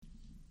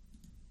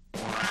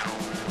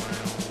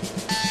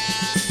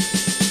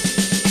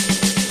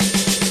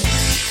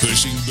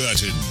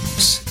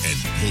buttons and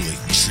pulling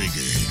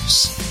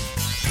triggers.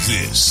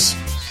 This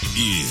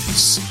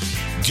is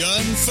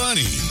Gun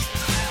Funny.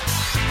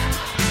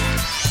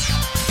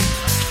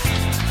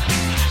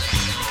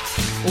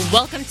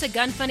 Welcome to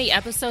Gun Funny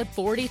episode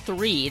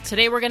 43.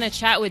 Today we're going to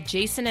chat with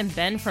Jason and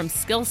Ben from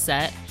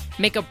Skillset,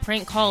 make a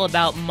prank call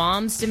about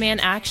Moms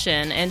Demand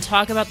Action, and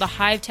talk about the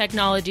Hive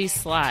Technology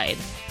slide.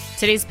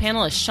 Today's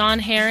panel is Sean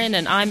Heron,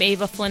 and I'm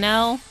Ava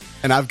Flanell.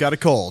 And I've got a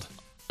cold.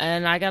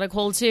 And I got a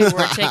cold too.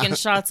 We're taking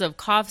shots of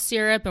cough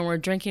syrup, and we're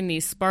drinking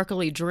these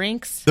sparkly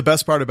drinks. The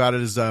best part about it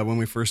is when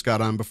we first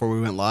got on, before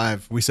we went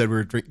live, we said we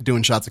were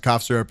doing shots of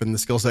cough syrup, and the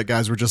Skillset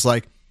guys were just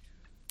like,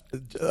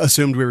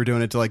 assumed we were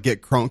doing it to like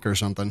get crunk or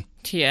something.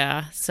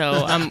 Yeah,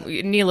 so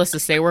needless to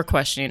say, we're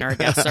questioning our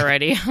guests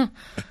already.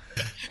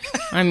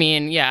 I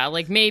mean, yeah,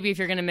 like maybe if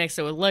you're going to mix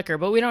it with liquor,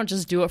 but we don't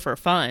just do it for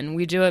fun.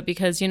 We do it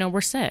because,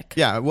 we're sick.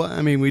 Yeah, well,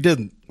 I mean, we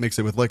did mix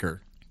it with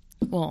liquor.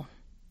 Well.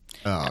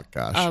 Oh,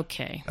 gosh.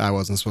 Okay. I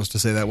wasn't supposed to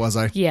say that, was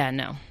I? Yeah,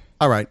 no.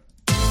 All right.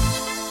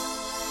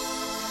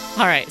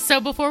 All right, so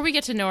before we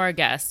get to know our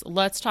guests,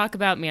 let's talk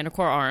about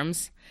Manticore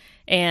Arms.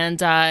 And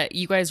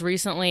you guys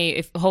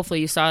recently, hopefully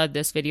you saw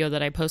this video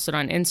that I posted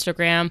on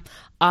Instagram,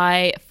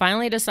 I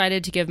finally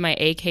decided to give my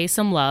AK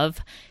some love.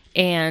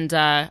 And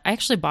I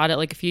actually bought it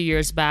like a few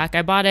years back.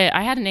 I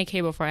had an AK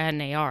before I had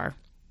an AR,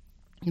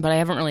 but I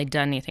haven't really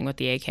done anything with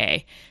the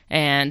AK.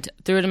 And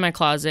threw it in my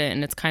closet,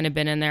 and it's kind of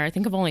been in there. I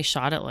think I've only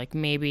shot it like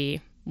maybe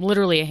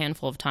literally a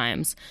handful of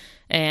times.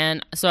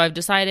 And so I've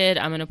decided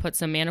I'm going to put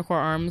some Manticore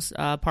Arms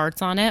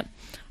parts on it.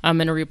 I'm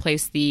going to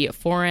replace the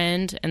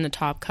forend and the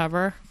top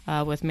cover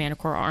with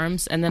Manticore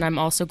Arms. And then I'm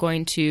also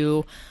going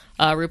to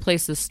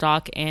replace the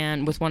stock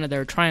and with one of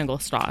their triangle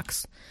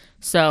stocks.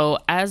 So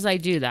as I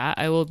do that,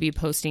 I will be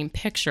posting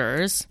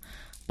pictures,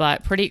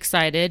 but pretty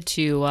excited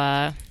to,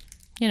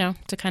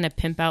 to kind of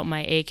pimp out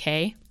my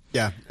AK.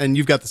 Yeah, and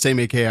you've got the same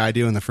AK I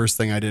do, and the first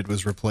thing I did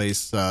was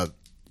replace,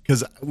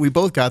 because we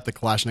both got the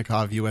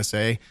Kalashnikov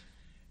USA,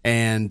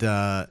 and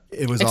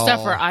it was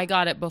Except for I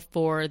got it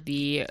before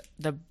the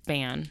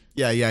ban.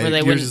 Yeah,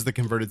 yours is the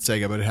converted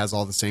Sega, but it has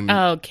all the same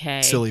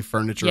silly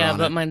furniture on it. Yeah,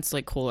 but mine's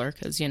like cooler,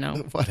 because,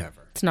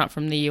 Whatever. It's not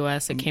from the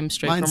U.S., it came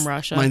straight from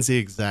Russia. Mine's the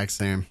exact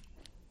same.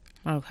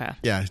 Okay.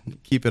 Yeah,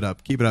 keep it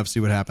up, see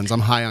what happens. I'm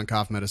high on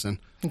cough medicine.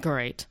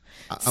 Great.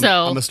 I'm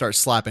going to start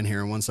slapping here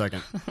in 1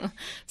 second.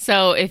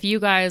 So if you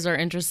guys are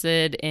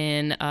interested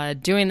in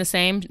doing the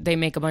same, they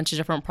make a bunch of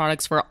different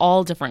products for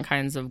all different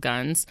kinds of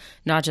guns,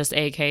 not just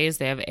AKs.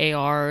 They have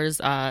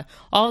ARs,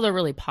 all the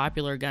really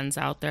popular guns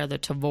out there, the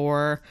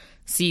Tavor,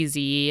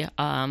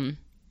 CZ.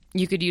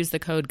 You could use the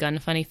code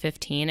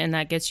GUNFUNNY15, and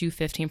that gets you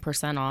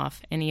 15%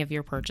 off any of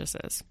your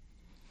purchases.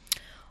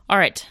 All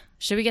right.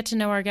 Should we get to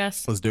know our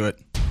guests? Let's do it.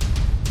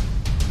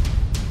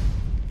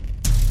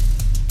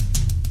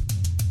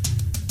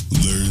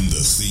 Learn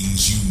the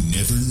things you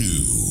never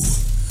knew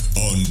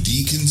on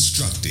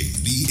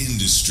Deconstructing the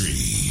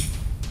Industry.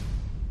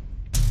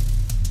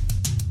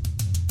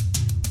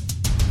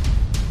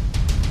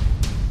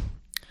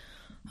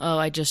 Oh,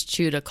 I just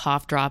chewed a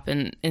cough drop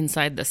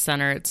inside the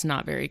center. It's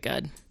not very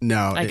good.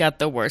 No. I got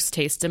the worst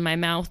taste in my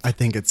mouth. I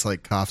think it's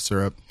like cough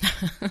syrup.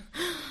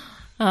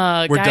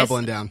 We're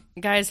doubling down.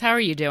 Guys, how are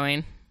you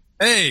doing?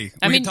 Hey,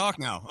 we can talk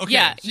now. Okay.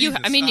 Yeah, you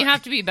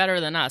have to be better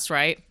than us,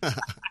 right?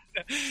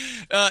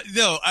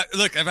 No,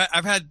 look,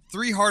 I've had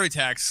 3 heart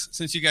attacks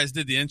since you guys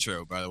did the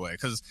intro, by the way,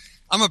 because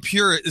I'm a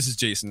purist. This is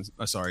Jason.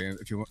 Sorry,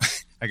 if you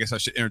want, I guess I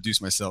should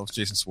introduce myself.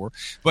 Jason swore.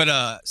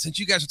 But since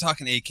you guys are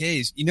talking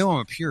AKs, I'm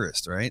a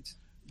purist, right?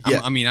 Yeah.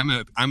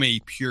 I'm a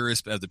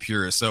purist of the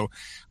purist. So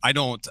I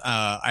don't.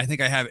 I think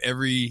I have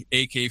every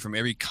AK from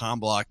every comm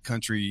block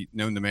country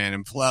known to man,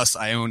 and plus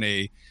I own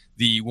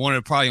the one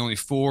of probably only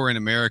 4 in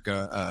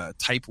America,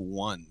 Type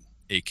 1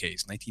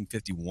 AKs,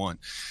 1951.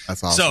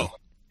 That's awesome. So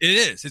it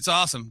is. It's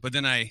awesome. But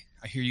then I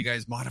hear you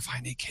guys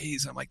modifying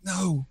AKs. I'm like,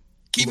 no,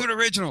 keep it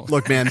original.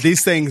 Look, man,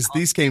 these things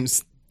came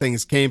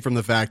from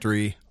the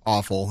factory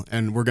awful,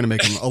 and we're gonna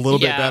make them a little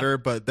bit better,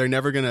 but they're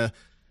never gonna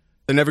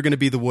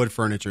be the wood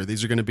furniture.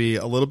 These are gonna be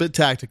a little bit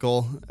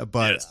tactical,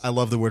 but yes. I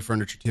love the wood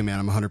furniture too, man.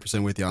 I'm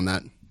 100% with you on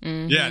that.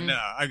 Mm-hmm. Yeah, no,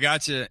 I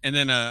got you. And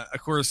then, of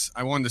course,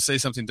 I wanted to say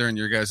something during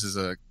your guys'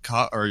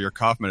 your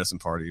cough medicine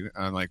party.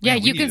 I'm like, yeah,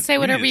 you can say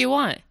whatever you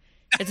want.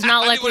 It's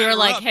not like we were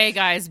like, hey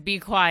guys, be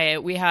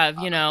quiet. We have,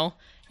 an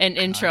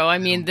intro. I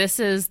mean,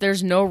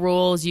 there's no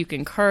rules. You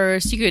can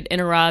curse, you could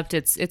interrupt.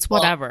 It's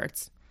whatever.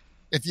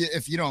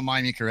 If you don't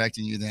mind me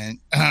correcting you, then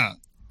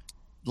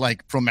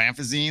like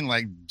promethazine,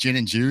 like gin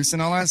and juice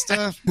and all that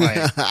stuff,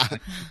 like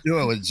do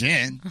it with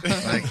gin.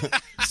 Like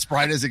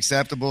Sprite is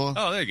acceptable.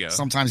 Oh, there you go.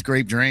 Sometimes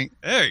grape drink.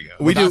 There you go.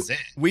 We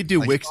do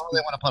like, whiskey. They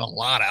want to put a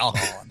lot of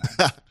alcohol in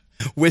that.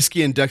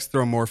 Whiskey and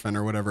dextromorphin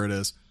or whatever it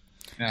is.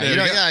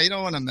 You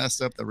don't want to mess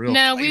up the real.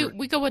 No,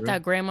 we go with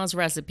that grandma's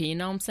recipe. You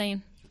know what I'm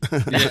saying?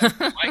 Yeah.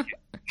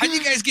 How do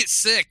you guys get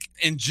sick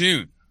in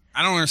June?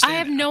 I don't understand. I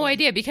have no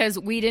idea because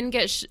we didn't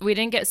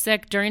get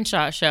sick during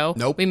SHOT Show.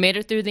 Nope. We made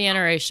it through the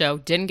NRA show.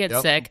 Didn't get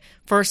sick.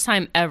 First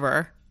time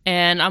ever.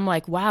 And I'm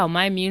like, wow,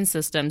 my immune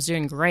system's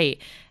doing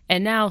great.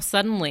 And now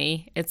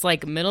suddenly it's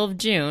like middle of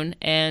June,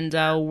 and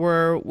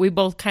we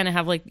both kind of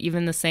have like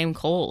even the same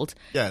cold.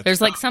 Yeah, there's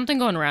like something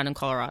going around in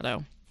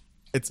Colorado.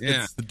 It's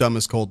the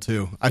dumbest cold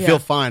too. I feel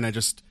fine. I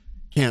just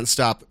can't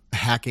stop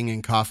hacking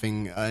and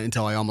coughing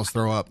until I almost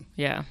throw up.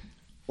 Yeah.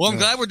 Well, I'm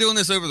glad we're doing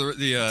this over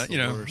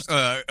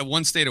the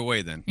one state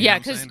away then. Yeah,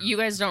 because you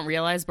guys don't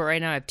realize, but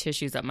right now I have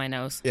tissues up my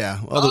nose. Yeah.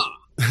 Well,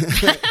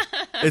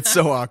 it's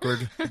so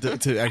awkward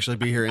to actually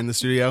be here in the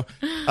studio.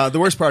 The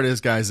worst part is,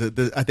 guys,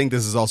 I think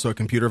this is also a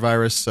computer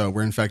virus, so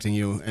we're infecting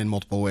you in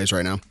multiple ways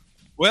right now.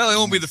 Well, it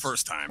won't be the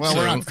first time. Well,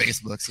 we're on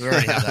Facebook, so we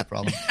already have that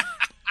problem.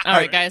 All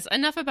right, guys,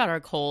 enough about our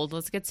cold.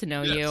 Let's get to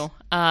know you.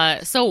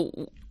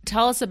 So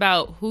tell us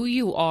about who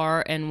you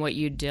are and what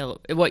you do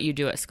at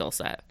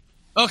Skillset.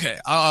 Okay,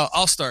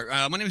 I'll start.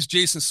 My name is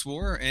Jason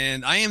Swore,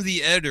 and I am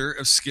the editor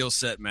of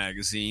Skillset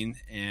Magazine.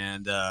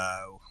 And,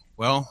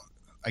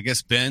 I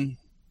guess, Ben,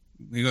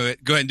 you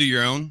go ahead and do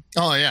your own.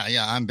 Oh,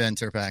 yeah. I'm Ben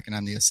Turpak, and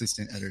I'm the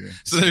assistant editor.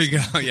 So there you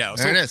go. Yeah.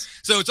 There it is.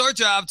 So it's our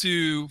job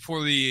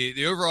for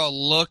the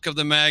overall look of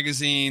the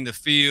magazine, the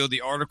feel, the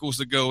articles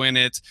that go in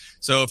it.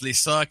 So if they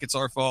suck, it's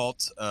our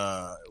fault.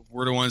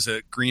 We're the ones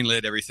that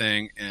greenlit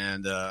everything.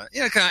 And, kind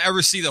of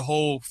oversee the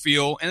whole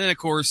feel. And then, of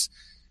course,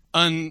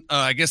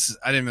 I guess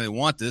I didn't really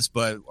want this,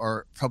 but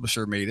our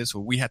publisher made it, so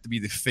we have to be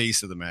the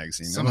face of the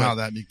magazine. Somehow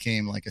that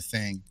became like a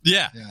thing.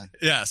 Yeah.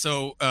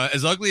 So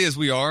as ugly as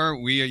we are,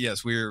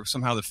 we're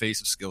somehow the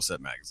face of Skillset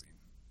Magazine.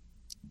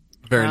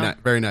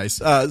 Very nice.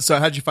 So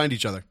how'd you find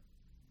each other?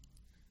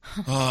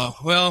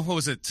 What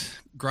was it?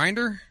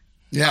 Grindr?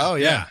 Yeah. Oh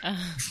yeah.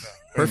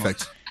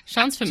 Perfect.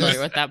 Sean's familiar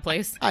with that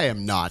place. I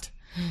am not.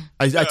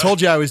 I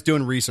told you I was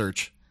doing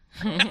research.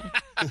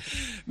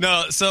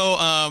 No, so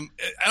I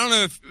don't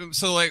know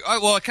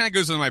it kind of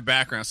goes into my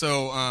background.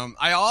 So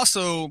I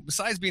also,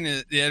 besides being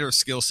the editor of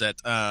Skillset,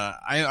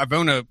 I've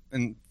owned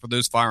and for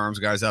those firearms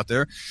guys out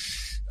there,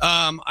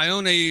 I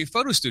own a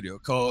photo studio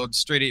called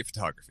Straight 8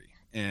 Photography,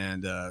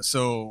 and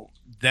so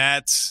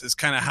that is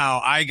kind of how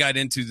I got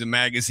into the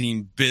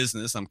magazine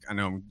business. I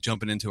know I'm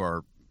jumping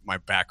into my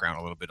background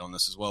a little bit on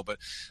this as well, but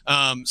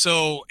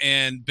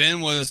and Ben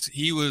was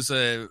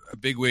a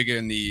big wig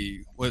in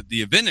the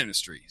event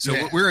industry, so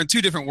we're in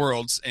two different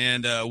worlds,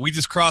 and we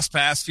just crossed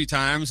paths a few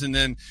times, and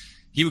then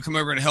he would come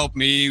over and help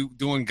me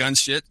doing gun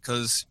shit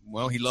because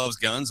he loves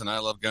guns and I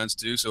love guns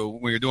too. So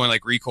when we were doing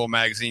like Recoil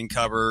magazine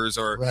covers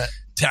or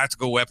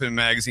tactical weapon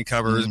magazine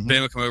covers,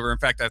 Ben would come over. In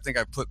fact, I think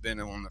I put Ben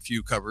on a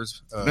few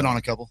covers. Been on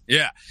a couple.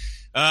 Yeah.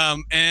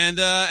 And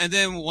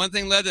then one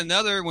thing led to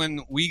another.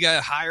 When we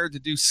got hired to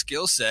do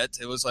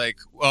Skillset, it was like,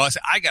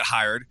 I got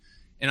hired,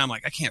 and I'm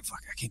like, I can't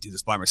do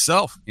this by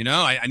myself.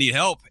 I need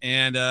help.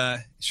 And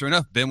sure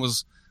enough, Ben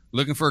was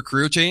looking for a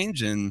career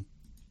change, and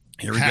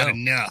here we go.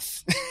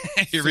 Enough.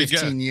 Here we go.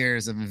 15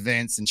 years of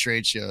events and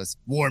trade shows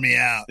wore me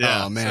out.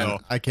 Yeah, oh man,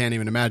 I can't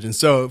even imagine.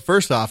 So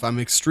first off, I'm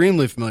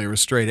extremely familiar with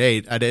Straight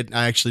 8. I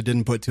actually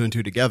didn't put two and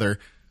two together.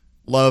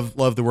 Love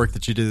the work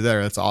that you did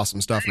there. That's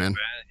awesome stuff, man.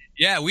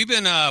 Yeah, we've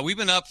been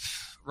up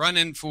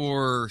running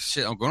for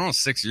I'm going on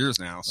 6 years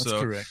now. That's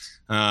correct.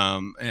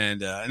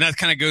 And that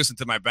kind of goes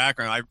into my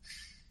background.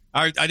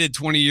 I did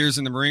 20 years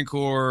in the Marine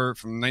Corps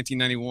from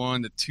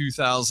 1991 to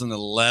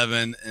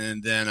 2011,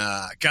 and then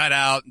got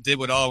out and did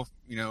what all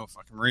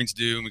fucking Marines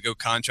do, and we go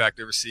contract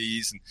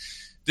overseas, and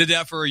did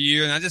that for a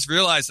year. And I just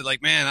realized that,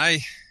 like, man,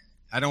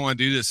 I don't want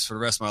to do this for the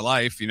rest of my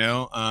life,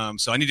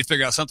 so I need to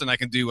figure out something I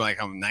can do when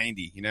I'm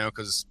 90,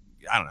 because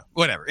I don't know,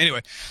 whatever.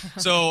 Anyway,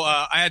 so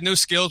I had no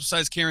skills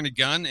besides carrying a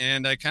gun,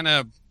 and I kind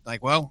of I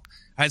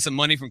had some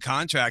money from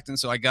contracting,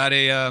 so I got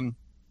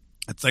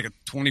it's like a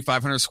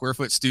 2,500 square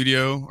foot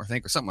studio, or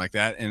something like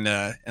that. And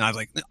I was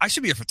like, I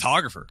should be a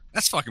photographer.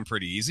 That's fucking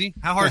pretty easy.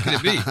 How hard could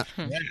it be?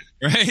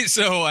 Right.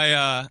 So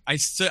I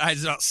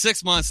had about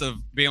 6 months of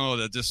being able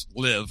to just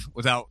live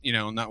without,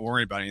 not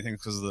worrying about anything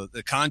because of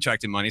the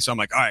contracting money. So I'm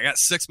like, all right, I got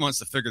 6 months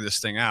to figure this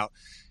thing out.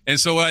 And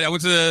so I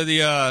went to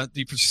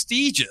the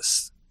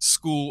prestigious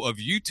school of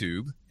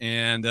YouTube,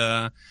 and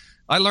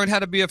I learned how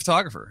to be a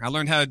photographer. I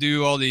learned how to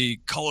do all the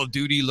Call of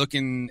Duty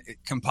looking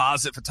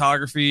composite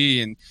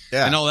photography and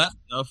all that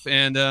stuff.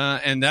 And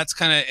that's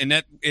kind of, and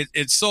that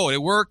it sold. It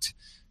worked,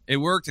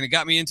 and it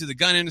got me into the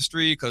gun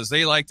industry because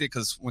they liked it.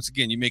 Because once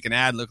again, you make an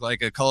ad look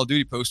like a Call of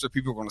Duty poster,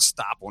 people are going to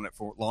stop on it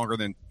for longer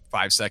than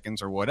 5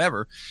 seconds or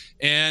whatever.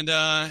 And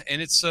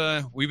it's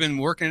we've been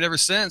working it ever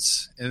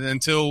since, and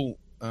until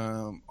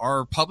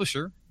our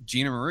publisher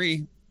Gina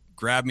Marie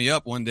grabbed me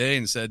up one day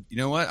and said, "You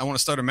know what? I want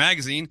to start a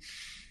magazine."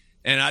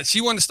 And she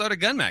wanted to start a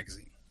gun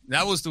magazine.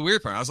 That was the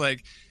weird part. I was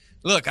like,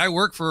 look, I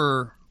work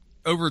for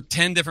over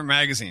 10 different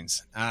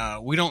magazines.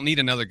 We don't need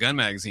another gun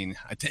magazine.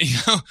 I tell you,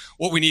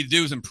 what we need to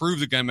do is improve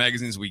the gun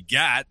magazines we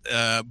got.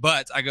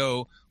 But I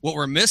go, what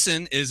we're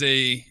missing is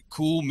a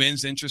cool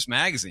men's interest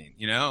magazine.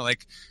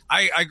 Like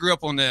I grew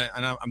up on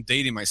and I'm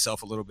dating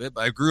myself a little bit,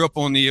 but I grew up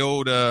on the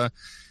old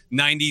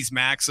 90s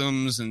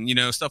Maxims and,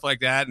 stuff like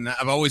that. And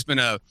I've always been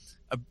have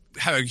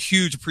a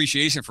huge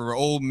appreciation for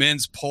old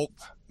men's pulp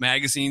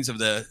magazines of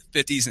the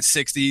 50s and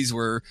 60s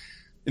where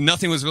and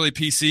nothing was really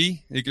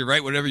PC. You could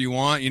write whatever you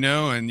want,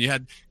 and you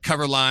had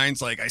cover lines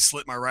like "I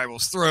slit my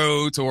rival's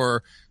throat"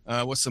 or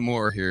what's some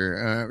more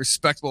here?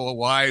 Respectable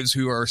wives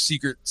who are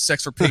secret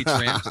sex for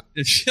patrons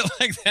and shit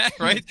like that,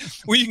 right?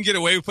 You can get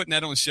away with putting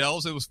that on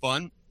shelves. It was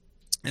fun,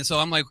 and so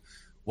I'm like,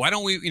 why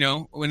don't we,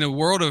 in the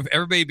world of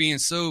everybody being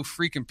so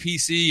freaking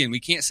PC and we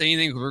can't say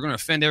anything because we're going to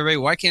offend everybody,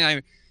 why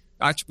can't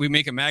we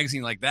make a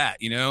magazine like that,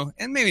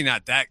 and maybe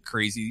not that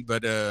crazy,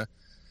 but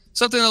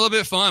something a little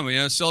bit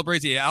fun,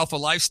 celebrate the alpha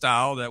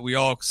lifestyle that we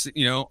all,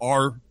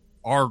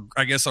 our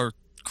I guess our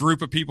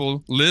group of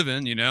people live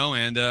in,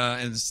 and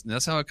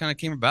that's how it kind of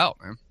came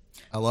about, man.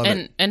 I love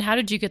it. And how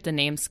did you get the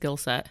name Skill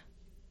Set?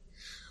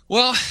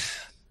 Well,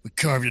 we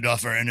carved it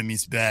off our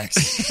enemies'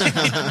 backs.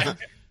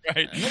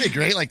 Right. Wouldn't it be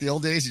great? Like the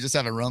old days, you just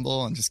have a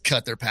rumble and just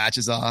cut their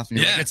patches off. And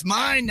you're like, it's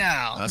mine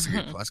now. That's a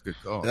good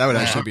call. That would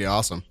actually be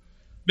awesome.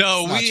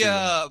 No,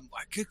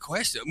 good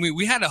question. I mean,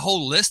 we had a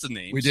whole list of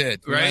names. We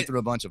did. We right? went through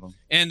a bunch of them.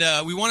 And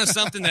we wanted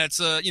something that's,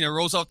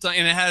 rolls off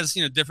and it has,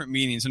 different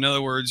meanings. In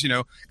other words,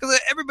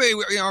 because everybody,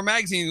 our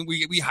magazine,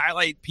 we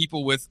highlight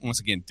people with, once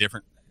again,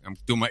 different, I'm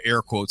doing my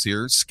air quotes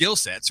here, skill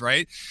sets,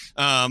 right?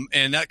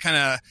 And that kind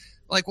of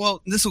like,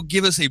 well, this will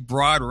give us a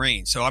broad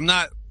range. So I'm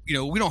not,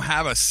 we don't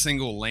have a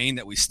single lane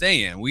that we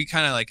stay in. We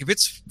kind of like, if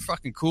it's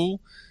fucking cool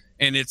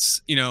and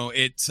it's,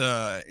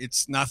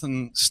 it's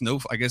nothing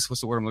I guess what's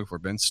the word I'm looking for,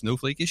 Ben?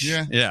 Snowflake-ish?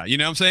 Yeah. Yeah. You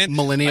know what I'm saying?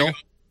 Millennial.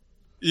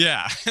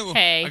 Yeah.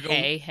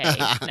 Hey.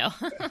 No.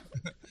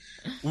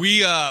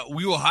 We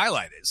will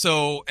highlight it.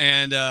 So,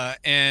 and I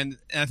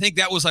think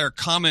that was our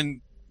common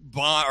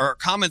bond or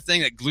common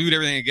thing that glued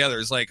everything together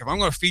is like, if I'm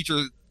going to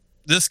feature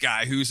this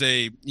guy who's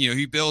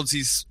he builds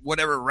these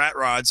whatever rat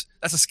rods,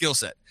 that's a skill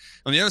set.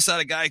 On the other side,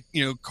 a guy,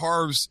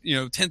 carves,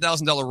 $10,000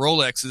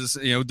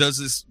 Rolexes, does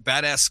this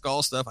badass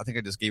skull stuff. I think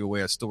I just gave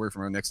away a story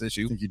from our next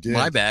issue. I think you did.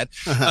 My bad.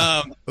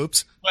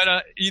 Oops.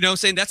 But,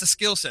 saying that's a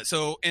skill set.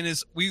 So, and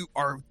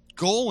our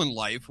goal in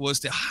life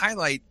was to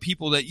highlight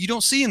people that you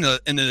don't see in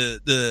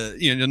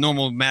the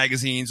normal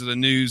magazines or the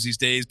news these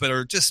days, but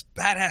are just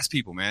badass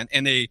people, man.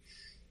 And they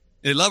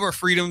love our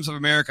freedoms of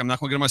America. I'm not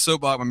going to get on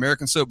my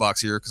American soapbox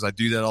here because I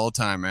do that all the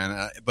time,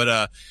 man.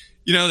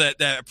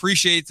 That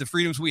appreciate the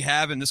freedoms we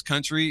have in this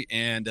country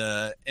and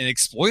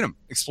exploit them.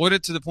 Exploit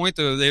it to the point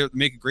that they're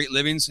making great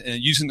livings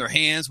and using their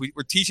hands.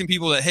 We're teaching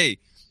people that, hey,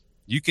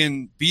 you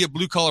can be a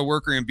blue collar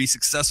worker and be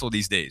successful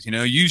these days.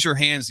 Use your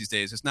hands these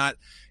days. It's not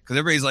because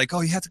everybody's like, oh,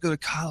 you have to go to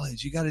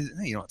college. You don't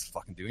have to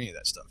fucking do any of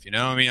that stuff.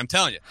 I mean, I'm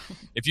telling you,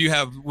 if you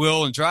have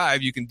will and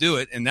drive, you can do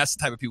it. And that's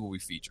the type of people we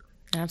feature.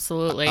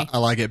 Absolutely. I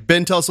like it.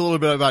 Ben, tell us a little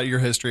bit about your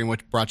history and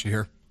what brought you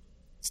here.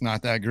 It's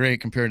not that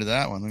great compared to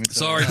that one. Let me tell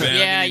Sorry, you. Ben.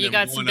 Yeah, you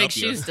got some big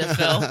shoes to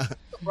fill. The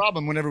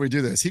problem whenever we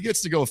do this, he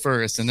gets to go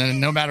first, and then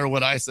no matter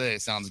what I say,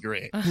 it sounds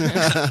great.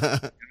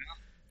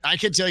 I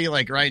could tell you,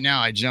 like right now,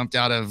 I jumped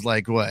out of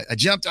I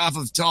jumped off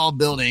of tall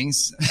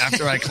buildings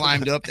after I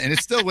climbed up, and it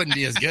still wouldn't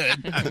be as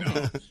good.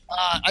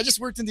 I just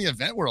worked in the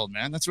event world,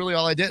 man. That's really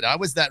all I did. I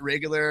was that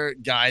regular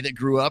guy that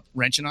grew up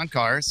wrenching on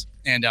cars,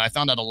 and I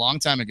found out a long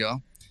time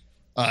ago,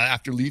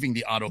 after leaving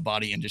the auto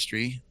body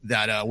industry,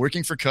 that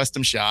working for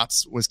custom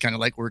shops was kind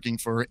of like working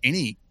for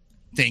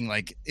anything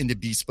like in the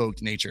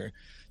bespoke nature.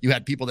 You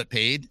had people that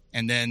paid,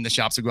 and then the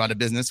shops would go out of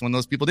business when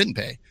those people didn't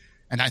pay.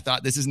 And I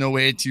thought, this is no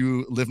way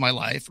to live my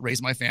life,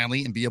 raise my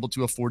family, and be able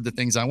to afford the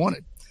things I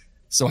wanted.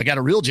 So I got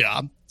a real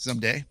job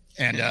someday.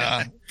 And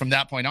from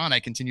that point on,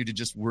 I continued to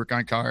just work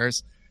on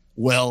cars,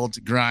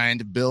 weld,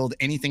 grind, build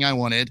anything I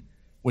wanted,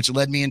 which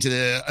led me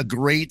into a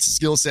great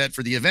skill set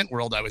for the event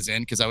world I was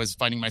in, because I was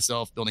finding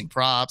myself building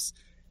props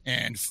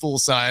and full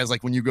size,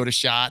 like when you go to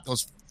SHOT,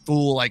 those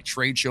full like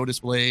trade show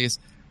displays,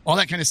 all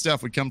that kind of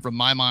stuff would come from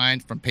my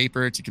mind, from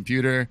paper to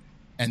computer,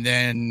 and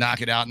then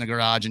knock it out in the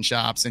garage and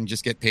shops and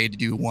just get paid to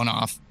do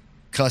one-off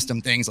custom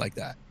things like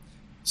that.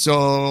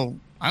 So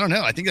I don't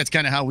know. I think that's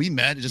kind of how we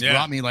met. It just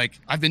brought me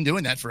I've been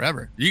doing that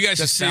forever. You guys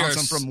just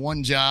bouncing from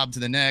one job to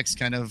the next,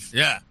 kind of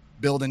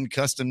building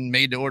custom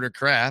made to order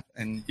crap.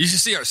 And you should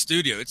see our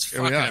studio. It's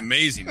fucking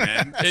amazing,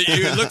 man. It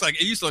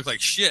used to look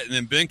like shit. And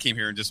then Ben came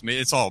here and just made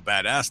it's all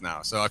badass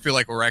now. So I feel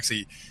like we're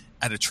actually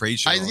at a trade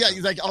show.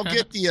 I'll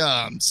get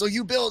the so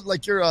you build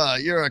you're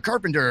a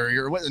carpenter,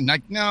 you're what?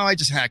 No, I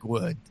just hack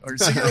wood. Or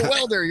so you're a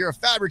welder, you're a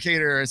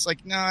fabricator. It's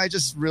like, no, I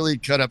just really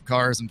cut up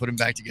cars and put them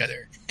back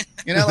together.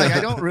 I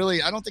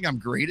don't think I'm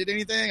great at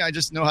anything. I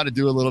just know how to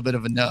do a little bit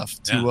of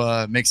enough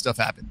to make stuff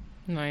happen.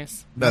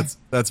 Nice.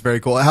 That's very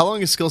cool. How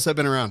long has Skill Set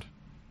been around?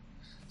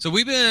 So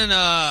we've been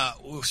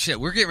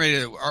we're getting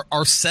ready to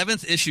our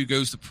 7th issue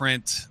goes to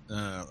print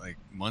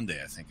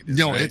Monday, I think it is.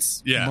 No, right?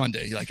 it's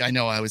Monday. I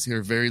know I was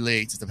here very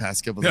late the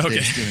past couple of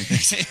days doing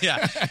things.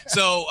 Yeah.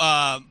 So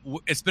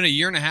it's been a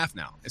year and a half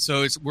now.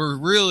 So we're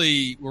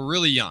really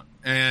young,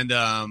 and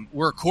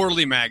we're a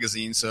quarterly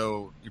magazine.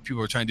 So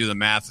people are trying to do the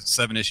math. It's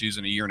 7 issues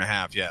in a year and a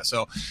half. Yeah.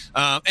 So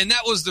and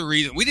that was the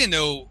reason we didn't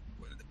know.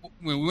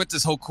 when we went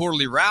this whole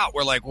quarterly route,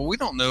 we're like, well, we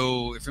don't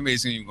know if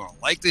anybody's even going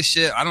to like this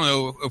shit. I don't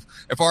know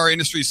if our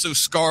industry is so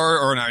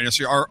scarred, or not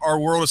industry, our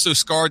world is so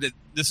scarred that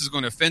this is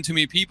going to offend too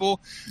many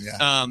people.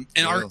 Yeah.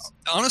 And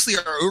honestly,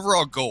 our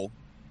overall goal,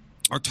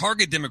 our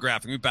target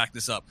demographic, let me back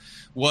this up,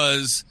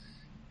 was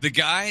the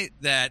guy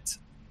that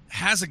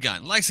has a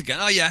gun, likes a gun.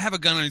 Oh yeah, I have a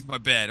gun underneath my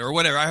bed or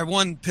whatever. I have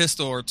one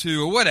pistol or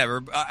two or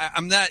whatever.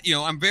 I'm that,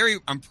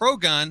 I'm pro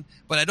gun,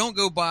 but I don't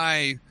go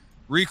buy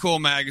recoil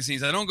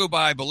magazines. I don't go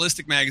buy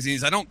ballistic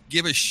magazines. I don't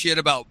give a shit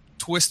about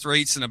twist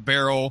rates in a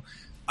barrel.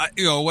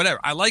 Whatever.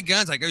 I like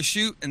guns. I go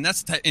shoot, and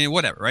that's the type,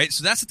 whatever, right?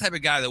 So that's the type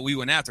of guy that we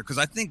went after, because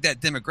I think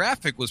that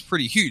demographic was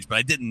pretty huge, but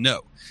I didn't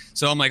know.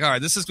 So I'm like, all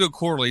right, this is good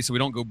quarterly, so we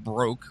don't go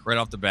broke right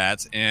off the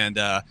bat. And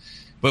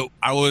but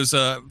I was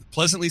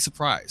pleasantly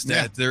surprised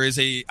that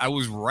I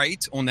was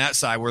right on that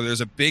side, where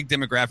there's a big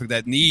demographic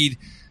that need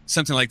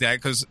something like that.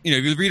 Because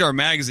if you read our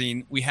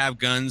magazine, we have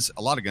guns,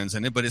 a lot of guns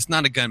in it, but it's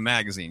not a gun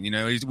magazine.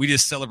 We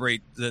just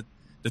celebrate the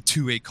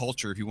 2A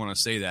culture, if you want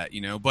to say that.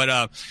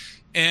 But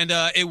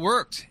it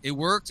worked. It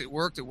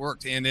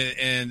worked.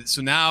 And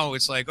so now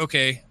it's like,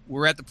 okay,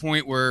 we're at the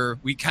point where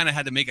we kind of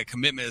had to make a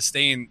commitment of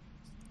staying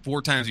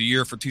 4 times a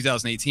year for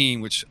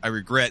 2018, which I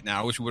regret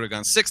now. I wish we would have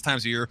gone 6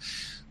 times a year,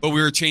 but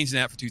we were changing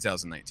that for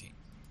 2019.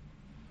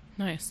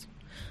 Nice.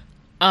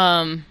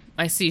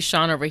 I see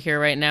Sean over here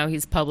right now.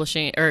 He's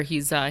publishing, or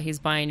he's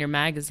buying your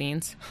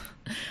magazines.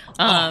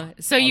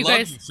 So you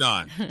guys, you,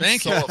 Sean,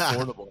 thank you. So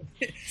affordable.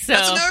 So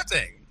that's another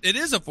thing. It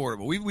is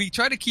affordable. We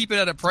try to keep it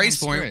at a price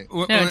point.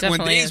 When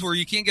days where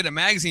you can't get a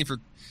magazine for,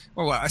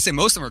 I say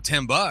most of them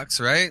are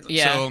 $10, right?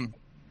 Yeah. So,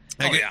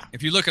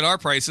 if you look at our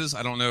prices,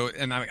 I don't know,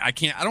 and I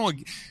can't. I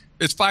don't.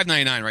 It's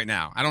 $5.99 right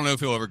now. I don't know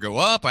if it'll ever go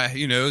up.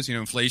 Who knows?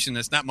 Inflation.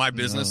 That's not my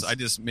business. I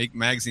just make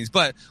magazines.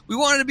 But we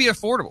want it to be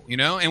affordable,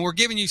 and we're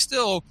giving you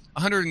still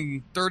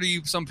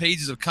 130 some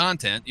pages of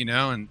content,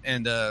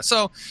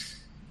 so.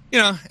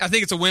 I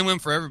think it's a win-win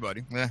for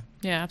everybody. Yeah,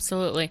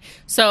 absolutely.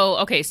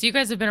 So you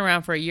guys have been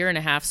around for a year and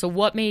a half. So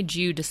what made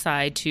you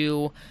decide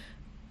to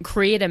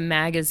create a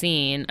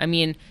magazine? I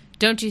mean,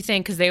 don't you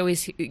think, because they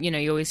always,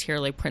 you always hear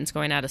like Prince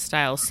going out of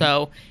style.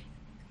 So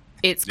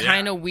it's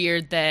kind of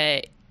weird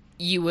that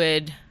you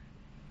would.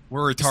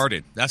 We're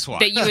retarded. That's why.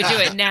 That you would do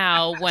it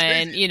now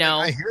when,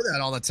 I hear that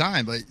all the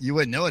time, but you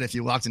wouldn't know it if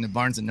you walked into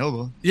Barnes &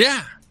 Noble.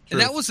 Yeah. And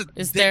that was a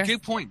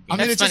good point. I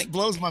mean, it just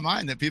blows my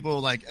mind that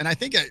people and I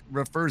think it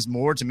refers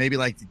more to maybe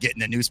like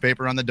getting a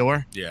newspaper on the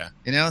door. Yeah.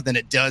 Than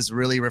it does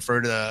really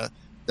refer to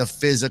the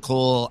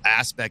physical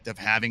aspect of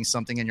having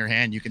something in your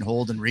hand you can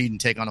hold and read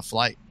and take on a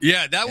flight.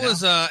 Yeah, that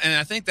was, and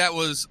I think that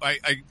was,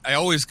 I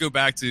always go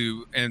back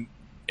to, and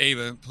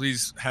Ava,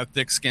 please have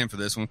thick skin for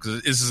this one,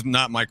 because this is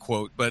not my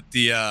quote, but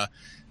the,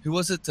 who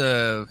was it?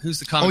 Who's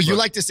the comic? Oh, you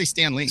like to say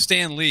Stan Lee.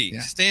 Stan Lee. Yeah.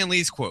 Stan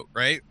Lee's quote,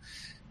 right?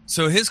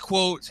 So his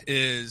quote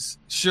is,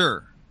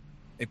 sure,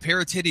 a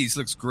pair of titties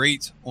looks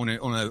great on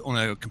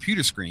a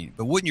computer screen,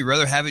 but wouldn't you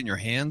rather have it in your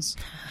hands?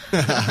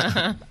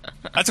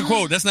 That's a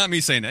quote. That's not me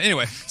saying that.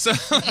 Anyway, so,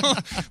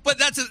 but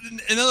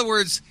in other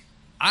words,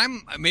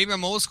 I'm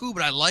old school,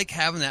 but I like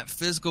having that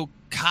physical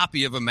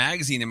copy of a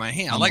magazine in my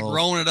hand. I like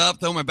rolling it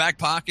up, throw it in my back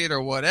pocket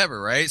or whatever,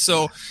 right?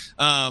 So,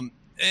 and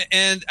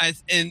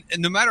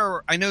no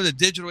matter, I know the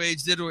digital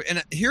age,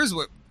 and here's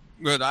what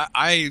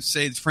I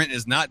say, print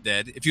is not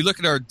dead. If you look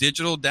at our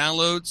digital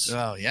downloads,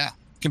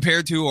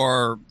 compared to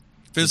our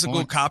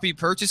physical copy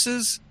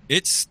purchases,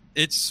 it's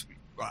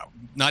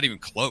not even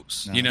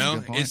close.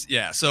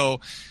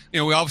 So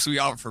we obviously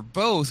offer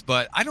both,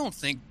 but I don't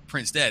think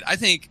print's dead. I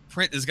think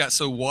print has got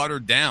so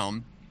watered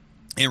down,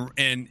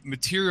 and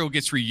material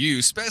gets reused,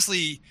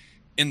 especially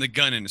in the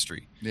gun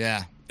industry.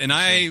 Yeah, and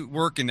I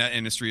work in that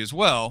industry as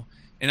well.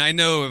 And I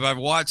know if I've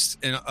watched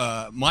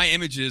my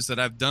images that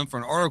I've done for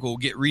an article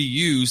get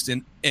reused,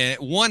 and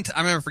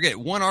I'll never forget,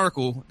 one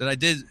article that I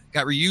did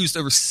got reused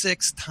over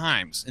 6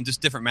 times in just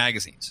different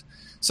magazines.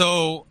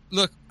 So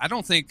look, I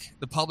don't think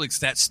the public's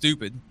that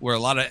stupid where a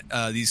lot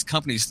of these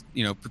companies,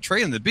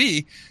 portray them to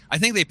be. I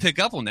think they pick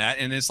up on that,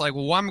 and it's like,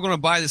 well, why am I going to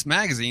buy this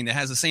magazine that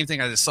has the same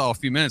thing I just saw a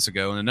few minutes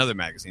ago in another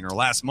magazine or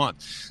last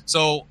month?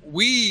 So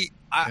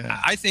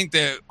I think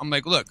that I'm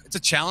like, look, it's a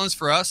challenge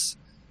for us.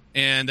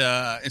 And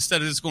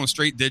instead of just going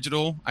straight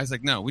digital, I was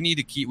like, no, we need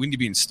to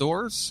be in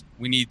stores.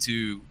 We need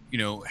to,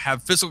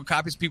 have physical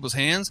copies in people's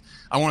hands.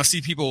 I want to see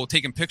people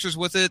taking pictures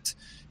with it,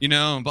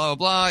 and blah, blah,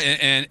 blah.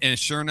 And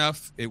sure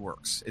enough, it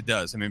works. It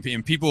does. I mean,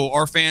 and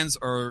our fans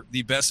are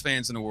the best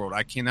fans in the world.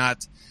 I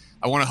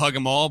want to hug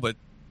them all, but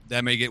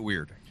that may get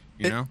weird.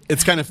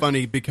 It's kind of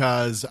funny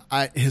because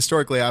I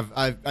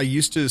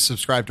used to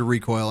subscribe to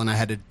Recoil, and I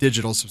had a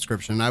digital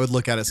subscription. I would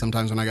look at it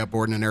sometimes when I got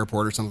bored in an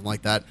airport or something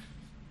like that.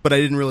 But I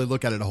didn't really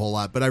look at it a whole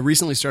lot. But I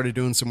recently started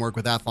doing some work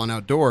with Athlon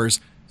Outdoors,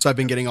 so I've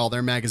been getting all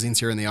their magazines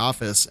here in the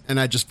office. And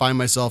I just find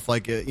myself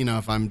like,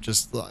 if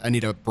I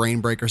need a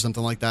brain break or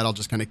something like that, I'll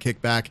just kind of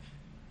kick back,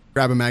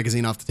 grab a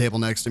magazine off the table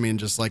next to me, and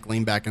just like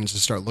lean back and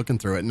just start looking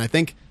through it. And I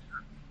think,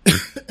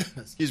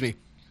 excuse me,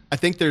 I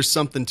think there's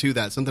something to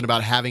that, something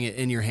about having it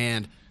in your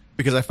hand,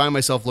 because I find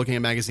myself looking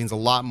at magazines a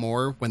lot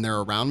more when they're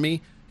around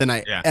me than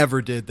I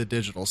ever did the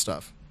digital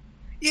stuff.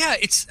 Yeah,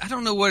 I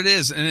don't know what it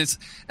is, and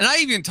I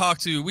even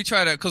we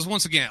try to, because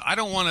once again, I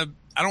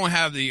don't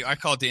have I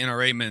call it the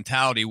NRA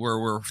mentality where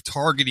we're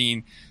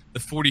targeting the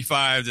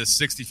 45 to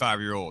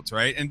 65 year olds,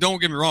 right? And don't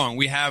get me wrong,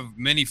 we have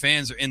many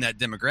fans that are in that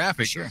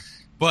demographic. Sure.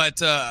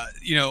 But I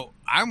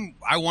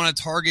want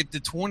to target the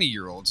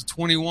 20-year-olds, the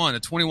 21 to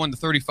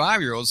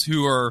 35-year-olds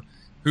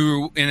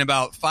who in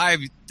about 5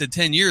 to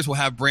 10 years will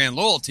have brand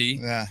loyalty,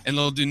 and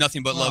they'll do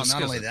nothing but love.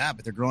 Not only that,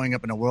 but they're growing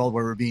up in a world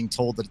where we're being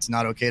told that it's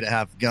not okay to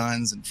have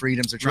guns, and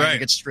freedoms are trying to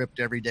get stripped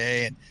every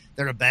day, and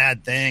they're a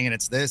bad thing, and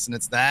it's this and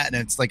it's that, and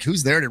it's like,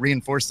 who's there to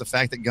reinforce the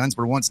fact that guns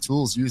were once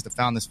tools used to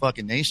found this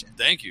fucking nation?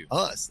 Thank you.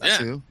 Us. That's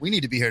who. We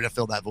need to be here to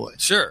fill that void.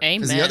 Sure.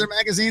 Amen. Because the other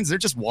magazines, they're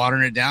just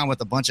watering it down with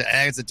a bunch of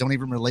ads that don't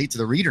even relate to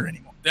the reader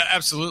anymore. Yeah,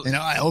 absolutely.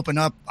 I open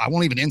up, I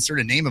won't even insert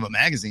a name of a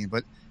magazine,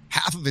 but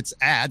half of it's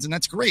ads, and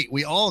that's great.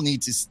 We all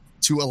need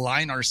to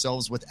align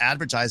ourselves with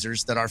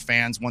advertisers that our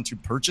fans want to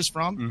purchase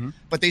from,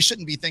 but they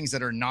shouldn't be things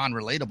that are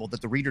non-relatable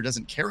that the reader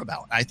doesn't care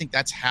about. I think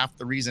that's half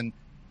the reason,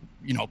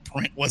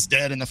 print was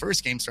dead and the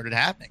first game started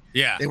happening.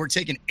 Yeah. They were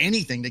taking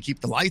anything to keep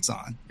the lights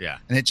on. Yeah.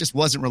 And it just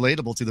wasn't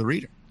relatable to the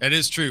reader. That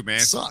is true, man.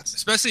 It sucks.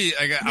 Especially,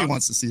 Who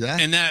wants to see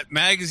that? And that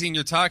magazine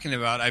you're talking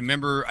about, I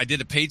remember I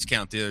did a page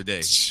count the other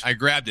day. I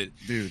grabbed it.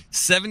 Dude.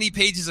 70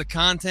 pages of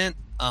content,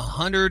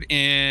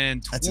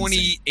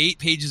 128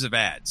 pages of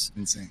ads.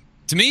 Insane.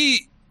 To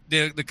me,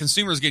 the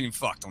consumer is getting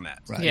fucked on that.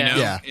 Right.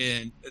 Yeah.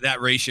 And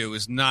that ratio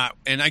is not,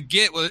 and I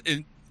get what,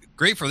 and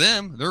great for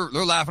them.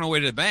 They're laughing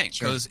away to the bank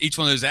because each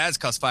one of those ads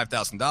costs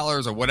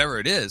 $5,000 or whatever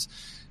it is.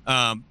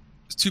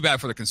 It's too bad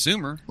for the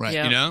consumer. Right.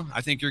 Yeah.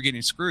 I think you're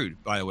getting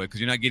screwed, by the way,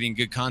 because you're not getting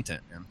good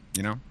content, man.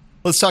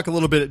 Let's talk a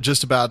little bit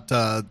just about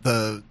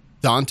the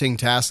daunting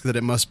task that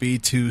it must be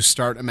to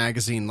start a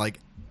magazine. Like,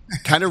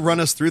 kind of run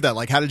us through that.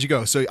 Like, how did you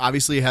go? So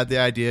obviously you had the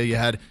idea, you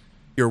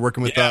were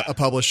working with a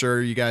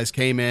publisher, you guys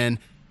came in.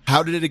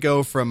 How did it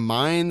go from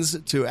minds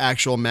to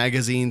actual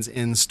magazines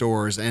in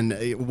stores, and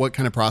what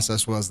kind of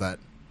process was that?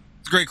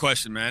 It's a great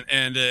question, man.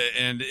 And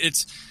I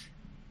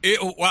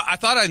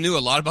thought I knew a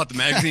lot about the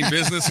magazine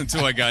business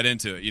until I got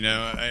into it,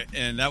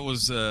 and that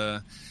was,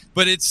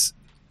 but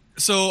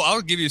so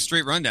I'll give you a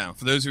straight rundown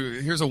for those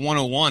here's a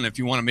 101 if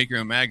you want to make your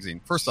own magazine.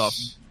 First off,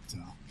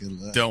 Good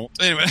luck. don't.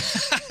 Anyway,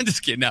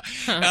 just kidding. Now,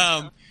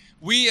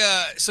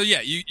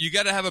 you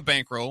got to have a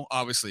bankroll.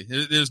 Obviously,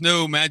 there's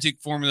no magic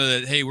formula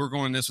that, hey, we're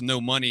going this with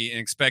no money and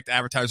expect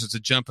advertisers to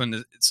jump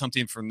into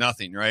something for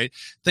nothing, right?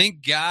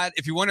 Thank God.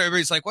 If you wonder,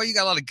 everybody's like, well, you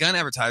got a lot of gun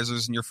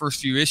advertisers in your first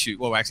few issues.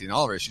 Well, actually, in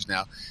all of our issues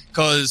now,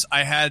 because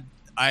I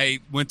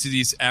went to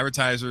these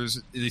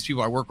advertisers, these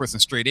people I work with in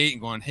Straight 8,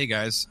 and going, hey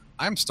guys,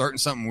 I'm starting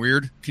something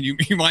weird. Can you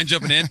mind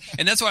jumping in?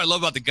 And that's what I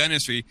love about the gun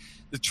industry,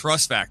 the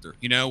trust factor,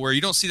 where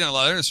you don't see that in a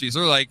lot of industries.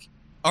 They're like,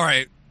 all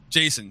right,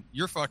 Jason,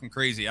 you're fucking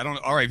crazy.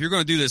 All right, if you're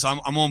going to do this, I'm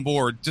on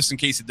board just in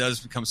case it does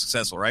become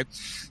successful, right?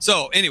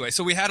 So anyway,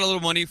 we had a little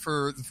money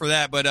for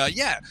that, but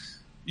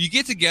you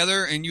get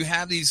together and you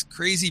have these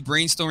crazy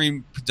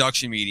brainstorming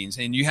production meetings,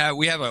 and we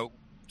have a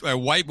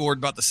whiteboard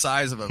about the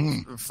size of a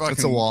fucking...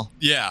 It's a wall.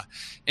 Yeah.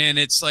 And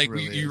it's like It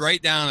really you is.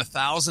 write down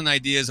 1,000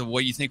 ideas of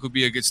what you think would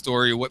be a good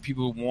story, what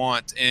people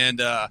want. And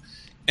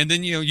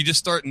then, you just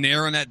start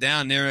narrowing it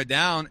down.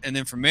 And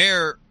then from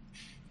there,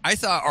 I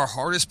thought our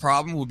hardest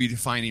problem would be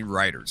finding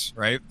writers,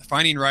 right?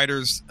 Finding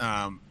writers.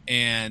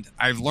 And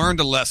I've learned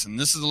a lesson.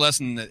 This is a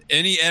lesson that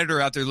any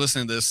editor out there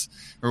listening to this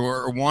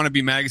or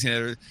wannabe magazine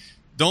editor,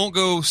 don't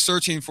go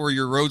searching for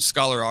your Rhodes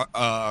Scholar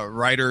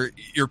writer.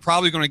 You're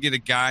probably going to get a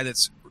guy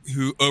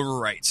who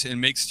overwrites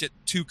and makes shit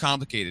too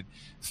complicated.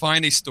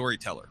 Find a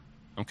storyteller,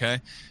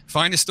 okay?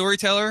 Find a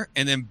storyteller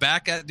and then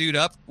back that dude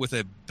up with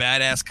a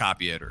badass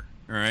copy editor,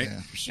 all right?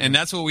 Yeah, for sure. And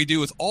that's what we do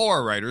with all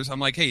our writers. I'm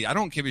like, hey, I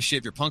don't give a shit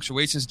if your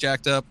punctuation's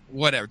jacked up,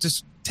 whatever.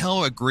 Just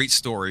tell a great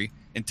story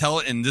and tell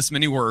it in this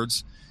many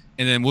words,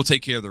 and then we'll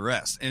take care of the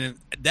rest. And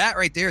that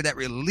right there, that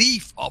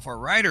relief off our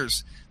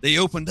writers, they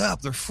opened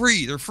up. They're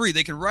free.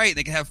 They can write.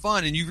 They can have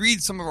fun. And you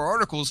read some of our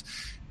articles,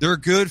 they're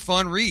good,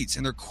 fun reads,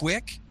 and they're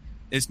quick.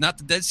 It's not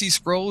the Dead Sea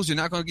Scrolls. You're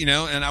not going to,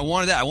 and I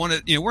wanted that.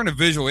 We're in a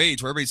visual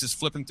age where everybody's just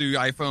flipping through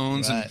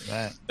iPhones and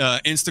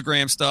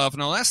Instagram stuff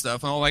and all that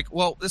stuff. And I'm like,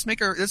 well, let's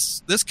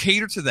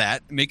cater to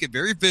that, make it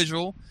very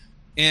visual,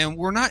 and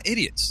we're not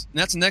idiots. And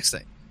that's the next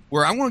thing,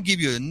 where I want to give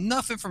you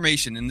enough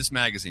information in this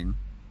magazine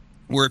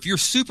where if you're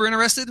super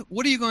interested,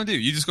 what are you going to do?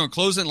 You're just going to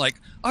close it like,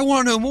 I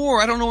want to know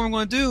more. I don't know what I'm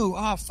going to do.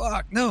 Oh,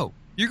 fuck. No.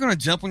 You're going to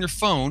jump on your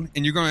phone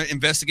and you're going to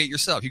investigate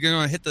yourself. You're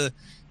going to hit the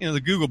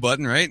Google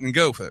button, right, and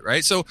go for it,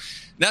 right? So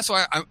that's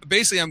why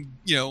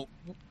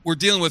we're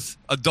dealing with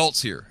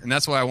adults here, and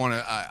that's why I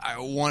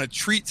want to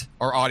treat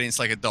our audience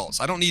like adults.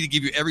 I don't need to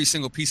give you every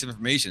single piece of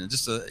information.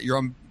 Just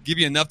give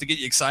you enough to get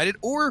you excited,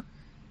 or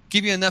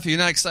give you enough if you're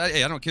not excited.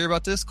 Hey, I don't care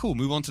about this. Cool,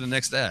 move on to the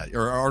next ad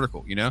or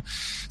article.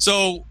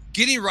 So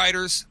getting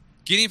writers,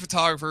 getting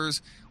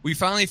photographers. we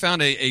finally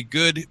found a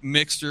good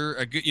mixture,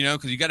 a good,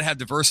 because you got to have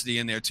diversity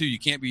in there too. You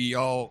can't be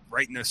all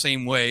writing the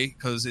same way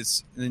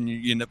because then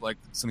you end up like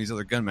some of these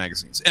other gun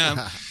magazines.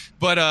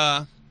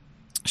 But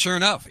sure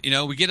enough,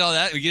 we get all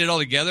that, we get it all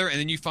together, and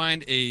then you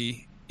find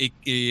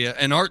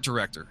an art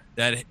director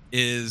that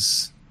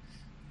is,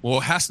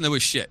 has to know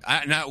his shit.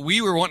 Now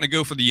we were wanting to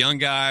go for the young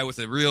guy with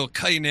a real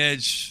cutting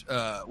edge.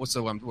 What's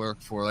the one I'm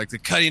looking for? Like the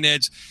cutting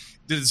edge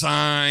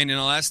design and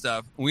all that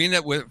stuff. We ended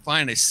up with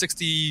finding a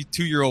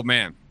 62-year-old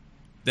man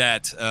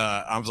that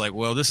I was like,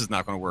 well, this is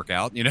not going to work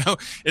out.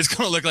 It's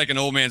going to look like an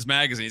old man's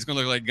magazine. It's going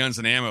to look like Guns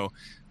and Ammo.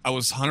 I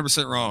was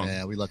 100% wrong.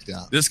 Yeah, we lucked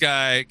out. This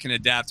guy can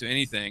adapt to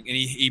anything, and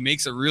he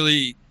makes a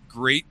really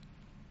great,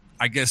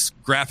 I guess,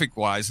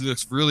 graphic-wise. It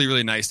looks really,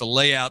 really nice. The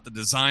layout, the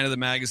design of the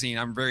magazine,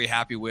 I'm very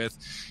happy with,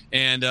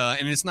 and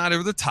it's not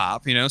over the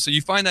top, So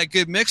you find that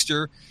good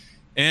mixture,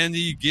 and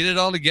you get it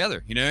all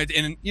together,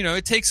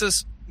 it takes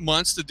us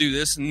months to do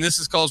this, and this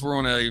is because we're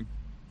on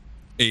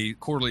a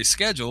quarterly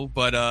schedule,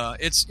 but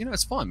it's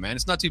it's fun, man.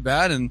 It's not too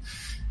bad, and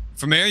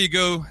from there you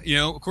go.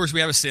 Of course,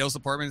 we have a sales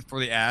department for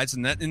the ads,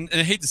 and I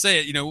hate to say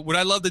it, would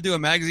I love to do a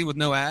magazine with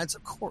no ads?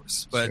 Of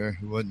course, but sure,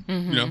 you would.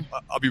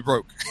 I'll be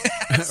broke.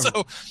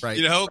 So right.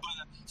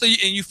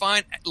 You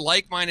find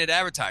like-minded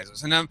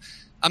advertisers, and I'm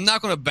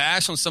not going to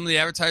bash on some of the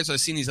advertisers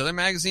I've seen in these other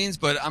magazines,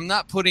 but I'm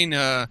not putting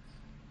a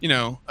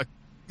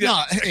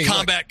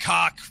combat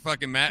cock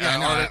fucking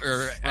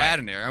ad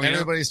in there. I mean,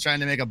 everybody's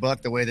trying to make a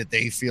buck the way that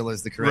they feel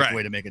is the correct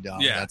way to make a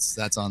dollar. Yeah.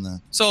 That's on the.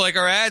 So like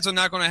our ads are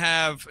not going to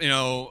have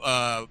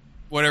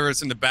whatever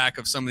it's in the back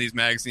of some of these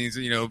magazines,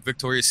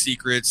 Victoria's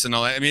Secrets and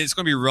all that. I mean, it's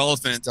going to be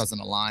relevant. It doesn't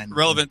align.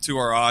 Relevant to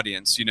our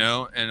audience, and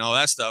all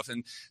that stuff.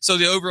 And so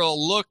the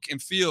overall look and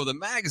feel of the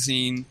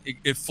magazine,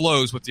 it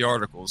flows with the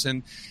articles.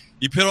 And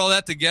you put all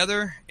that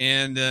together,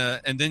 and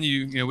then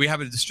we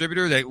have a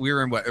distributor that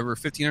we're in over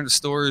 1,500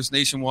 stores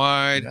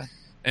nationwide,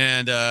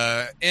 and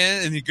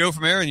you go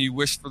from there and you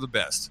wish for the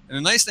best. And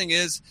the nice thing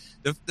is,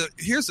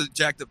 here's the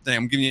jacked up thing.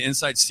 I'm giving you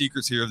inside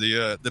secrets here of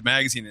the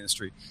magazine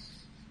industry.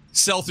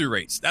 Sell-through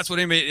rates. That's the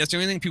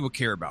only thing people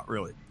care about,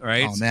 really. All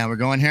right. Oh man, we're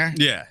going here.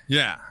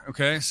 Yeah.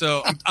 Okay.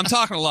 So I'm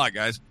talking a lot,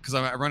 guys, because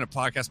I run a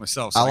podcast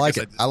myself. So I like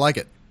it. I like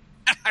it.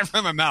 I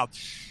run my mouth.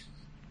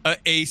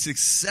 A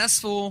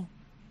successful,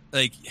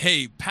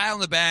 hey, pat on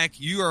the back,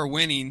 you are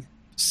winning.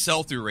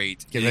 Sell-through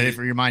rate. Get ready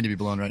for your mind to be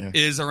blown right now.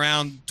 Is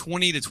around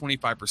 20 to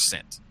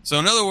 25%. So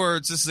in other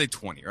words, this is a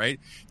 20, right?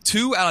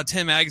 2 out of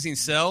 10 magazines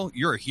sell.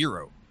 You're a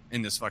hero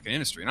in this fucking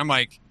industry, and I'm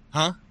like,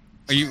 huh?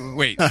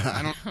 Wait,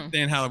 I don't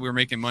understand how we're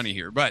making money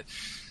here, but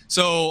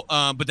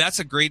but that's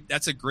a great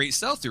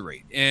sell-through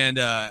rate, and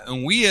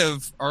we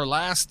have our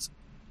last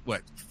 4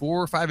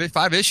 or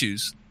 5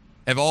 issues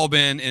have all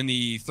been in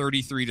the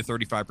 33 to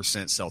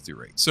 35% sell-through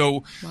rate.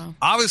 So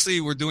obviously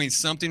we're doing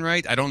something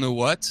right. I don't know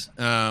what.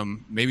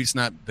 Maybe it's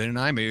not Ben and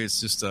I. Maybe it's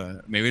just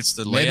maybe it's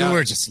the layout. Maybe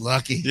we're just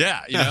lucky.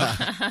 Yeah,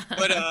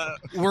 But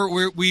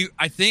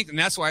I think, and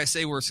that's why I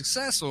say we're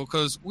successful,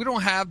 because we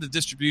don't have the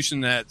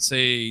distribution that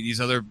say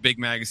these other big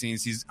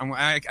magazines.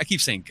 I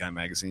keep saying gun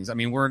magazines. I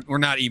mean, we're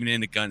not even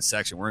in the gun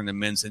section. We're in the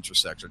men's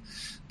interest section.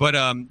 But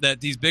that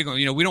these big ones,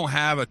 we don't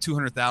have a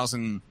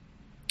 200,000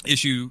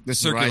 issue this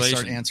circulation. Is where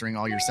I start answering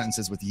all your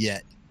sentences with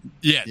yet.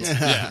 Yeah,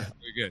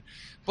 very good.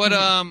 But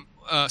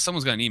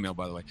someone's got an email,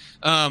 by the way.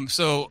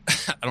 So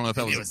I don't know if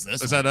that was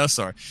that us.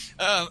 Sorry,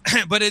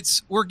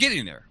 but we're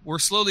getting there. We're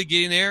slowly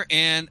getting there,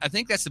 and I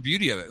think that's the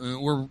beauty of it.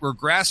 We're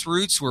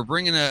grassroots. We're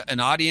bringing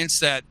an audience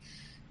that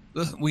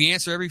we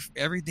answer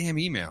every damn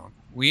email.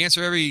 We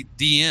answer every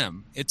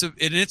DM.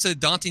 It's a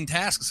daunting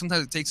task.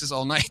 Sometimes it takes us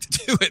all night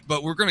to do it,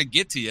 but we're going to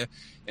get to you,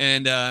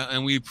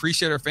 and we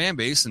appreciate our fan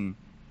base. And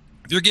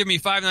if you're giving me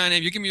 $5.99,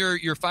 if you give me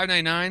your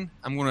 $5.99,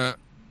 I'm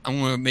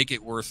gonna make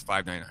it worth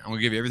 $5.99. I'm gonna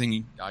give you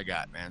everything I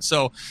got, man.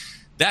 So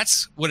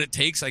that's what it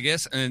takes, I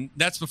guess, and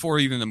that's before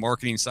even the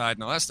marketing side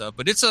and all that stuff.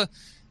 But it's a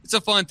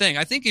fun thing.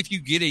 I think if you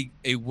get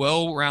a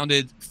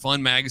well-rounded,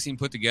 fun magazine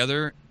put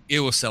together, it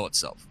will sell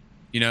itself.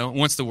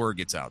 Once the word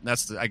gets out.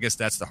 I guess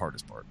that's the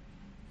hardest part.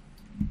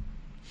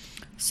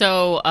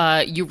 So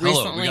you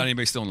recently... Hello, we got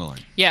anybody still on the line?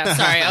 Yeah,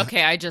 sorry.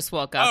 Okay, I just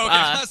woke up. Oh, okay.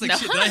 I was like,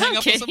 shit, did I hang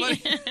up on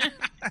somebody?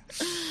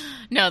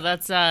 No,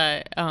 that's...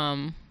 I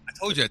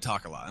told you I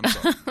talk a lot. I'm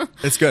sorry.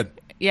 It's good.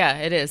 Yeah,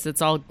 it is.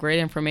 It's all great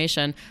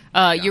information.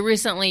 You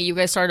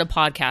guys started a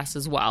podcast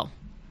as well.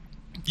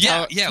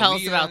 Yeah. Tell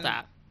us about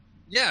that.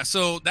 Yeah,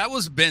 so that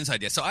was Ben's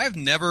idea. So I have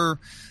never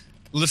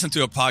listened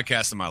to a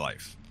podcast in my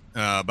life.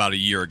 About a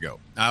year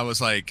ago, I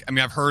was like,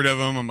 I've heard of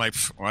them. I'm like,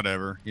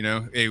 whatever,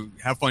 hey,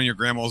 have fun in your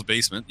grandma's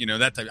basement,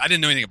 that type. I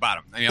didn't know anything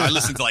about them. I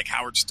listened to like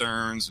Howard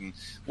Stern's and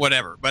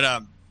whatever.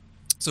 But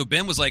so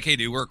Ben was like, hey,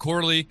 dude, we're a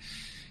quarterly.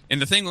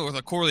 And the thing with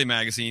a quarterly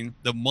magazine,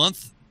 the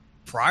month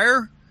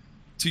prior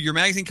to your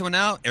magazine coming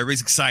out,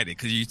 everybody's excited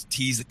because you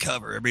tease the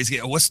cover. Everybody's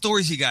getting, what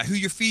stories you got, who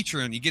you're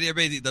featuring. You get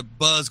everybody the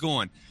buzz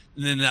going.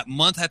 And then that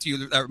month after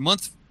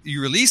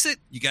you release it,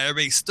 you got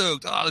everybody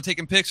stoked. Oh, they're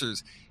taking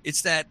pictures.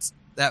 It's that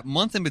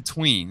month in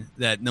between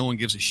that no one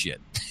gives a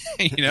shit,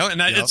 and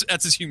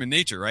that's just human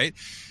nature, right?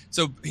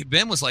 So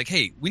Ben was like,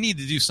 hey, we need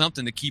to do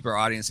something to keep our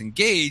audience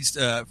engaged.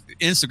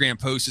 Instagram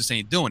posts just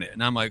ain't doing it.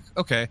 And I'm like,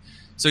 okay.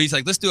 So he's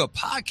like, let's do a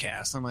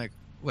podcast. I'm like,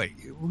 wait,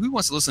 who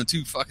wants to listen to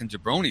two fucking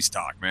jabronis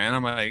talk, man?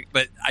 I'm like,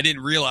 but I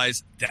didn't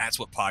realize that's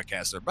what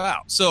podcasts are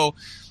about. So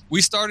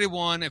we started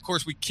one. Of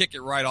course, we kick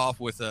it right off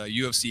with a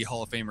UFC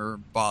Hall of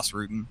Famer, Bas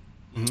Rutten.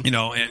 You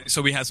know, and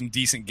so we had some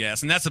decent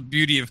guests, and that's the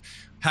beauty of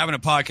having a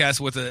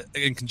podcast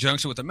in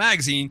conjunction with a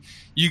magazine.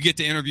 You get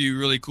to interview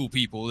really cool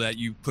people that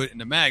you put in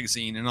the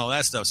magazine and all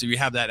that stuff, so you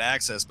have that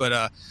access.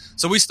 But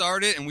so we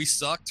started, and we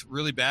sucked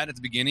really bad at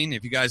the beginning.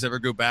 If you guys ever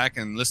go back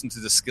and listen to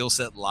the Skill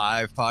Set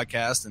Live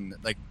podcast, and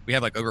like we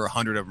have like over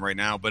 100 of them right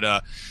now, but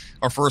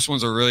our first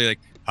ones are really like,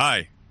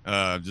 hi,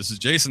 this is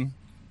Jason.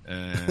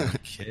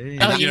 Okay.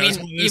 Oh,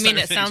 you mean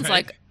it sounds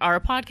like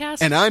our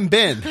podcast? And I'm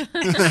Ben.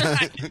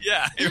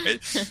 Yeah, right?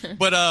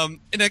 But and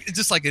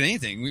just like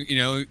anything,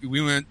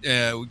 we went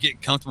we getting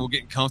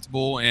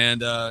comfortable,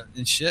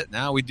 and shit.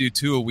 Now we do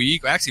 2 a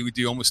week. Actually, we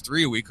do almost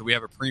 3 a week. We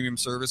have a premium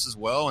service as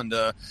well, and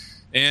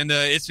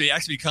it's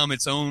actually become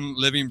its own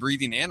living,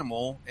 breathing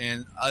animal.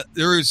 And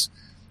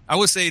I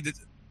would say that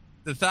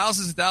the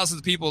thousands and thousands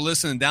of people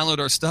listen and download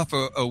our stuff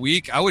a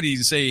week, I would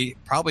even say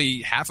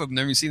probably half of them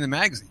never seen the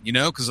magazine,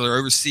 because they're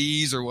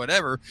overseas or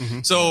whatever.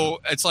 So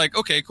it's like,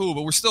 okay, cool.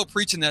 But we're still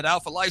preaching that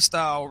alpha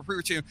lifestyle. We're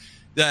preaching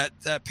that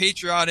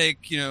patriotic,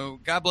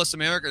 God bless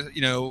America,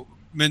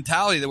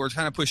 mentality that we're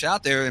trying to push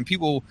out there. And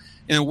people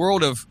in a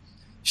world of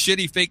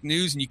shitty fake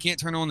news, and you can't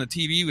turn on the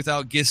TV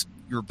without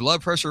your blood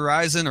pressure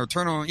rising, or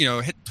turn on,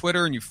 hit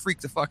Twitter and you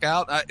freak the fuck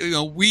out.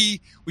 We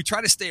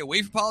try to stay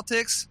away from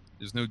politics.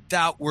 There's no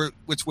doubt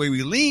which way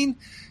we lean,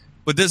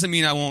 but doesn't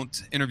mean I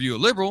won't interview a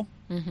liberal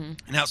and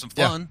have some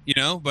fun,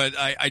 But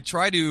I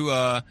try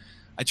to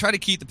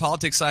keep the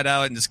politics side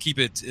out and just keep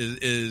it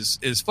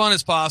as fun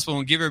as possible,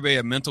 and give everybody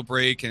a mental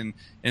break and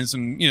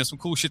some some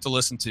cool shit to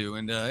listen to.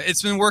 And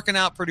it's been working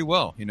out pretty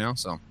well,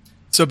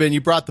 So Ben, you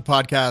brought the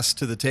podcast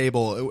to the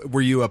table. Were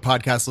you a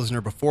podcast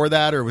listener before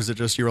that, or was it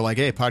just you were like,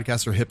 hey,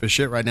 podcasts are hip as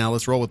shit right now,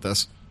 let's roll with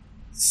this?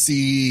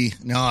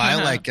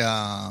 I like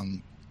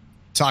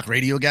talk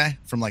radio guy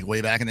from like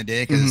way back in the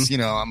day, because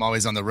I'm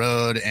always on the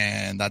road,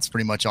 and that's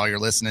pretty much all you're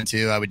listening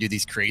to. I would do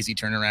these crazy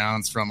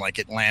turnarounds from like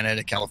Atlanta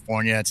to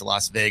California to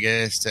Las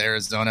Vegas to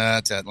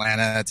Arizona to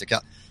Atlanta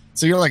to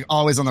so you're like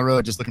always on the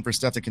road, just looking for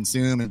stuff to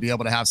consume and be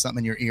able to have something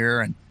in your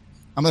ear. And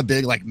I'm a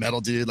big like metal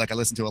dude. Like I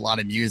listen to a lot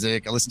of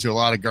music. I listen to a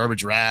lot of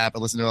garbage rap. I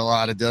listen to a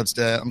lot of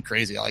dubstep. I'm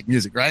crazy. I like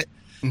music, right?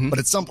 But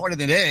at some point in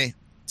the day,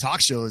 talk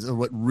shows are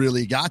what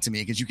really got to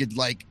me, because you could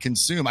like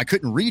consume. I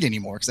couldn't read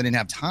anymore because I didn't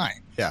have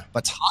time. Yeah.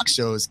 But talk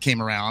shows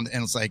came around,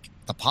 and it's like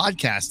the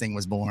podcast thing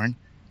was born,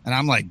 and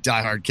I'm like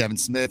diehard Kevin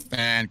Smith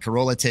fan.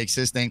 Carolla takes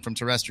his thing from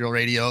terrestrial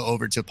radio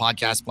over to a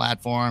podcast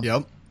platform.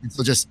 Yep. And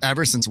so just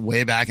ever since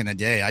way back in the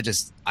day, I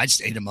just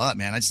ate them up,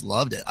 man. I just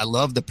loved it. I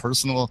love the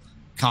personal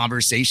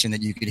conversation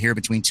that you could hear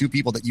between two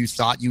people that you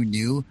thought you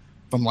knew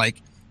from like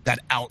that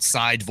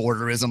outside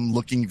voyeurism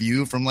looking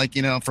view, from like,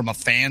 from a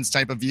fan's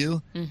type of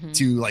view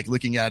to like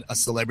looking at a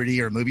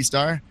celebrity or a movie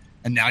star.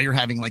 And now you're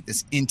having like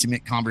this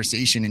intimate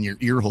conversation in your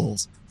ear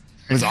holes.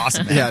 It was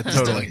awesome, man. Yeah,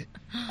 totally.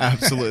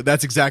 Absolutely.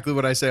 That's exactly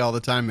what I say all the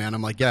time, man.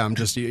 I'm like, yeah,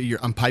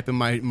 I'm piping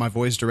my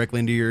voice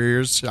directly into your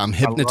ears. I'm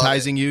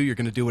hypnotizing you. You're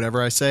going to do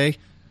whatever I say.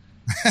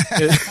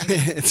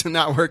 It's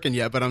not working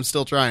yet, but I'm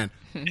still trying.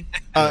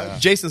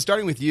 Jason,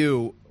 starting with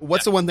you,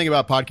 what's the one thing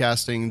about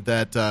podcasting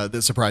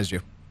that surprised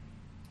you?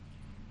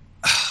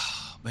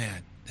 Oh,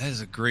 man, that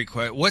is a great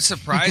question. What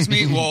surprised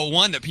me? Well,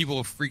 one, that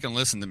people freaking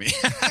listen to me.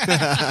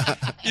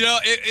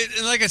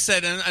 And like I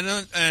said,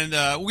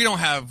 and we don't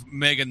have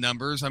mega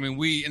numbers. I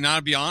mean, and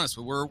I'll be honest,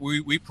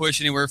 we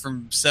push anywhere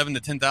from 7,000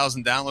 to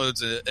 10,000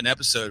 downloads an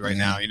episode right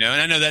now. And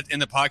I know that in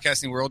the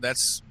podcasting world,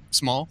 that's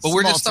small, but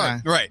we're just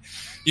starting, right?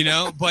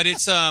 But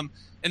it's and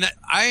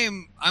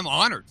I'm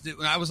honored.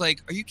 I was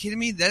like, "Are you kidding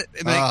me?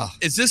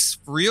 Is this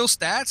real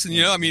stats?" And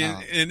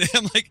and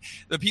I'm like,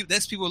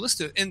 that's people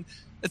listen to it. And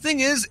the thing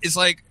is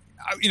like,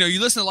 you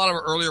listen to a lot of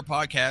our earlier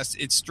podcasts.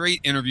 It's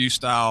straight interview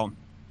style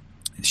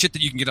shit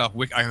that you can get off.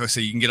 I always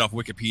say you can get off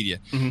Wikipedia.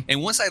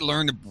 And once I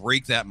learned to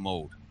break that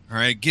mold, all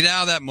right, get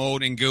out of that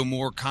mode and go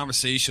more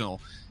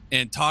conversational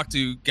and talk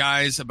to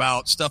guys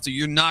about stuff that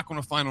you're not going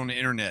to find on the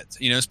internet,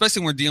 especially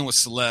when we're dealing with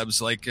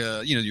celebs like,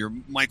 your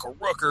Michael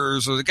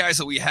Rookers or the guys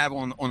that we have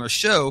on our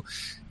show,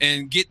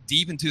 and get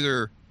deep into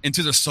their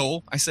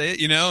soul. I say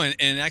it,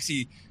 and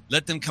actually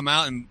let them come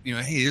out and,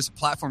 hey, here's a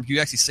platform. You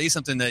actually say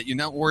something that you're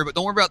not worried about.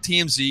 Don't worry about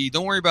TMZ.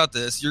 Don't worry about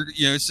this.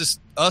 It's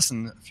just us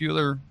and a few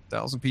other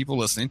 1,000 people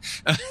listening,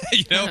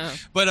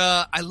 but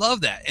I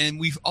love that. And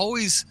we've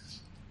always,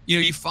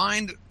 you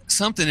find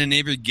something in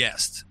every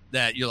guest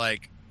that you're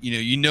like,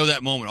 that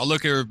moment. I'll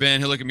look at Ben,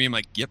 he'll look at me. I'm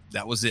like, yep,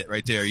 that was it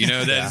right there.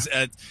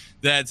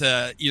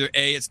 That either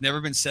A, it's never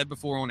been said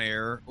before on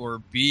air, or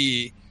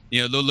B,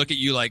 they'll look at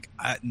you like,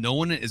 no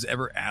one has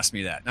ever asked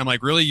me that. And I'm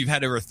like, really? You've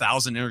had over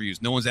 1,000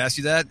 interviews. No one's asked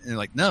you that? And they're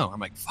like, no.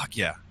 I'm like, fuck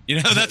yeah.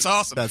 That's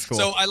awesome. That's cool.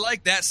 So I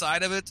like that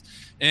side of it.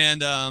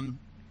 And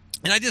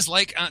I just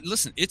like,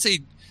 listen, it's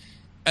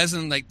as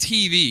in like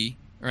TV,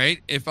 right?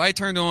 If I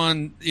turned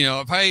on,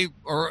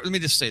 or let me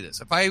just say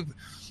this: if I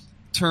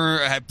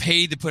had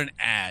paid to put an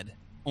ad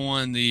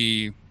on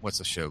what's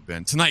the show,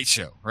 Ben? Tonight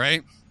Show,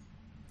 right?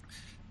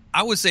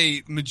 I would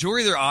say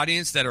majority of their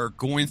audience that are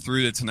going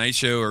through the Tonight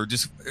Show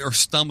are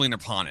stumbling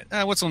upon it.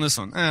 What's on this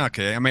one?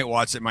 Okay, I might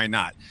watch it, might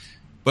not.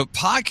 But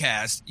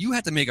podcast, you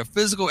have to make a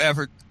physical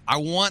effort. I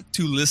want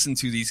to listen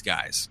to these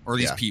guys or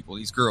these people,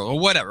 these girls or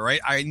whatever, right?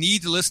 I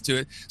need to listen to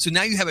it. So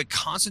now you have a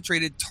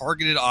concentrated,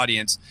 targeted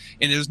audience,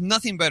 and there's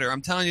nothing better.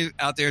 I'm telling you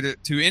out there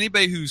to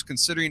anybody who's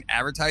considering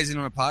advertising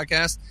on a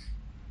podcast,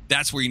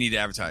 that's where you need to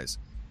advertise.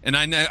 And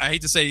I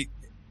hate to say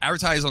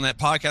advertise on that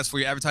podcast before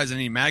you advertise in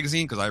any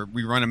magazine, because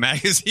we run a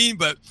magazine,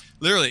 but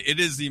literally it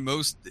is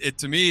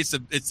to me it's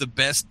the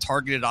best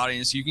targeted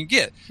audience you can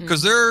get,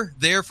 because they're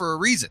there for a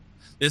reason.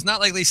 It's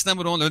not like they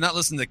stumbled on, they're not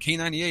listening to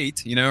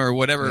K98, or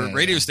whatever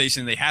radio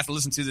station they have to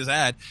listen to this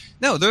ad.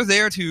 No, they're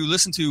there to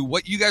listen to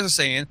what you guys are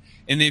saying,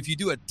 and if you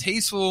do a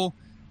tasteful,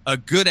 a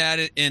good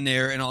ad in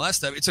there and all that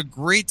stuff, it's a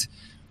great,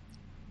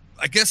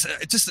 I guess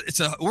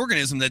it's an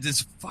organism that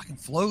just fucking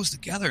flows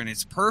together, and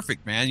it's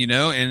perfect, man.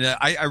 And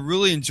I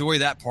really enjoy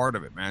that part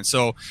of it, man.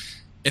 So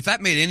if that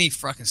made any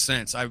fucking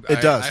sense,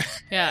 it does.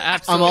 Yeah,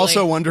 absolutely. I'm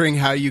also wondering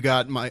how you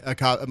got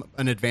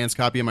an advanced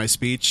copy of my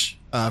speech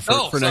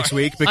for next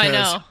week, because I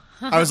know.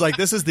 I was like,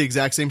 this is the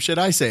exact same shit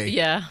I say.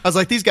 Yeah. I was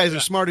like, these guys are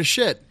smart as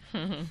shit.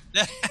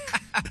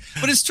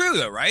 But it's true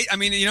though, right? I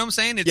mean, you know what I'm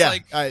saying? It's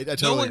like I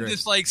totally no one agree.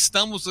 just like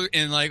stumbles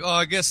and like,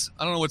 I guess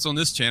I don't know what's on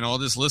this channel. I'll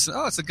just listen.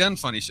 It's a gun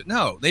funny shit.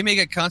 No, they make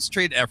a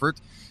concentrated effort,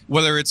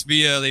 whether it's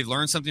via they've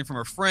learned something from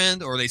a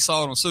friend or they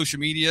saw it on social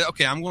media.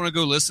 Okay, I'm going to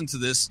go listen to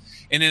this,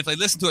 and then if they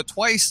listen to it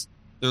twice,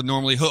 they're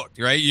normally hooked,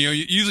 right?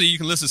 Usually you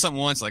can listen to something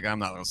once, like I'm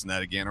not listening to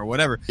that again or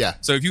whatever. Yeah.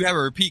 So if you have a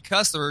repeat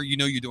customer,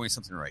 you're doing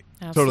something right.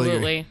 Absolutely.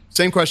 Totally agree.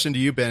 Same question to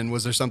you, Ben.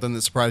 Was there something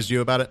that surprised you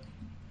about it?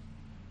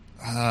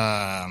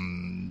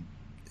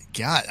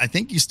 God, I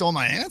think you stole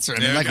my answer. I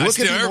mean, what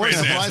could be more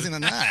surprising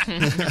than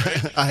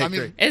that? I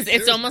agree.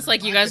 It's almost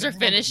like you guys are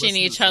finishing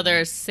each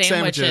other's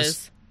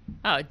sandwiches.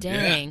 Oh,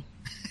 dang. Yeah.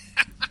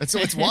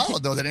 It's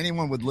wild though that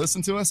anyone would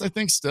listen to us. I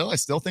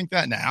still think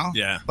that now.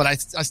 Yeah. But I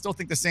still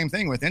think the same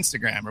thing with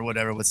Instagram or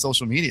whatever, with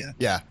social media.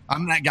 Yeah.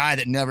 I'm that guy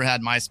that never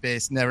had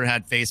MySpace, never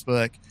had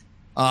Facebook.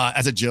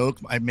 As a joke,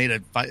 I made a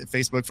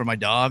Facebook for my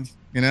dog.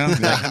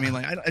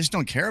 I just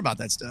don't care about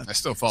that stuff. I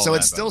still follow. So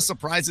it still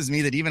surprises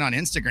me that even on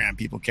Instagram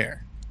people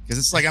care. Because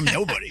it's like I'm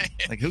nobody.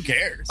 Like, who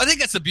cares? I think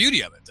that's the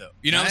beauty of it, though.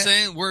 You know what I'm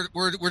saying?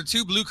 We're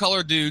two blue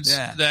collar dudes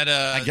that.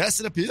 I guess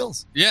it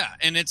appeals. Yeah,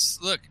 and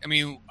look. I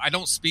mean, I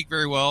don't speak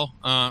very well,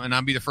 and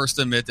I'll be the first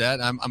to admit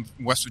that. I'm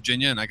from West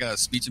Virginia, and I got a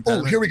speech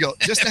impediment. Oh, here we go.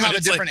 Just to have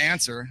a different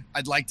answer,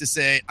 I'd like to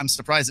say I'm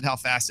surprised at how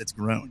fast it's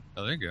grown.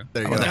 Oh, there you go.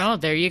 There you go. Oh,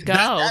 there you go.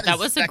 That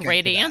was a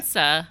great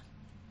answer.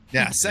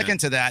 Yeah,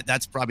 second to that,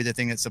 that's probably the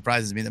thing that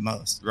surprises me the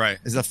most. Right.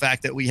 Is the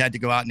fact that we had to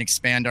go out and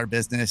expand our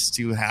business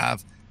to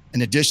have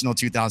an additional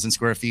 2,000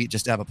 square feet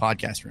just to have a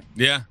podcast room.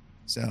 Yeah.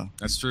 So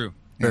that's true.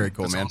 Very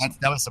cool, man.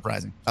 That was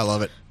surprising. I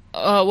love it.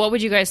 What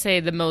would you guys say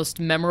the most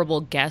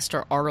memorable guest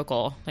or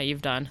article that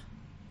you've done?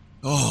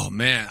 Oh,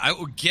 man.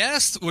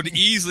 Guest would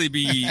easily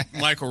be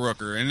Michael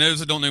Rooker. And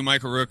those that don't know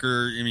Michael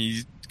Rooker, I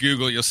mean,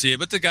 Google it, you'll see it.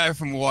 But the guy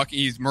from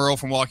he's Merle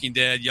from Walking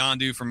Dead,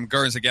 Yondu from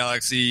Guardians of the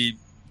Galaxy,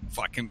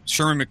 fucking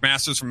Sherman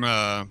McMaster's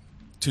from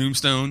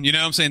Tombstone. You know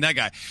what I'm saying? That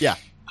guy. Yeah.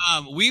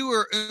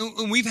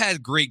 We've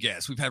had great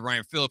guests. We've had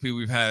Ryan Phillippe.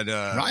 We've had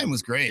Ryan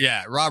was great.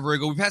 Yeah, Rob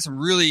Riggle. We've had some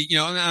really,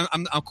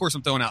 I'm of course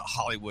I'm throwing out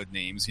Hollywood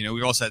names.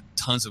 We've also had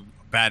tons of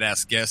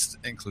badass guests,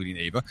 including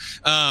Ava,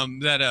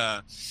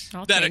 that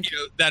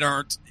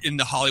aren't in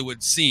the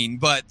Hollywood scene.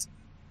 But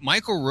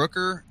Michael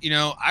Rooker,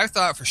 I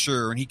thought for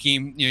sure when he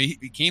came,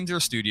 he came to our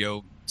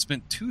studio,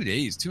 spent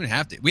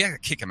 2.5 days. We had to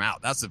kick him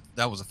out.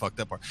 That was a fucked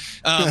up part.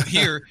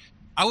 Here.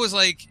 I was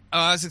like,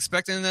 I was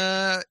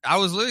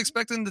literally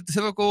expecting the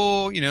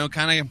typical,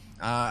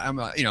 I'm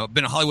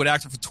been a Hollywood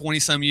actor for 20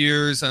 some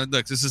years. Look,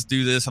 let's just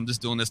do this. I'm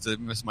just doing this to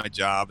miss my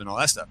job and all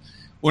that stuff.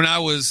 When I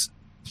was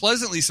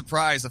pleasantly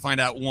surprised to find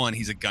out, one,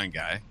 he's a gun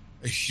guy,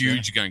 a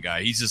huge gun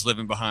guy. He's just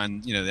living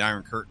behind, the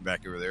Iron Curtain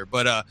back over there.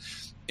 But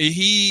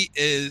he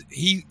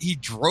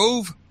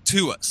drove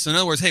to us. So in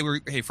other words,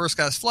 hey, first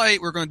class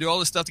flight. We're going to do all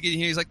this stuff to get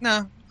here. He's like,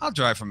 no, I'll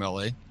drive from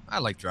LA. I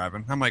like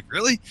driving. I'm like,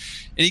 really?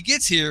 And he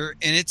gets here,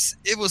 and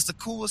it was the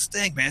coolest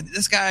thing, man.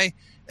 This guy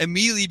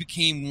immediately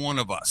became one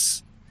of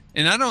us.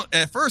 And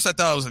at first I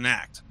thought it was an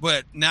act,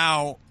 but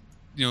now,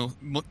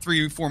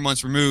 3-4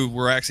 months removed,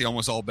 we're actually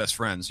almost all best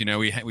friends.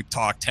 We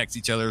talk, text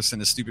each other,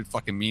 send the stupid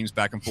fucking memes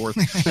back and forth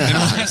and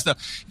all that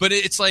stuff. But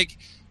it's like,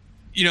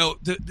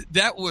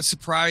 that would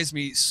surprise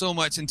me so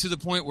much, and to the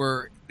point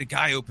where the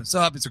guy opens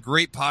up. It's a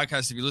great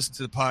podcast. If you listen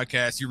to the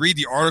podcast, you read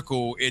the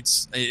article,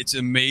 it's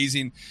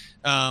amazing.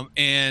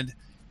 And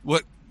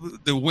what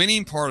the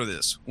winning part of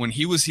this, when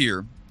he was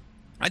here,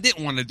 I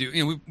didn't want to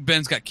do,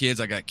 Ben's got kids,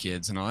 I got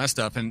kids and all that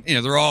stuff. And,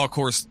 they're all, of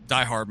course,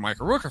 diehard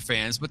Michael Rooker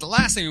fans. But the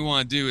last thing we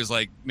want to do is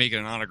like make it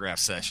an autograph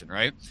session,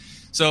 right?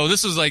 So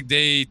this was like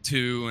day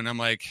 2. And I'm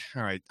like,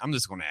 all right, I'm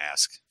just going to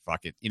ask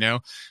fuck it.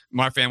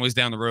 My family's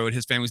down the road.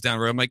 His family's down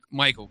the road. I'm like,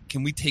 Michael,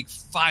 can we take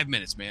 5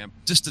 minutes, man?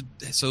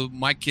 So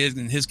my kid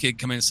and his kid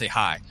come in and say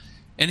hi.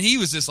 And he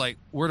was just like,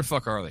 where the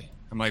fuck are they?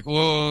 I'm like,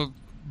 well,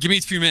 give me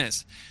a few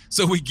minutes.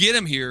 So we get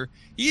him here.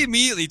 He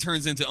immediately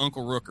turns into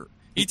Uncle Rooker.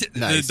 Nice.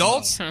 The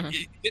adults,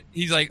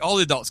 he's like, all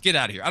the adults, get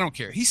out of here. I don't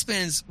care. He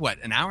spends,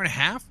 an hour and a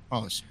half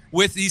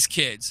with these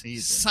kids,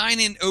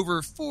 signing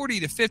over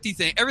 40 to 50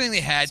 things, everything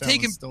they had,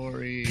 taking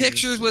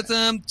pictures with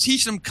them,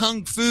 teaching them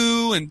kung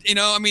fu. And,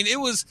 it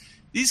was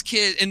these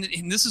kids.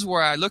 And this is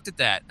where I looked at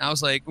that. And I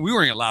was like, we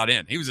weren't allowed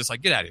in. He was just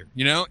like, get out of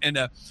here, And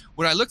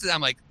when I looked at that,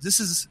 I'm like, this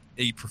is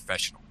a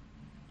professional.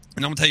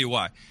 And I'm going to tell you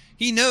why.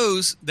 He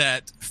knows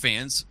that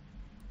fans,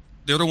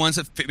 they're the ones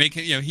that make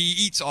it,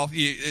 he eats off,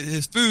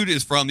 his food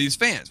is from these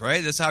fans,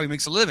 right? That's how he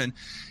makes a living.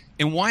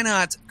 And why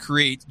not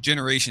create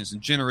generations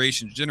and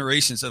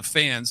generations of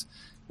fans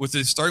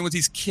starting with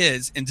these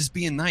kids and just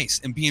being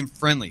nice and being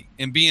friendly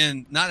and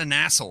being not an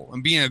asshole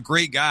and being a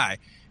great guy.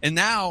 And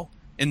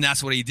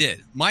that's what he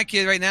did. My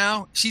kid right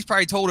now, she's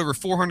probably told over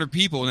 400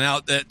 people now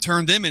that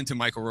turned them into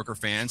Michael Rooker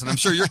fans. And I'm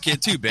sure your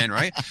kid too, Ben,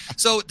 right?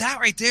 So that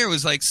right there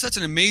was like such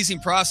an amazing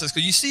process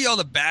because you see all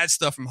the bad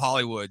stuff from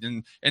Hollywood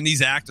and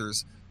these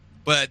actors.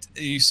 But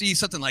you see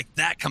something like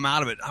that come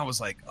out of it. I was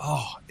like,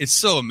 oh, it's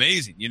so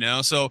amazing,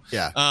 So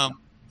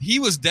he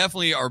was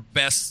definitely our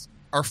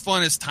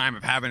funnest time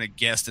of having a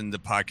guest in the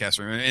podcast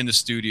room, in the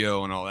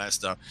studio and all that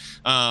stuff.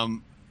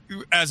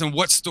 As in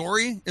what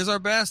story is our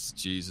best?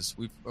 Jesus.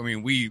 Or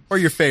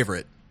your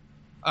favorite?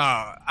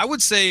 I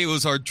would say it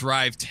was our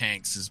drive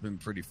tanks has been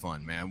pretty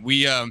fun, man.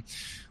 We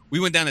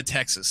went down to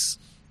Texas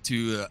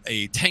to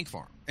a tank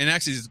farm. And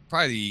actually, it's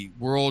probably the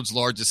world's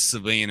largest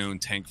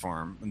civilian-owned tank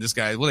farm. And this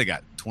guy, they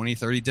got 20,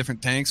 30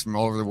 different tanks from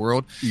all over the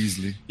world.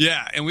 Easily.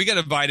 Yeah, and we got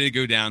invited to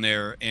go down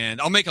there.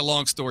 And I'll make a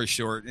long story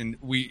short. And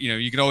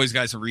you can always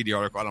guys read the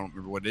article. I don't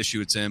remember what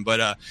issue it's in.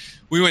 But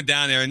we went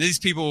down there, and these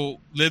people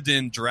lived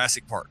in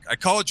Jurassic Park. I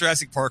call it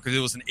Jurassic Park because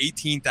it was an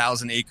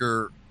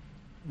 18,000-acre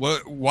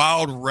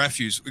wild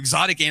refuge,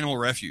 exotic animal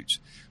refuge.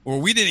 Where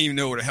we didn't even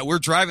know what the hell. We're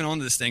driving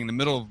onto this thing in the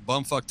middle of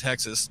bumfuck,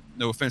 Texas.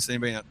 No offense to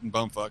anybody in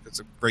bumfuck. It's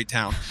a great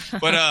town.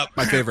 But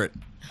my favorite.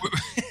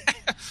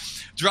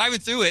 Driving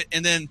through it,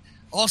 and then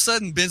all of a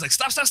sudden, Ben's like,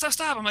 stop.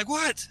 I'm like,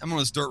 what? I'm on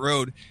this dirt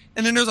road.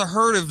 And then there's a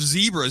herd of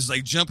zebras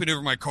like jumping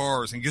over my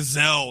cars and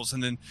gazelles.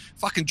 And then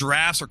fucking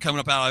giraffes are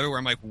coming up out of everywhere.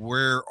 I'm like,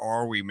 where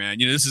are we, man?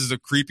 This is the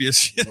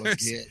creepiest shit.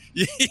 Legit.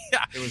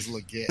 Yeah. It was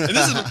legit. And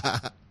this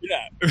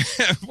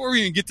is, before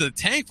we even get to the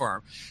tank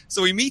farm.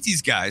 So we meet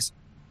these guys.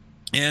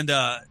 And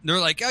they're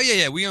like, oh,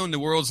 yeah, we own the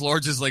world's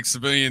largest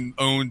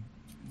civilian-owned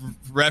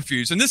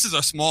refuge. And this is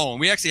a small one.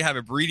 We actually have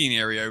a breeding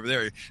area over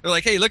there. They're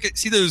like, hey,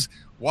 see those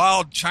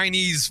wild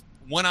Chinese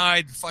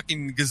one-eyed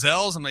fucking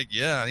gazelles? I'm like,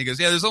 yeah. And he goes,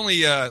 yeah, there's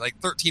only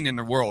 13 in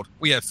the world.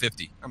 We have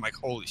 50. I'm like,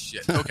 holy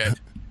shit. Okay.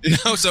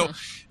 So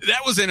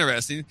that was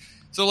interesting.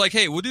 So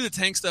hey, we'll do the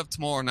tank stuff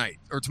tomorrow night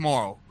or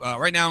tomorrow.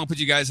 Right now, I'm going to put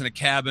you guys in a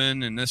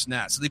cabin and this and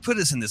that. So they put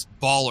us in this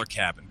baller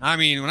cabin. I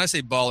mean, when I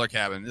say baller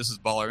cabin, this is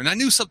baller. And I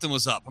knew something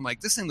was up. I'm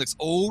like, this thing looks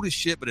old as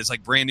shit, but it's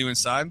brand new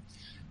inside.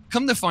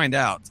 Come to find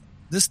out,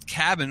 this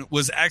cabin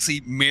was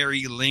actually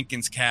Mary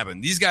Lincoln's cabin.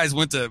 These guys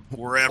went to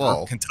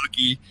wherever,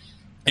 Kentucky.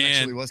 It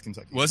actually was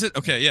Kentucky. Was it?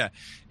 Okay, yeah.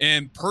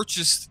 And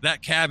purchased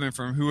that cabin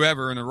from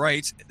whoever in the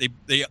rights.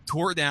 They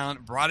tore it down,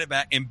 brought it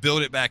back, and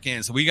built it back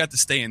in. So we got to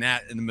stay in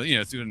that through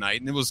the night,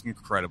 and it was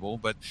incredible.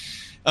 But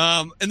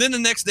and then the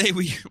next day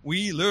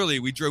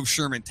we drove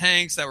Sherman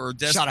tanks that were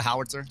shot a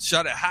howitzer.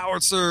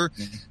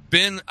 Mm-hmm.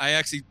 Ben,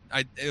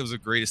 it was the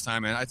greatest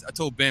time, man. I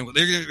told Ben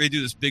they're going to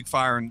do this big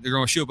fire and they're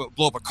going to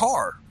blow up a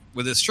car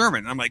with this Sherman.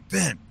 And I'm like,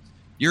 Ben,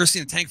 you ever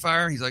seen a tank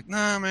fire? He's like,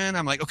 nah, man.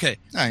 I'm like, okay.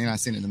 No, you're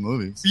not seeing it in the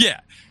movies. Yeah.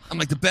 I'm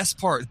like, the best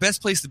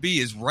place to be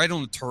is right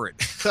on the turret.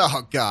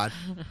 Oh, God.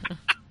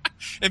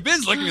 And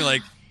Ben's looking at me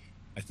like,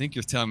 I think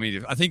you're telling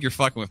me, I think you're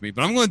fucking with me,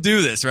 but I'm going to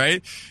do this,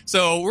 right?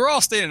 So we're all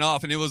standing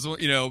off, and it was,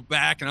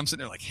 back, and I'm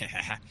sitting there like,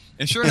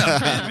 and sure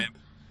enough, man,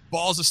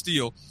 balls of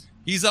steel.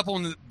 He's up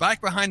on the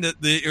back behind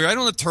the right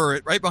on the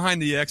turret, right behind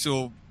the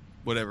actual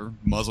whatever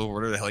muzzle,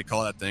 whatever the hell you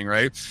call that thing,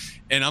 right?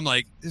 And I'm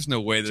like, there's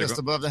no way they're just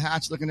above the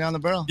hatch, looking down the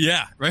barrel.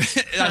 Yeah, right.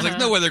 And I was like,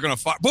 no way they're gonna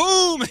fire.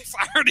 Boom! They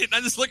fired it. And I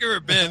just look over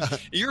at Ben.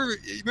 You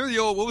remember the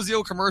old? What was the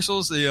old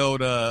commercials? The old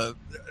the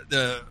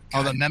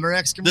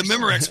Memorex commercial. The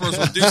Memorex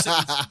commercial. Do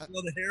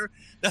the hair.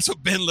 That's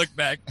what Ben looked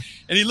back,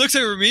 and he looks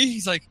over at me.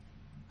 He's like,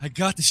 I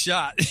got the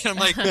shot. And I'm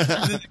like, and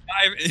then the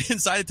guy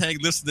inside the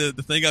tank lifts the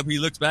thing up. He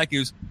looks back. He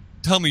goes,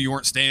 tell me you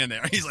weren't standing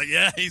there. He's like,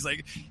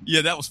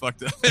 yeah, that was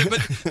fucked up.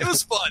 But it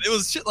was fun. It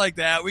was shit like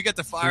that. We got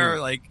to fire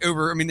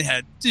over, they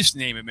had, just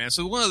name it, man.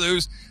 So one of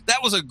those,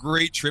 that was a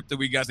great trip that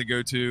we got to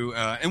go to.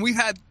 And we've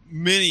had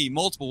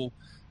multiple,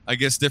 I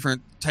guess,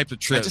 different types of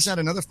trips. I just had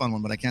another fun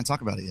one, but I can't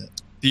talk about it yet.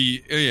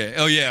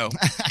 Oh yeah.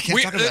 I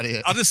can't talk about it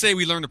yet. I'll just say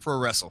we learned to pro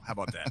wrestle. How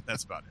about that?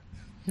 That's about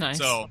it. Nice.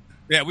 So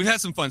yeah, we've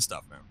had some fun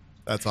stuff, man.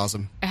 That's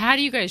awesome. How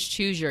do you guys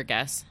choose your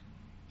guests?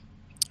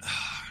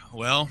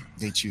 well,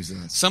 they choose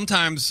us.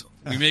 Sometimes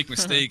we make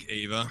mistake,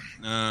 Ava.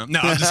 No,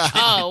 I'm just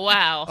kidding. Oh,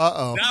 wow.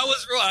 Uh-oh. That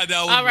was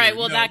wrong. All right,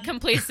 well, that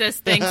completes this.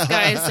 Thanks,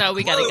 guys. So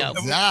we got to go.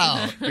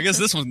 Wow. I guess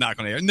this one's not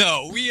going to air.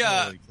 No, we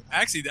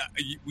actually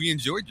we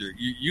enjoyed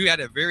you had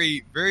a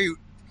very, very.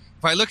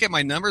 If I look at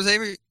my numbers,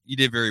 Ava, you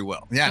did very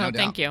well. Yeah, no Oh, doubt.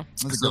 thank you.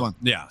 That's a good one.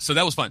 Yeah, so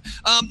that was fun.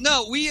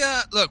 No, we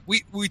look,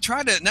 we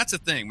tried to, and that's the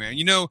thing, man.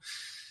 You know,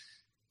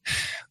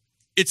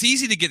 it's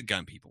easy to get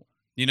gun people.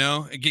 You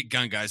know, get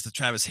gun guys, the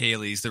Travis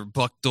Haleys, the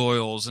Buck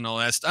Doyles, and all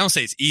that. I don't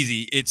say it's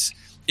easy.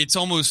 It's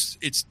almost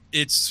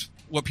it's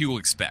what people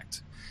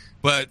expect.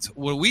 But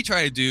what we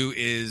try to do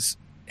is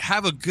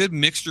have a good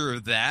mixture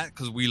of that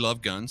because we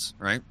love guns,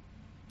 right?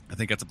 I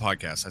think that's a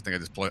podcast. I think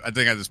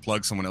I just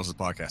plugged someone else's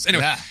podcast.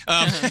 Anyway,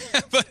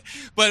 Yeah.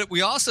 but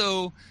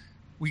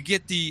we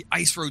get the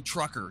ice road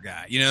trucker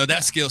guy, you know,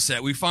 that skill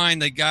set. We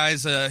find the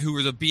guys who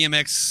were the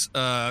BMX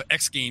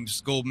X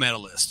Games gold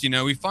medalists. You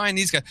know, we find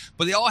these guys,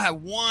 but they all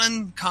have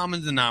one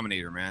common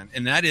denominator, man,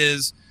 and that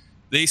is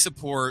they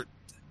support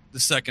the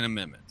Second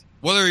Amendment.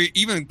 Whether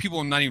even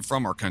people not even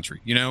from our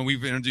country, you know,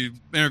 we've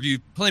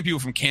interviewed plenty of people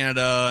from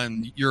Canada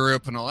and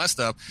Europe and all that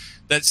stuff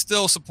that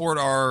still support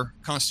our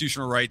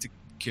constitutional right to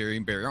carry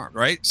and bear arms,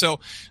 right? So,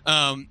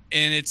 and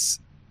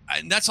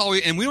that's all we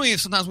don't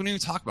even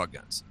talk about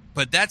guns.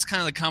 But that's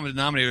kind of the common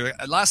denominator.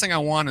 Last thing I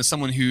want is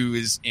someone who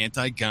is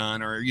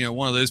anti-gun or, you know,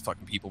 one of those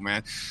fucking people,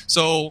 man.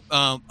 So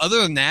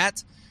other than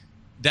that,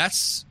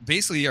 that's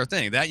basically our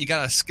thing. That you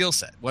got a skill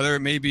set, whether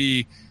it may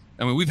be,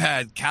 I mean, we've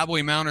had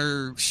cowboy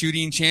mounter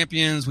shooting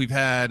champions. We've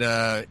had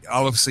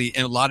obviously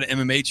a lot of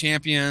MMA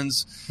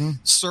champions,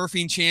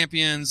 surfing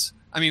champions.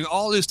 I mean,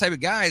 all those type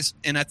of guys.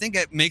 And I think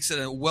that makes it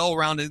a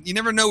well-rounded, you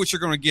never know what you're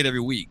going to get every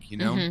week, you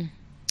know? Mm-hmm.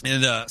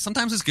 And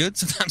sometimes it's good,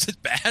 sometimes it's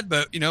bad,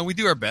 but you know we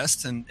do our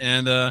best, and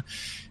I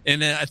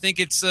think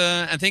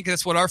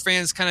that's what our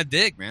fans kind of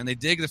dig, man. They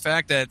dig the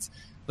fact that,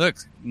 look,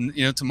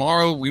 you know,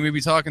 tomorrow we may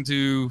be talking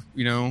to,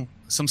 you know,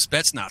 some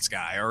Spetsnaz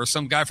guy or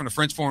some guy from the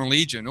French Foreign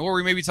Legion, or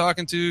we may be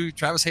talking to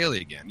Travis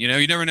Haley again. You know,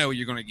 you never know what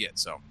you're going to get.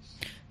 So.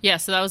 Yeah,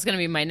 so that was going to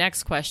be my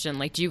next question.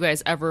 Like, do you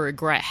guys ever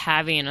regret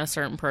having a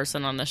certain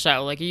person on the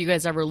show? Like, are you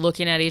guys ever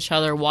looking at each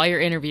other while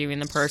you're interviewing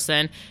the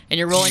person and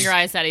you're rolling your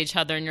eyes at each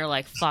other and you're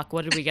like, fuck,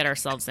 what did we get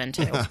ourselves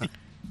into?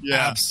 Yeah,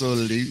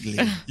 absolutely.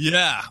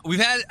 Yeah, we've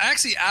had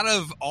actually out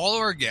of all of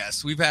our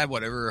guests, we've had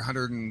whatever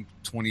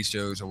 120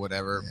 shows or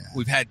whatever. Yeah.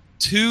 We've had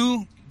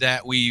 2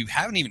 that we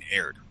haven't even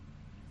aired.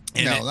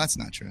 And no, that's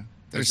not true.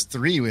 There's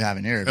 3 we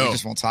haven't aired. We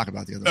just won't talk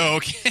about the other one. Oh,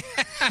 okay.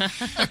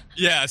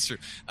 Yeah, that's true.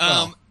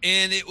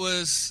 And it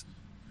was,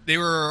 they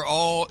were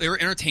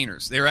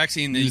entertainers. They were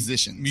actually in the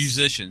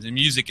musicians in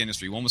music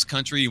industry. One was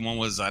country, one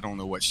was, I don't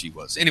know what she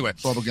was. Anyway.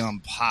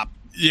 Bubblegum, pop,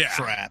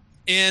 trap.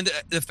 And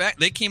the fact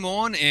they came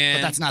on and.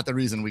 But that's not the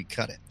reason we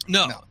cut it.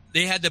 No.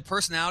 They had the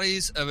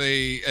personalities of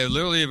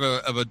literally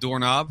of a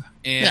doorknob.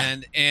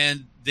 And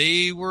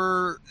they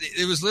were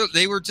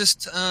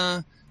just,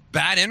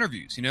 bad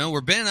interviews, you know,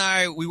 where Ben and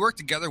I, we work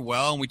together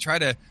well and we try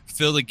to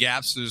fill the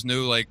gaps. So there's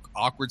no like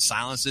awkward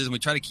silences and we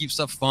try to keep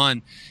stuff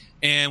fun.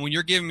 And when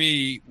you're giving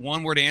me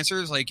one word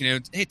answers, like, you know,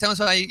 hey, tell us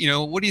how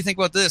what do you think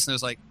about this? And it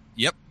was like,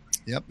 yep,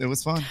 it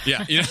was fun.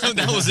 Yeah, you know,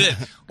 that was it.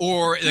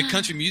 Or the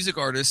country music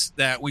artists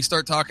that we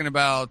start talking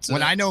about.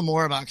 When I know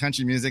more about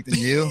country music than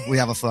you, we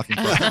have a fucking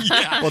problem.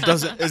 Yeah. Well,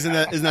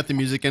 isn't that the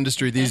music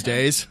industry these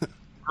days?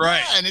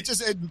 Right. Yeah,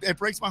 and it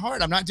breaks my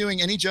heart. I'm not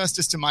doing any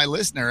justice to my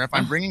listener if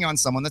I'm bringing on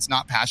someone that's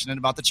not passionate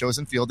about the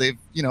chosen field that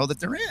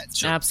they're in.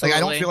 Sure. Absolutely. Like, I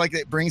don't feel like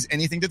it brings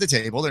anything to the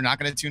table. They're not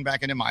going to tune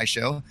back into my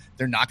show.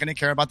 They're not going to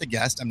care about the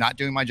guest. I'm not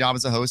doing my job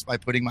as a host by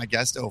putting my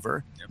guest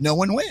over. Yep. No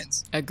one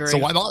wins. Agree. So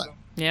why bother?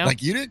 Yeah.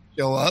 Like, you didn't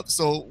show up,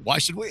 so why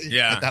should we?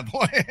 Yeah. At that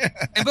point.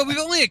 But we've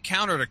only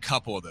encountered a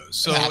couple of those,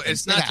 so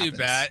it's not too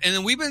bad. And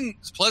then we've been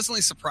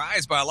pleasantly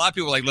surprised by a lot of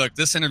people. Like, look,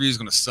 this interview is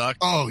going to suck.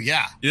 Oh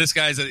yeah, this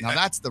guy's now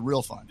that's the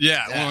real fun.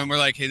 Yeah, when we're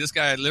like, hey, this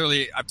guy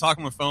literally, I'm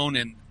talking on the phone,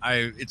 and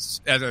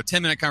it's at a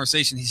 10-minute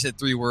conversation. He said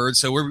 3 words,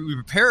 so we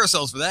prepare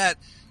ourselves for that.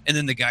 And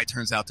then the guy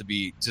turns out to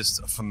be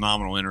just a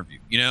phenomenal interview,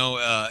 you know,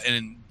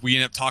 and we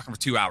end up talking for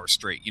 2 hours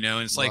straight, you know,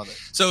 and it's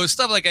so it's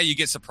stuff like that you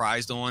get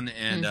surprised on.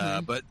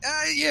 And, but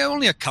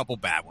only a couple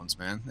bad ones,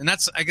 man. And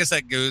that's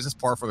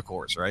par for the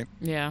course, right?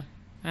 Yeah,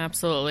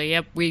 absolutely.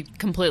 Yep. We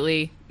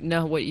completely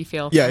know what you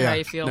feel. Yeah. How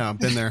you feel. No, I've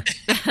been there.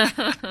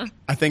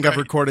 I think I've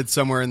recorded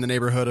somewhere in the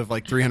neighborhood of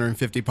like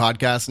 350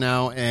 podcasts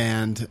now.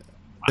 And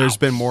there's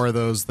been more of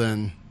those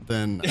than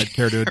I'd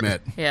care to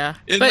admit. Yeah.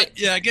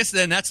 I guess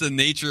then that's the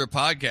nature of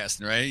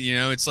podcasting, right? You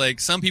know, it's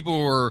like some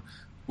people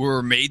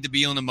were made to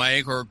be on the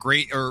mic or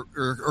great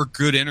or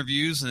good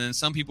interviews, and then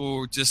some people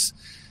were just,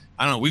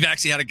 I don't know. We've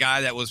actually had a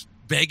guy that was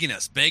begging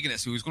us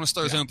who was going to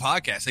start his own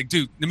podcast. Like,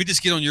 dude, let me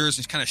just get on yours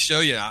and kind of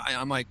show you.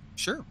 I'm like,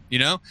 sure, you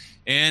know?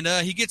 And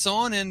he gets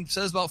on and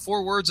says about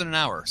 4 words in an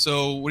hour.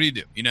 So what do you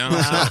do? You know?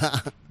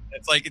 So,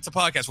 it's like, it's a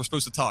podcast. We're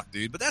supposed to talk,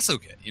 dude, but that's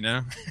okay, you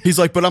know? He's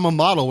like, but I'm a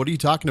model. What are you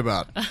talking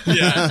about?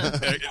 Yeah.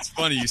 It's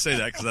funny you say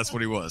that because that's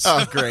what he was.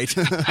 Oh, great.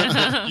 You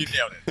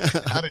nailed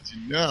it. How did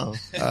you know?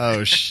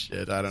 Oh,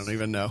 shit. I don't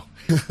even know.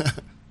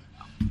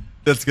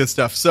 That's good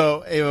stuff.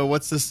 So, Ava,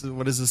 what is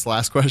this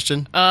last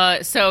question?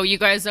 So you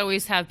guys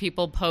always have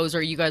people pose,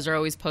 or you guys are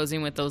always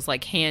posing with those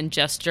like hand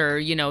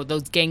gesture,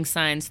 those gang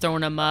signs,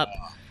 throwing them up.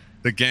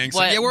 The gang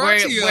signs. Yeah, where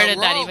did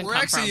that even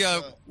come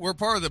from? We're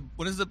part of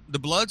the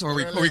Bloods, or are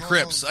we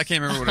Crips? I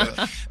can't remember what it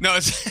is. No,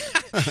 it's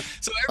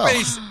so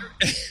everybody's.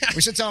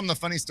 We should tell them the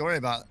funny story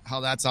about how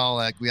that's all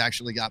like we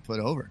actually got put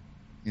over.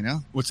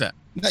 What's that?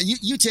 No,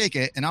 you take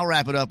it, and I'll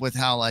wrap it up with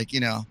how like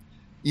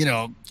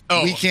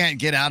we can't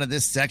get out of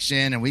this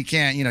section, and we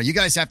can't, you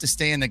guys have to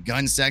stay in the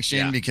gun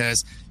section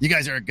because you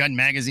guys are a gun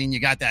magazine.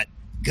 You got that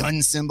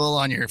gun symbol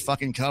on your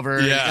fucking cover.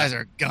 Yeah. You guys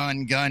are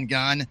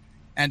gun.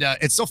 And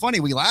it's so funny.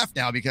 We laugh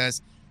now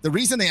because the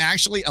reason they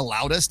actually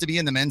allowed us to be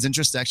in the men's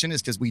interest section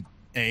is because we,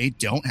 A,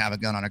 don't have a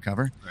gun on our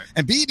cover, right.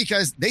 And B,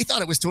 because they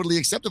thought it was totally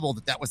acceptable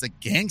that was a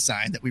gang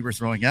sign that we were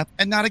throwing up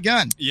and not a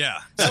gun. Yeah.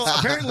 So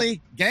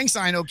apparently gang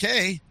sign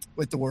okay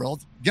with the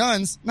world,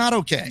 guns not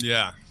okay.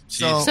 Yeah.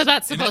 So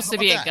that's supposed to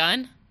be a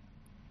gun?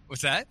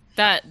 What's that?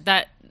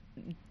 That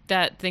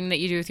thing that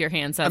you do with your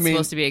hands, that's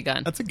supposed to be a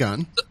gun. That's a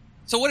gun.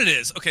 So what it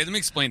is? Okay, let me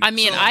explain.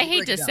 I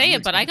hate to say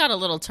it, but I got a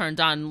little turned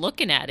on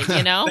looking at it.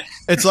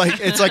 It's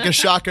like a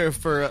shocker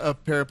for a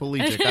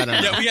paraplegic. I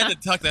don't know. Yeah, we had to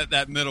tuck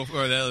that middle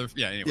or the other.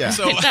 Yeah, anyway. Yeah.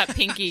 So that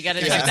pinky, you got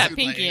to tuck that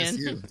pinky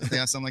in.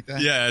 Yeah, something like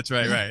that. Yeah, that's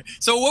right.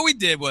 So what we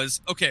did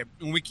was,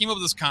 when we came up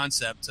with this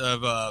concept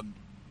of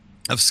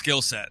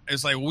skill set,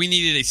 it's like we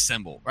needed a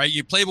symbol, right?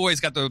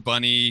 Playboy's got their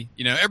bunny,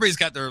 everybody's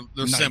got their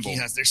symbol.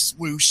 Nike has their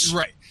swoosh,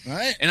 right?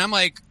 And I'm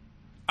like,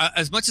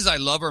 as much as I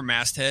love our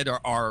masthead or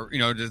our,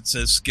 that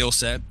says skill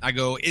set, I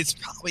go, it's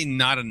probably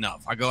not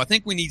enough. I go, I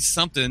think we need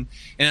something.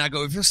 And I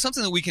go, if there's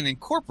something that we can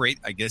incorporate,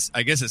 I guess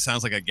it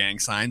sounds like a gang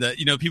sign that,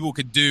 people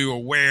could do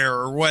or wear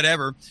or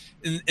whatever.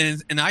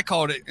 And I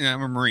called it, and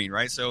I'm a Marine,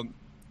 right? So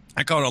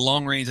I call it a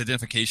long range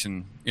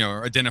identification,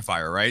 or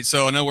identifier, right?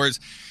 So in other words,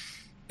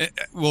 it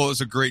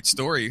was a great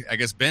story I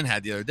guess Ben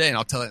had the other day, and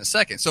I'll tell it in a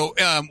second. So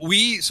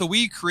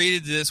we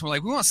created this. We're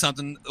like, we want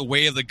something, the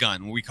way of the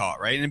gun, we call it,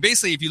 right? And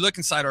basically, if you look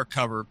inside our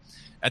cover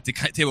at the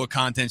table of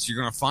contents, you're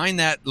going to find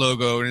that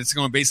logo, and it's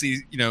going to basically,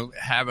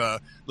 have a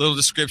little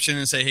description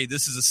and say, hey,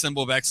 this is a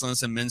symbol of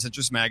excellence in Men's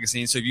Interest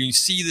Magazine. So if you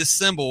see this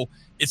symbol,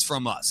 it's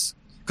from us.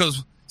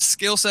 Because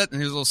Skill Set, and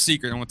here's a little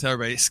secret I want to tell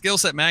everybody, Skill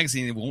Set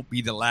Magazine won't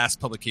be the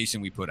last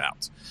publication we put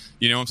out.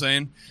 You know what I'm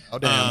saying? Oh,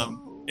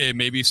 damn. It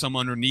may be some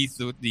underneath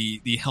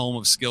the helm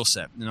of Skill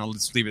Set, and I'll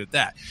just leave it at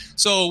that.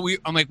 So we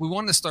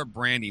want to start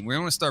branding. We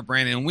want to start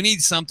branding, and we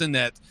need something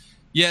that,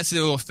 yes, it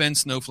will offend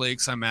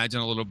snowflakes, I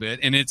imagine, a little bit,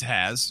 and it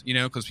has,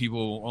 because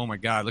people, oh my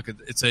God, look,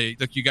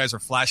 you guys are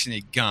flashing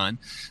a gun,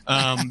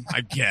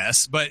 I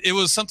guess, but it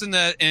was something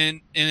that,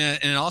 and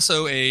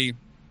also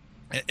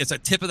it's a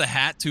tip of the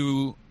hat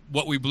to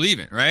what we believe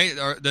in, right?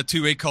 The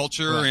 2A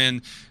culture, right.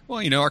 And,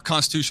 our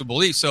constitutional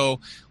beliefs. So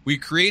we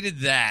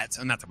created that.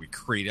 Not that we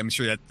created. I'm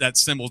sure that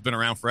symbol's been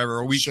around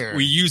forever. We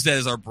use that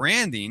as our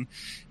branding.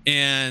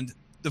 And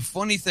the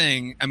funny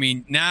thing,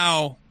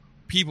 now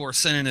people are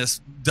sending us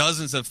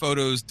dozens of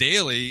photos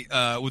daily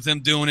with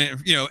them doing it,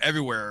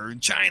 everywhere, in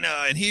China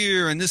and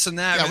here and this and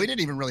that. Yeah, we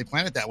didn't even really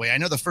plan it that way. I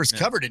know the first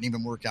cover didn't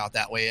even work out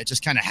that way. It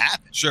just kind of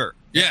happened. Sure.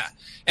 Yeah.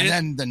 And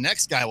then the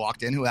next guy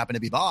walked in who happened to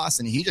be Boss,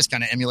 and he just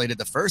kind of emulated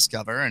the first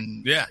cover,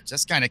 and it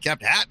just kind of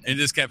kept happening. It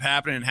just kept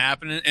happening.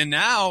 And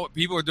now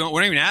people are doing,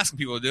 we're not even asking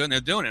people to do it, and they're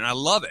doing it. And I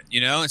love it,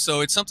 And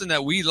so it's something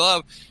that we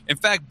love. In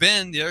fact,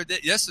 Ben,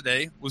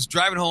 yesterday, was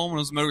driving home on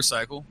his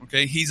motorcycle.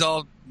 Okay. He's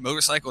all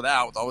motorcycled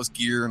out with all his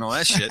gear and all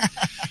that shit.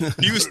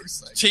 He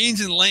was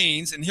changing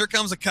lanes, and here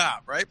comes a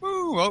cop, right?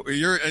 Woo,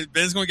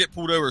 Ben's going to get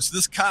pulled over. So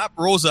this cop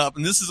rolls up,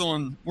 and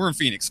we're in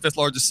Phoenix, 5th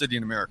largest city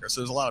in America.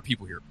 So there's a lot of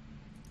people here.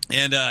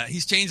 And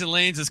he's changing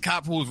lanes. This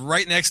cop pulls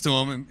right next to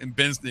him, and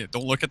Ben's,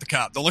 don't look at the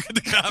cop. Don't look at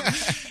the cop.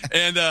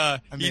 And I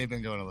may have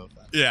been going a little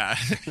fast. Yeah.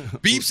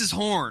 Beeps his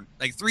horn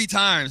like 3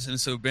 times. And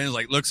so Ben's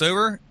like, looks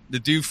over. The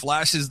dude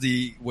flashes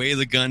the way of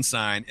the gun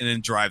sign and then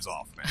drives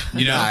off,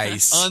 man.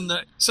 Nice.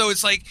 So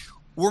it's like,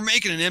 we're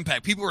making an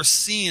impact. People are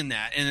seeing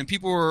that, and then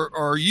people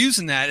are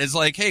using that as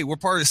like, hey, we're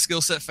part of the Skill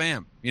Set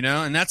fam,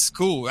 and that's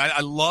cool. I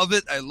love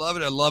it. I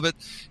love it.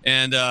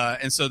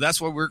 And so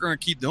that's what we're going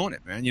to keep doing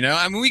it, man.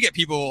 We get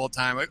people all the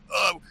time like,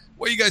 oh,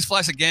 why you guys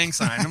flash a gang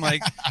sign? I'm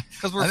like,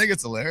 because I think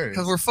it's hilarious.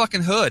 Because we're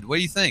fucking hood. What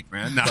do you think,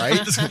 man? No. Right?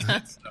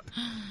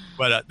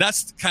 But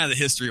that's kind of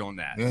the history on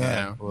that.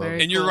 Yeah.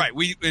 And you're right.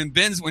 And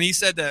Ben's, when he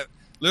said that,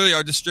 literally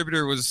our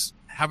distributor was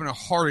having a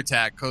heart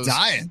attack because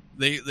dying.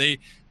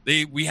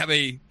 We have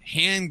a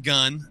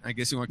handgun, I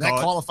guess you want to call it.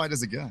 That qualified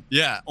as a gun.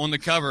 Yeah, on the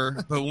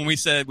cover. But when we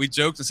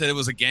joked and said it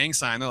was a gang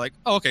sign, they're like,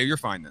 oh, okay, you're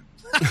fine then.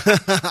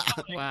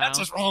 Wow. That's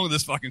what's wrong with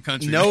this fucking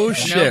country. No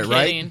shit,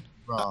 right?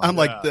 Bro, I'm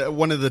like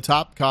one of the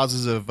top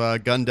causes of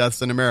gun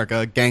deaths in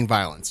America, gang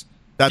violence.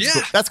 That's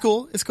cool. That's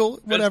cool. It's cool.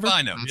 Whatever. That's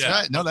fine, That's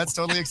right. No, that's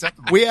totally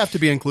acceptable. We have to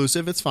be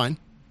inclusive. It's fine.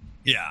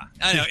 Yeah,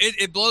 I know.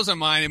 It blows our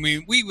mind.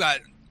 We got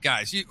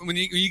guys. When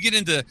you get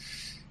into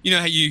you know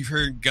how you've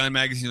heard gun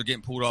magazines are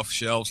getting pulled off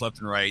shelves left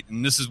and right,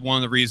 and this is one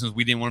of the reasons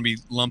we didn't want to be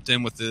lumped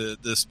in with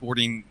the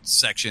sporting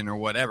section or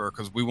whatever,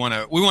 because we want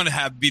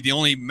to be the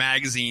only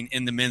magazine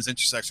in the men's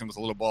intersection with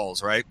little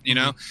balls, right? You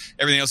know,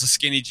 everything else is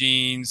skinny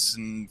jeans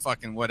and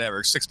fucking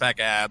whatever, 6-pack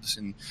abs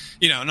and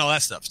and all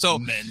that stuff. So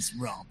men's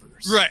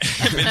rompers, right?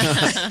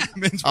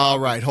 men's all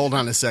right, hold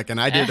on a second.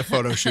 I did a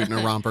photo shoot in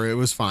a romper. It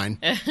was fine.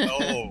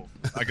 Oh,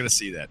 I gotta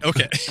see that.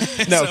 Okay.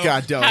 No, so,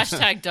 God, don't.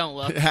 Hashtag don't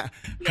look.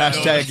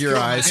 Hashtag your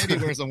eyes.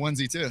 Maybe wears a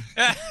onesie too.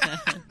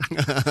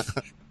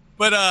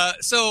 But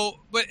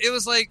it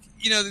was like,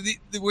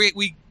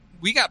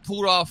 we got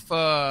pulled off.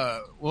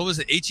 What was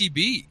it?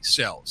 HEB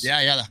shelves.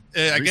 Yeah.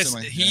 I guess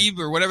HEB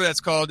or whatever that's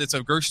called. It's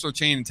a grocery store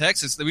chain in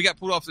Texas. That we got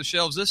pulled off the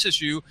shelves this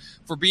issue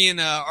for being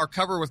our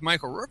cover with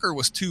Michael Rooker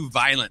was too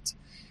violent.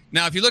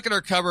 Now, if you look at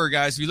our cover,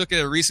 guys, if you look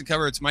at a recent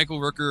cover, it's Michael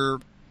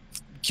Rooker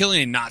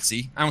killing a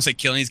Nazi. I don't say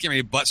killing. He's getting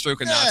ready to butt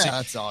stroke a Nazi.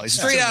 That's all. He's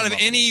straight out of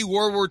any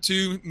World War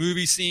II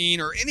movie scene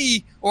or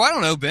any, or I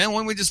don't know, Ben, why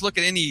don't we just look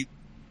at any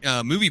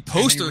movie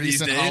poster any these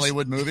days?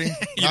 Hollywood movie.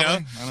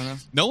 I don't know.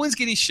 No one's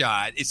getting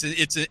shot. It's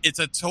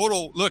a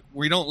total look.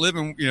 We don't live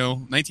in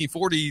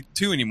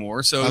 1942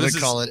 anymore. So I would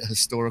call it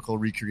historical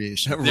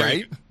recreation,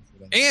 right?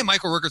 And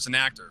Michael Rooker's an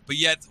actor, but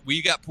yet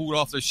we got pulled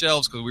off the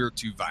shelves because we were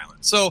too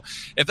violent. So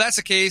if that's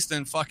the case,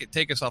 then fuck it,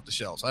 take us off the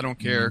shelves. I don't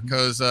care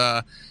because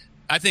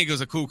I think it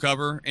was a cool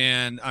cover,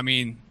 and I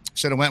mean,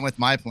 should have went with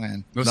my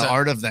plan. What's the that?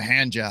 Art of the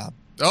Hand Job.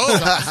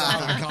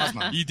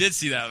 Oh, you did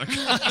see that.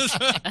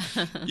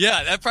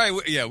 Yeah, that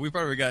probably. Yeah, we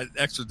probably got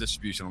extra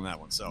distribution on that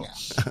one. So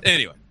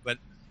anyway, but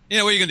what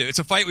are you gonna do? It's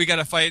a fight. We got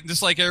to fight,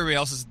 just like everybody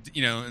else is.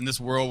 In this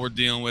world, we're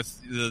dealing with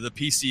the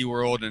PC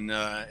world, and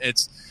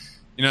it's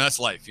that's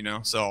life.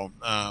 So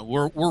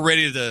we're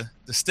ready to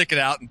stick it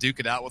out and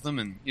duke it out with them,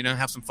 and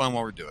have some fun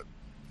while we do it.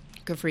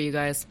 Good for you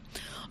guys.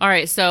 All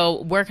right,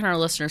 so where can our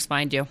listeners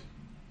find you?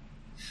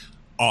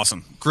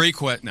 Awesome. Great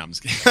question. No, I'm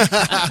just kidding.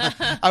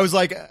 I was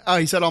like, oh,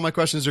 he said all my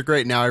questions are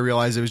great. Now I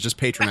realize it was just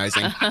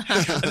patronizing. I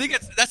think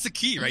that's the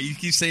key, right? You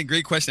keep saying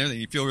great question,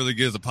 everything. You feel really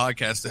good as a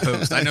podcast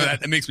host. I know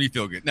that makes me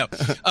feel good. No,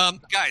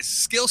 guys,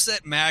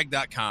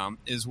 skillsetmag.com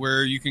is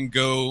where you can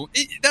go.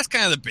 That's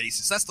kind of the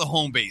basis. That's the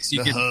home base.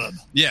 The hub.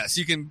 Yes,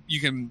 you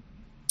can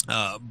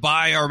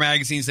buy our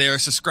magazines there,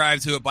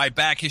 subscribe to it, buy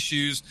back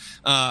issues,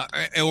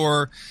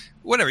 or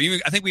whatever.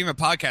 I think we have a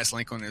podcast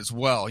link on it as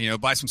well.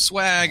 Buy some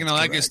swag and all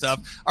that good stuff.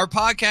 Our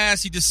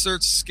podcast, you just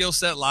search Skill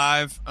Set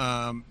Live.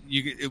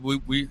 If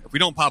we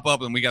don't pop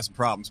up, then we got some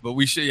problems. But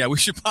we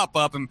should pop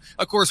up. And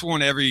of course, we're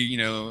on every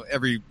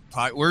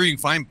wherever you can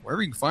find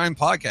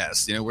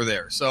podcasts. We're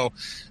there. So,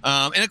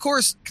 and of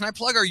course, can I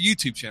plug our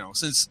YouTube channel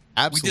since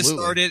Absolutely. we just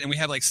started and we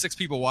have like 6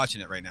 people watching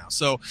it right now.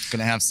 So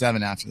gonna have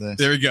 7 after this.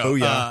 There we go. Oh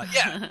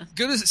yeah.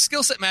 Go to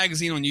Skill Set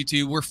Magazine on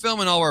YouTube. We're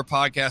filming all our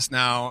podcasts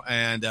now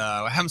and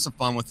having some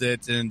fun with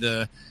it.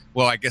 And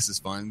well, I guess it's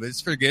fun, but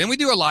it's pretty good. And we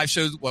do a live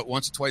show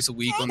once or twice a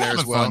week on there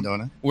as well,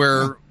 fun,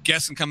 where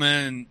guests can come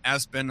in and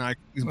ask Ben and I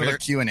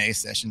Q&A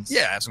sessions.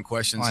 Yeah, have some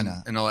questions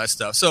and all that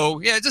stuff. So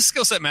yeah, just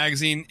Skill Set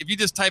Magazine. If you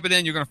just type it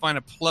in, you're going to find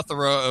a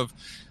plethora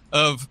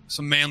of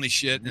some manly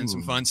shit and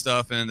some fun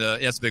stuff. And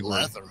it's a big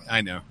word.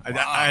 I know.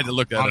 Wow. I had to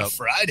look that on up. On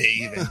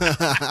Friday even.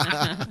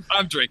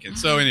 I'm drinking.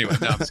 So anyway,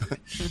 no, I'm just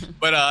kidding.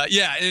 But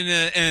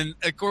and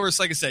of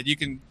course, like I said, you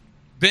can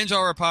binge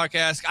all our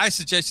podcasts. I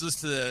suggest you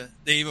listen to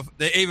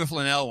the Ava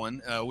Flanell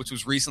one, which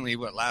was recently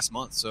last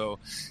month. So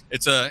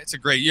it's a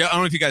great. Yeah, I don't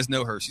know if you guys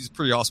know her. She's a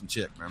pretty awesome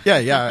chick, man.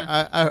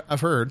 Yeah,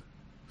 I've heard.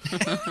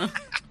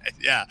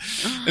 Yeah,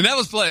 and that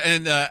was play,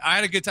 and I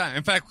had a good time.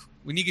 In fact,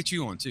 we need to get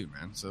you on too,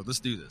 man. So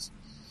let's do this.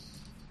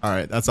 All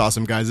right, that's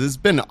awesome, guys. It's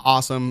been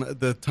awesome.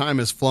 The time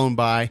has flown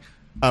by.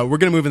 We're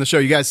going to move in the show.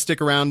 You guys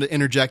stick around to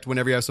interject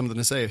whenever you have something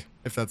to say,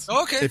 if that's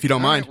okay. If you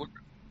don't mind. Right.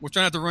 We're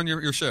trying not to run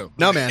your show.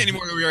 No, man. Any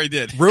more than we already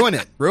did. Ruin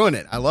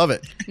it. I love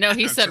it. No,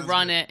 he said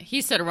run it.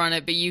 He said run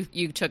it, but you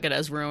took it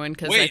as ruin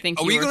because I think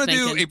are we going to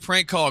do a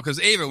prank call? Because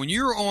Ava, when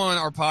you were on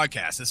our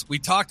podcast, we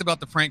talked about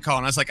the prank call,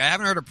 and I was like, I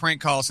haven't heard a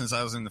prank call since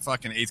I was in the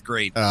fucking 8th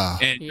grade.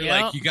 And you're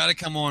like, you got to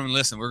come on and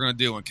listen. We're going to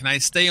do one. Can I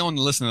stay on and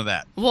listen to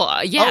that?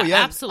 Well, yeah,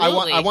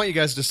 absolutely. I want you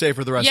guys to stay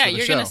for the rest of the show. Yeah,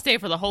 you're going to stay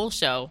for the whole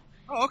show.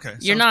 Oh, okay.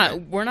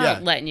 We're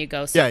not letting you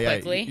go so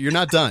quickly. You're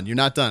not done.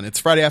 It's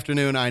Friday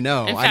afternoon. I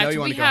know. In fact, I know you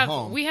want to go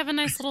home. We have a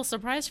nice little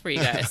surprise for you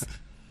guys.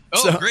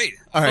 Great.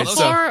 All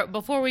right.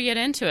 Before we get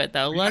into it,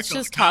 though, let's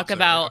just talk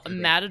about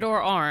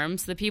Matador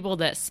Arms, the people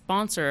that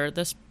sponsor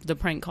the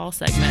prank call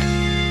segment.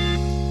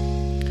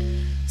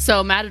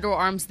 So Matador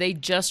Arms, they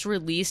just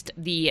released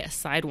the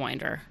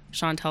Sidewinder.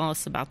 Sean, tell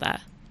us about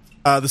that.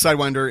 The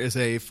Sidewinder is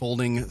a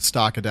folding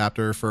stock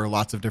adapter for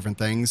lots of different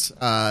things.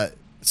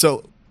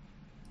 So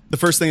the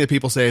first thing that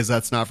people say is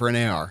that's not for an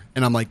AR.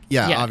 And I'm like,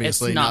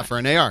 obviously not for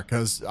an AR,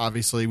 because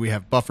obviously we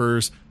have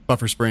buffers,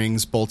 buffer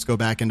springs, bolts go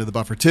back into the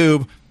buffer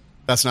tube.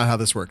 That's not how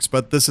this works.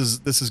 But this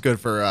is good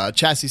for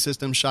chassis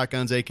systems,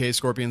 shotguns, AKs,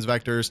 Scorpions,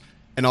 Vectors,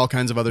 and all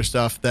kinds of other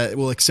stuff that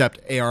will accept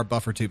AR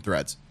buffer tube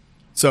threads.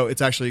 So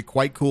it's actually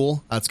quite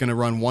cool. It's going to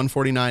run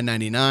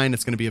 $149.99.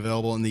 It's going to be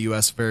available in the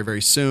U.S. very,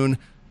 very soon.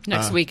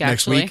 Next week,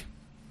 actually.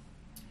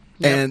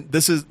 And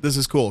this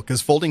is cool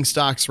because folding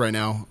stocks right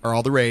now are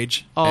all the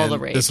rage. All the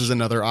rage. This is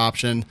another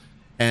option.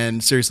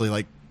 And seriously,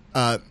 like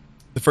the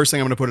first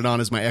thing I'm going to put it on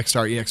is my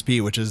X-Star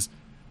EXP, which is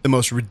the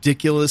most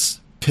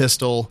ridiculous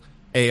pistol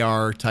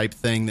AR type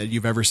thing that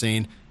you've ever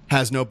seen.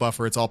 Has no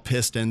buffer. It's all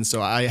piston.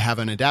 So I have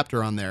an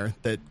adapter on there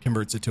that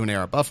converts it to an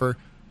AR buffer.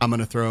 I'm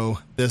going to throw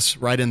this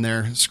right in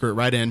there, screw it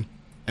right in,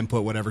 and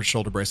put whatever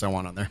shoulder brace I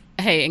want on there.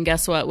 Hey, and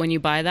guess what? When you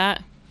buy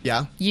that,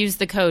 use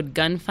the code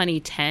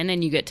GUNFUNNY10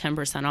 and you get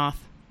 10% off.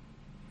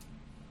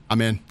 I'm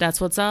in. That's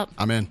what's up.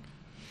 I'm in.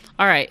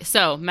 All right.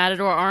 So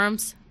Matador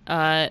Arms,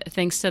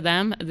 thanks to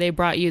them, they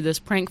brought you this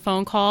prank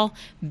phone call.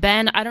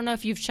 Ben, I don't know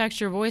if you've checked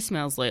your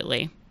voicemails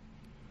lately.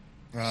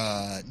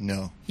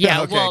 No.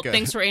 Yeah, Okay, well, good.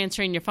 thanks for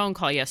answering your phone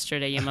call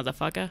yesterday, you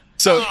motherfucker.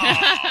 So,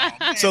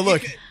 so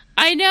look.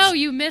 I know,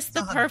 you missed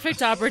the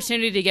perfect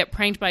opportunity to get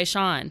pranked by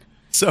Sean.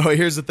 So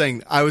here's the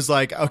thing. I was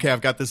like, okay,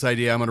 I've got this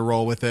idea. I'm going to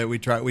roll with it. We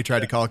tried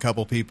to call a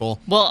couple people.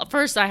 Well,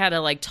 first I had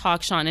to like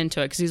talk Sean into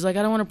it because he's like,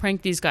 I don't want to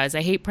prank these guys.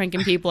 I hate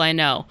pranking people I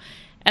know.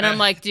 And I'm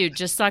like, dude,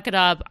 just suck it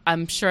up.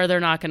 I'm sure they're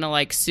not going to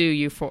like sue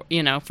you for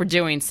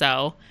doing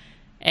so.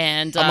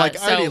 And I'm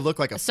like, I already look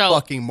like a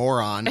fucking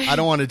moron. I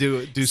don't want to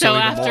do so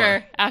even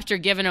more. After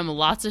giving him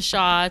lots of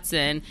shots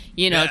and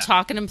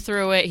talking him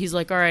through it, he's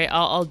like, all right,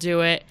 I'll do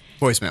it.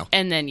 Voicemail.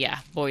 And then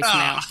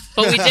voicemail.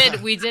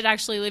 But we did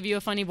actually leave you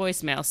a funny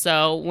voicemail.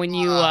 So when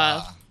you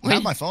I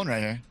have my phone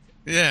right here.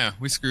 Yeah,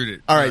 we screwed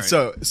it. All right.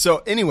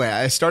 So anyway,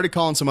 I started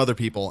calling some other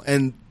people,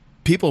 and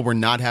people were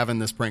not having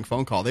this prank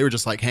phone call. They were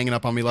just like hanging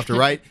up on me left or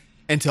right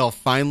until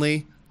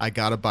finally I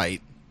got a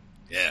bite.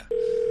 Yeah.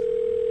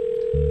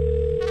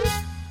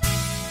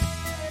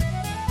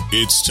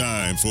 It's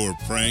time for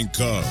prank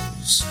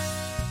calls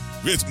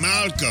with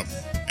Malcolm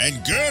and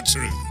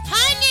Gertrude.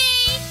 Honey!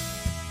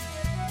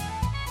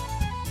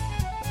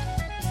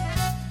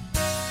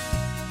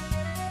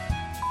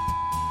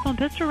 On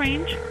Pistol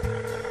Range.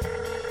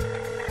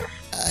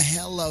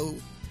 Hello.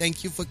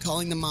 Thank you for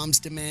calling the Moms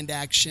Demand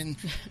Action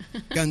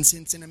Gun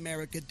Sense in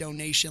America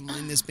donation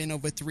line. There's been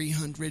over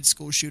 300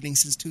 school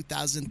shootings since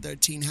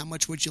 2013. How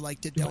much would you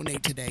like to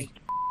donate today?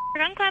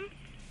 Gun Club.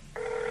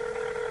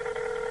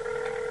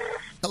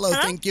 Hello,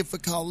 thank you for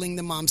calling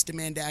the Moms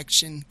Demand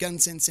Action Gun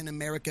Sense in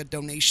America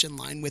donation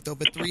line with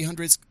over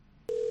 300...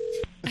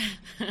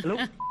 Hello?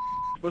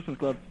 Sportsman's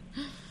Club.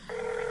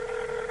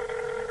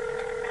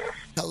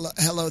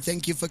 Hello,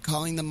 thank you for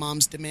calling the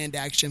Moms Demand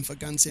Action for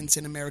Gun Sense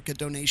in America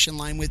donation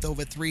line with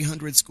over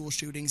 300 school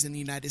shootings in the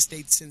United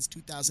States since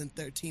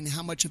 2013.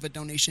 How much of a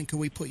donation can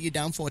we put you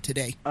down for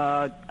today?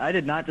 I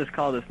did not just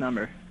call this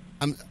number.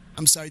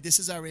 I'm sorry, this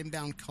is our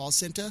inbound call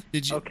center.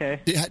 Did you? Okay.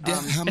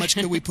 How much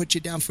could we put you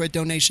down for a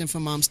donation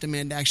for Moms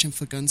Demand Action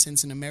for Gun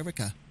Sense in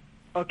America?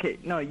 Okay,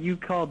 no, you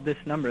called this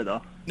number,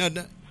 though. No,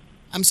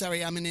 I'm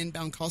sorry, I'm an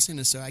inbound call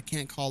center, so I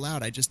can't call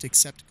out. I just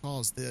accept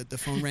calls. The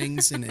phone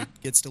rings and it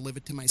gets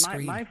delivered to my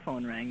screen. My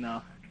phone rang,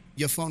 though.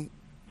 Your phone...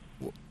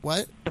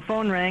 What? The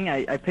phone rang,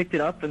 I picked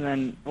it up, and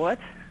then... What?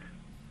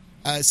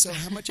 So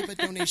how much of a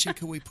donation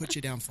could we put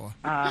you down for?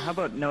 How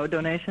about no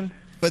donation?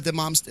 But the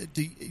moms,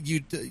 do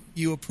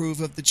you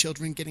approve of the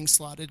children getting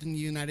slaughtered in the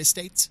United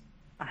States?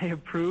 I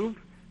approve?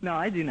 No,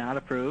 I do not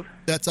approve.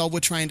 That's all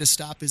we're trying to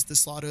stop is the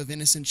slaughter of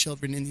innocent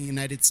children in the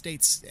United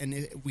States,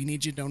 and we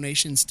need your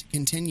donations to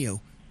continue.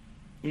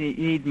 You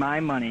need my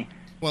money.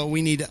 Well,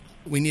 we need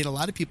a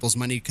lot of people's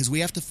money because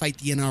we have to fight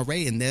the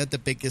NRA, and they're the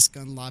biggest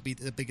gun lobby,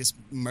 the biggest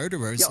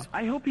murderers. Yo,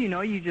 I hope you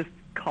know you just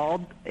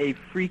called a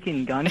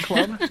freaking gun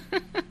club.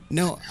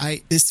 No,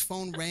 this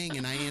phone rang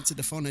and I answered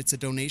the phone. It's a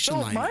donation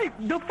line.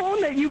 The phone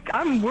that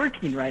I'm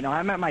working right now.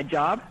 I'm at my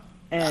job,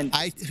 and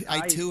I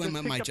too am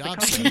at my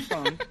job, sir.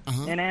 Phone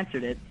and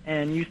answered it,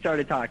 and you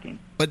started talking.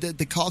 But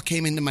the call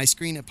came into my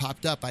screen. It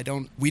popped up.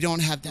 We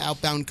don't have the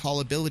outbound call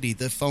ability.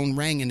 The phone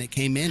rang and it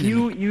came in.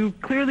 You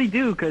clearly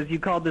do because you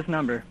called this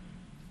number.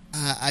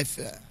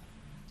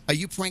 Are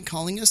you prank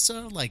calling us,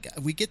 sir? Like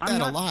we get that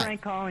a lot. I'm not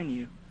prank calling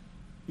you.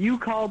 You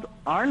called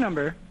our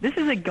number. This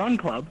is a gun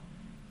club.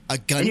 A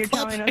gun and you're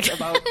club? telling us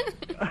about...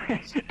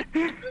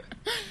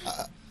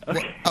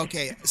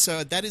 Okay,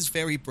 so that is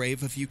very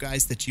brave of you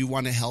guys that you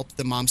want to help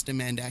the Moms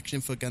Demand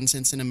Action for Gun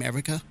Sense in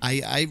America.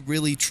 I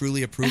really,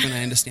 truly approve, and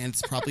I understand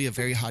it's probably a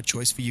very hard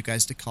choice for you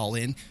guys to call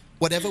in.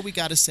 Whatever we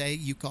got to say,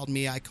 you called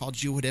me, I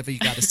called you, whatever you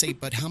got to say,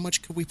 but how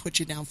much could we put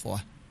you down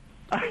for?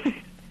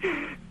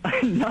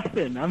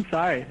 Nothing. I'm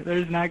sorry.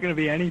 There's not going to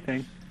be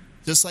anything.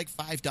 Just like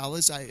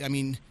 $5? I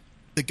mean...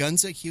 The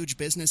gun's a huge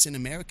business in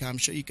America. I'm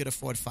sure you could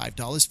afford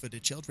 $5 for the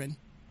children.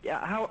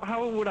 Yeah,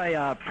 how would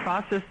I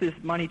process this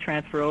money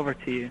transfer over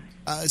to you?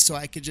 So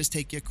I could just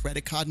take your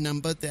credit card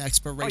number, the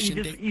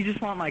expiration date. You just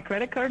want my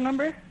credit card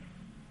number?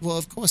 Well,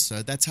 of course,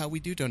 sir. That's how we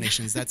do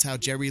donations. That's how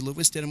Jerry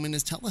Lewis did them in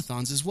his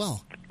telethons as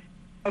well.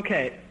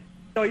 Okay,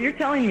 so you're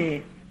telling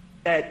me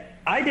that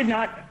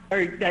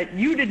that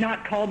you did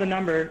not call the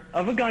number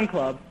of a gun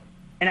club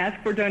and ask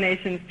for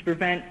donations to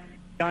prevent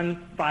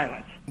gun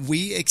violence.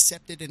 We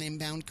accepted an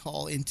inbound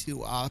call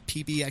into our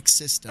PBX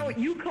system. Oh,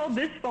 you called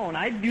this phone.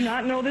 I do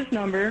not know this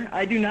number.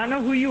 I do not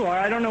know who you are.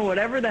 I don't know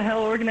whatever the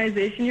hell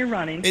organization you're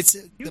running.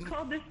 You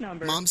called this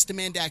number. Moms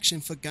Demand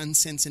Action for Gun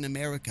Sense in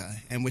America,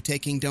 and we're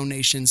taking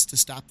donations to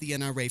stop the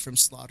NRA from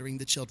slaughtering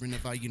the children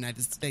of our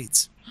United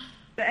States.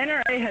 The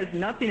NRA has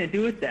nothing to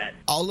do with that.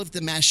 All of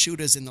the mass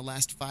shooters in the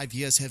last 5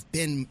 years have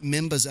been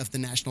members of the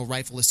National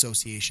Rifle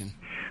Association.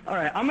 All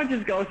right, I'm going to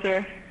just go,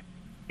 sir.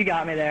 You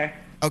got me there.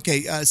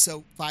 Okay,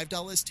 so $5,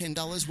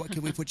 $10, what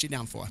can we put you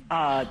down for?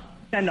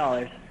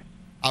 $10.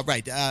 All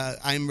right,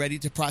 I'm ready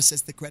to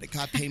process the credit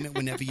card payment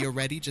whenever you're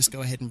ready. Just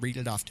go ahead and read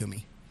it off to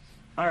me.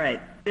 All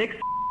right, 6.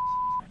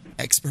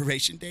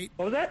 Expiration date?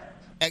 What was that?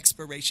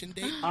 Expiration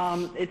date?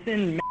 It's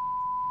in.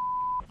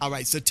 All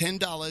right, so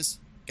 $10.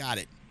 Got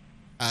it.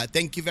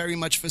 Thank you very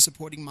much for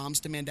supporting Moms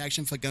Demand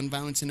Action for Gun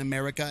Violence in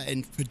America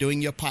and for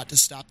doing your part to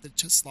stop the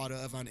slaughter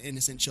of our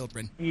innocent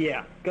children.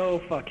 Yeah, go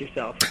fuck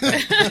yourself.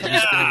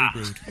 That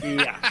was very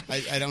rude. Yeah.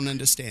 I don't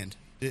understand.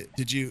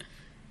 Did you...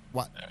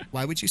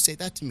 Why would you say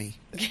that to me?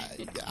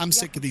 I'm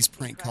sick of these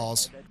prank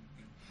calls.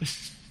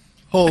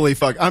 Holy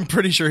fuck. I'm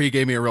pretty sure he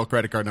gave me a real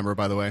credit card number,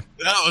 by the way.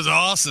 That was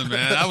awesome,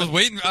 man. I was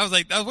waiting. I was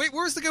like, wait,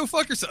 where's the go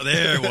fuck yourself?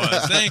 There it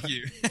was. Thank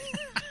you.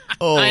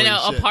 Holy I know.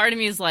 shit. A part of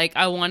me is like,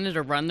 I wanted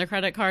to run the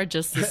credit card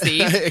just to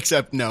see.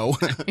 Except no.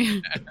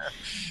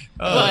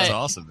 Oh, that was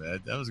awesome,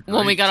 man. That was great.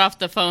 When we got off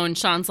the phone,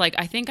 Sean's like,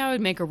 I think I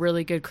would make a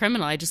really good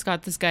criminal. I just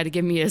got this guy to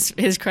give me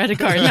his credit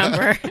card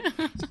number.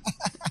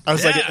 I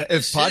was like,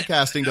 if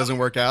podcasting doesn't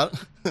work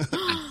out.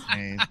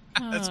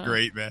 That's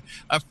great, man.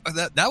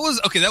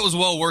 That was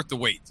well worth the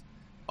wait.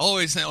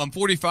 Always, I'm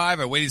 45.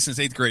 I waited since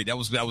 8th grade. That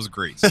was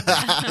great.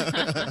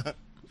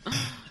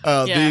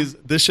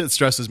 This shit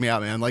stresses me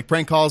out, man. Like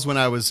prank calls when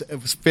I was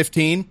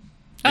 15.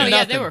 Oh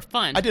yeah, they were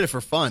fun. I did it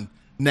for fun.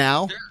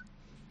 Now,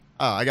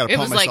 I got to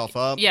pump myself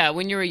up. Yeah,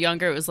 when you were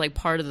younger, it was like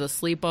part of the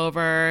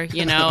sleepover.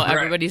 You know, Right.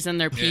 everybody's in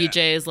their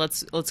PJs.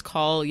 Let's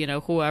call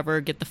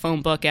whoever, get the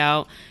phone book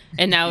out.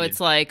 And now it's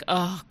like,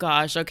 oh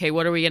gosh, okay,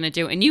 what are we gonna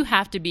do? And you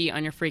have to be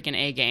on your freaking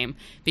A game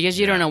because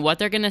you don't know what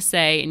they're gonna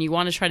say, and you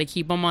want to try to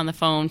keep them on the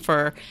phone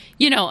for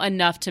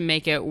enough to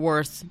make it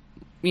worth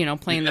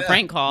playing the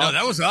prank call. No,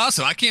 that was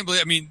awesome. I can't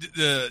believe. I mean,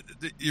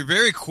 you're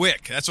very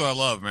quick. That's what I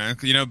love, man.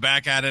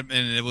 Back at it,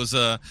 and it was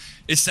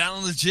it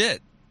sounded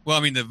legit. Well, I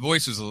mean, the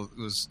voice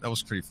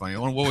was pretty funny.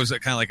 What was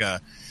that? Kind of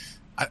like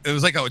it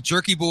was like a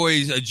Jerky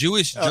Boys, a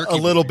Jewish Jerky. A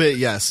little bit,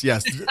 yes.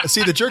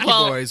 See, the Jerky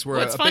Boys were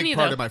a big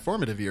part of my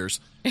formative years.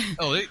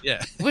 Oh,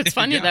 yeah. What's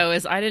funny though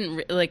is I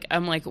didn't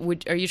I'm like,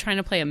 are you trying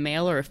to play a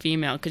male or a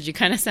female? Because you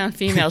kind of sound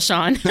female,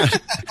 Sean.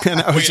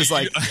 And I was just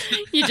like,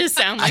 you just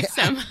sound like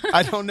some.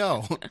 I don't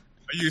know.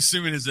 Are you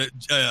assuming is a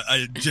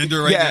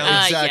gender right now?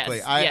 Yeah, exactly.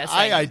 Yes,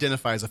 I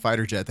identify as a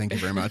fighter jet. Thank you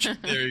very much.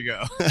 There you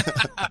go.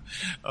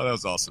 Oh, that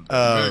was awesome.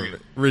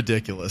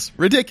 Ridiculous,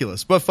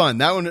 but fun.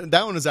 That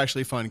one was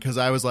actually fun because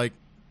I was like,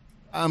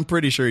 I'm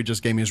pretty sure he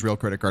just gave me his real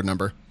credit card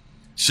number.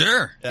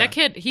 Sure. Yeah. That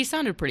kid, he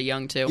sounded pretty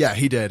young too. Yeah,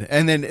 he did.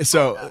 And then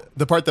so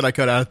the part that I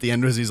cut out at the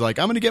end was he's like,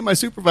 I'm going to get my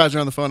supervisor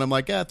on the phone. I'm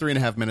like,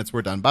 3.5 minutes.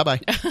 We're done.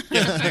 Bye-bye.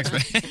 Yeah, thanks,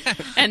 man.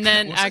 And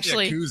then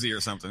actually, koozie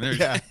or something.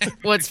 There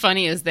what's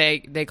funny is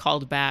they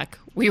called back.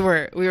 We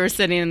were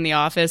sitting in the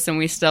office and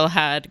we still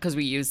had, because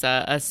we use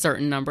a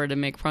certain number to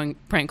make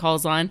prank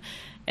calls on.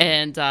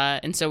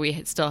 And so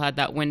we still had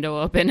that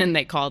window open, and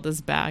they called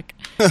us back.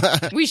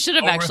 We should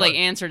have really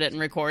answered it and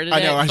recorded it.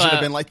 I know. I should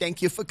have been like,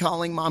 "Thank you for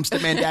calling Moms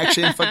Demand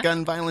Action for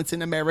Gun Violence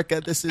in America.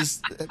 This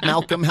is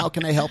Malcolm. How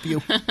can I help you?"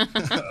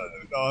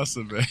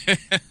 Awesome, man.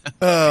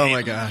 Oh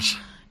my gosh.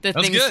 The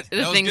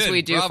things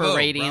we do for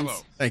ratings.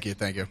 Bravo. Thank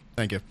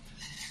you.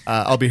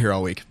 I'll be here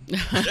all week.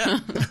 Yeah.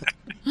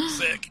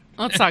 Sick.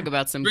 Let's talk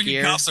about some Drinking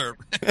gear. cough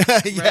syrup.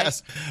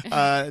 Yes.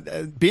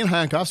 Being high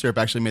on cough syrup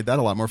actually made that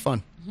a lot more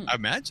fun. I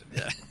imagine.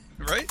 Yeah.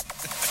 Right?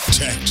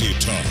 Tacti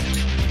Talk.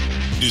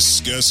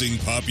 Discussing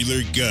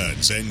popular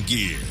guns and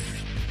gear.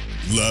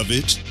 Love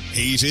it?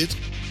 Hate it?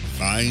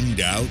 Find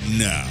out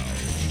now.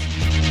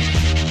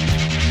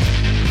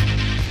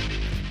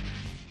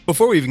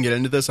 Before we even get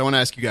into this, I want to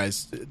ask you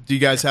guys, do you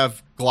guys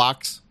have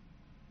Glocks?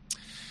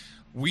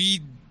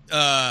 We,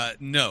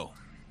 no.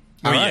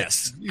 All right.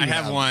 Yes, I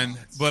have one,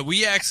 but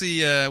we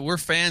actually we're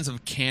fans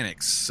of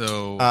Canics,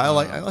 so I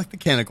like the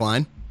Canic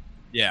line.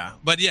 Yeah,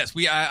 but yes,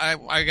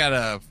 I got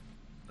a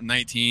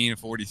 19,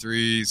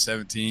 43,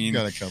 17. You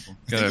got a couple.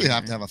 I think you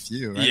have to have a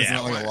few, right? Yeah, Isn't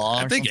that like a law?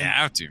 I think you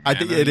have to. Man. I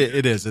think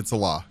it is. It's a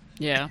law.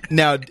 Yeah.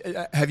 Now,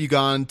 have you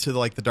gone to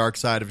the dark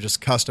side of just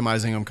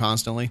customizing them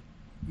constantly?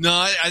 No,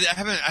 I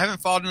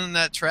haven't fallen in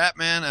that trap,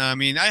 man. I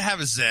mean, I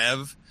have a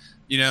Zev,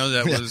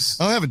 that was.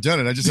 I haven't done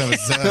it. I just have a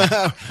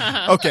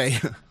Zev. Okay.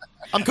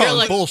 I'm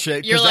calling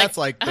bullshit because that's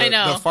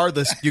the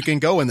farthest you can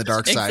go in the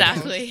dark side.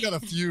 Exactly. Got a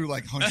few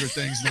 100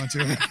 things done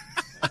to it.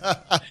 All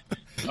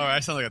right, I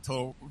sound like a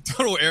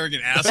total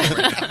arrogant asshole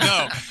right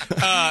now. No,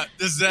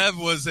 the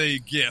Zev was a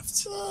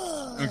gift.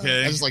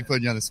 Okay, I just like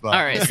putting you on the spot.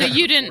 All right, so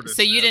you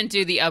didn't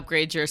do the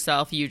upgrades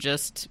yourself.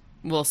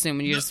 We'll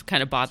assume you just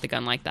kind of bought the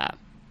gun like that.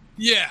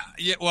 Yeah.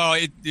 Well,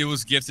 it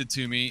was gifted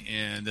to me,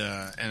 and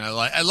I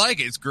like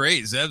it. It's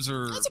great. Zebs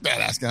are. That's a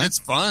badass gun. It's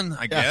fun,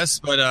 I guess.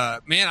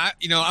 But man,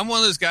 I'm one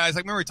of those guys.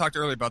 Like, remember we talked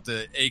earlier about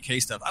the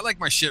AK stuff. I like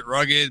my shit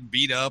rugged,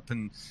 beat up,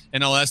 and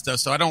all that stuff.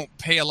 So I don't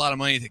pay a lot of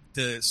money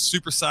to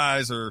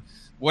supersize or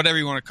whatever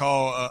you want to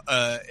call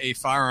a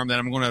firearm that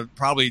I'm going to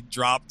probably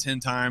drop 10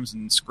 times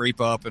and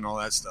scrape up and all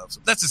that stuff.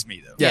 So that's just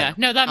me, though. Yeah,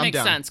 no, that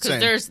makes sense,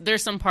 because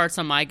there's some parts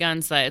on my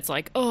guns that it's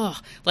like,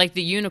 like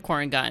the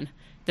unicorn gun.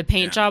 The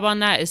paint job on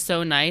that is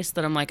so nice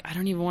that I'm like, I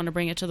don't even want to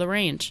bring it to the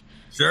range.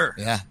 Sure.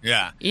 Yeah.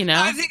 You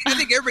know, I think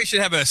everybody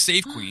should have a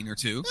safe queen or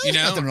two. You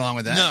know, nothing wrong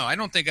with that. No, I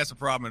don't think that's a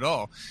problem at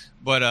all.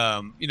 But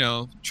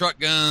truck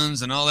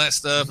guns and all that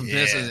stuff. And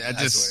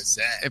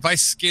if I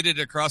skid it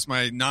across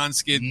my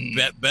non-skid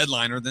bed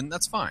liner, then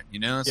that's fine. You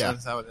know,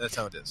 that's how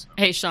it is.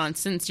 Hey, Sean,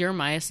 since you're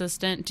my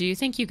assistant, do you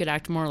think you could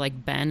act more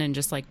like Ben and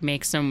just like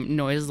make some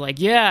noises like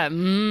yeah?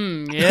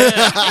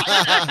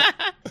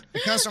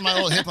 It comes from my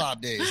old hip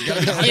hop days.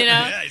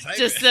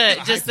 Just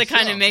to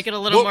kind of make it a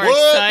little more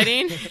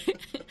exciting.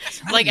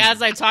 Like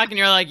as I talk and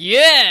you're like,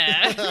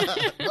 yeah.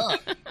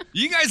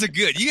 You guys are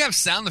good. You have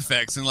sound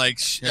effects and like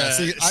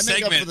I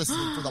make up for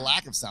the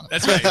lack of sound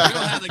effects. That's right. You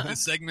don't have like the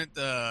segment.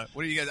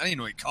 What do you guys? I don't even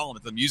know what you call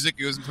them. The music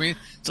goes in between.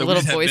 So a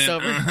little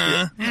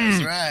voiceover.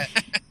 That's right.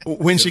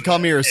 When she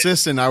called me her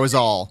assistant, I was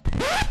all.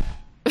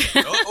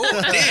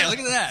 Oh, damn! Look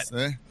at that.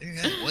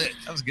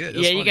 That was good. That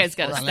was you guys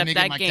got to step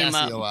that game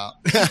up.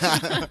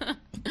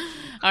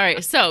 All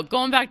right, so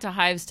going back to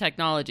Hive's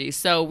technology.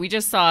 So we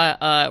just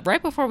saw,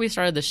 right before we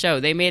started the show,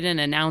 they made an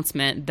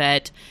announcement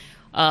that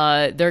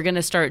they're going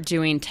to start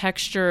doing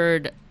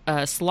textured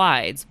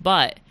slides,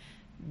 but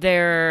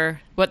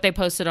what they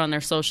posted on their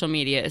social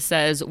media, it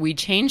says, we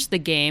changed the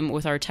game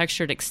with our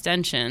textured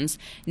extensions.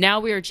 Now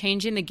we are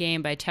changing the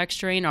game by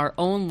texturing our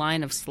own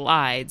line of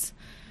slides.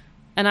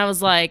 And I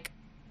was like,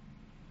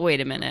 wait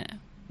a minute.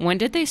 When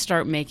did they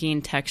start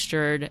making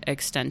textured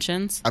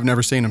extensions? I've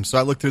never seen them, so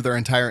I looked through their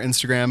entire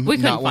Instagram. We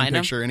couldn't not one find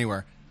picture them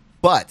anywhere.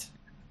 But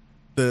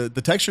the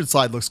textured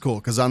slide looks cool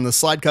because on the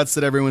slide cuts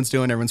that everyone's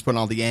doing, everyone's putting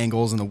all the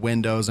angles and the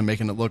windows and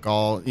making it look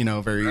all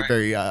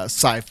very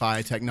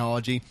sci-fi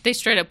technology. They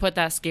straight up put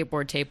that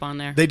skateboard tape on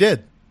there. They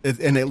did,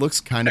 and it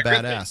looks kind of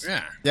badass.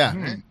 Yeah.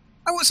 Mm-hmm.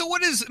 So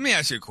what is? Let me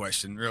ask you a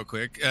question real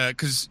quick,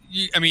 because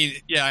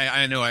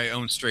I know I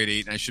own Straight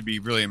 8 and I should be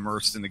really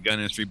immersed in the gun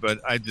industry, but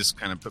I just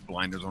kind of put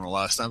blinders on a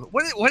lot of stuff.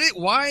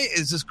 Why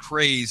is this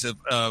craze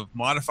of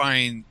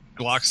modifying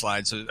Glock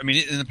slides? So, I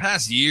mean, in the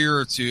past year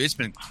or two, it's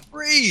been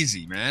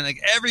crazy, man.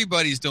 Like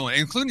everybody's doing it,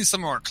 including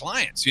some of our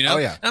clients. You know,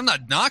 and I'm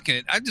not knocking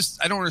it. I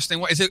don't understand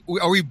why.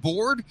 Are we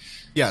bored?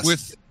 Yes.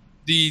 With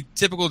the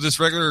typical just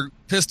regular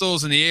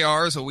pistols and the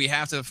ARs, so we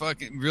have to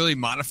fucking really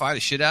modify the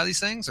shit out of these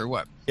things, or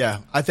what? Yeah,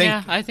 I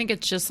think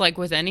it's just like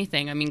with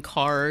anything. I mean,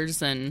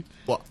 cars and...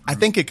 Well, I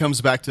think it comes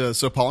back to...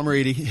 So Polymer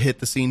 80 hit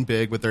the scene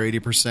big with their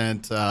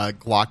 80%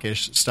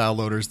 Glockish style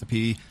loaders,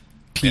 the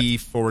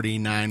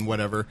P49,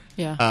 whatever,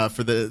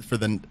 for the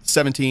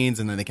 17s,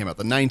 and then they came out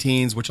the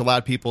 19s, which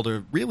allowed people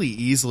to really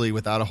easily,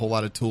 without a whole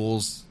lot of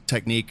tools,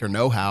 technique, or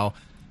know-how,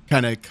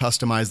 kind of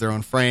customize their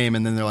own frame,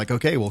 and then they're like,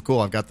 okay, well, cool,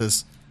 I've got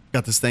this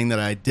thing that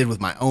I did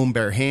with my own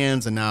bare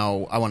hands, and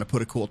now I want to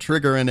put a cool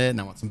trigger in it, and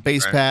I want some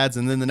base pads,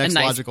 and then the next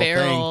logical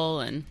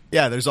thing.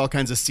 There's all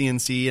kinds of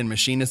CNC and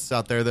machinists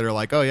out there that are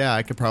like, oh yeah,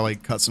 I could probably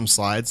cut some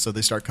slides, so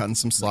they start cutting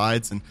some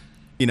slides, and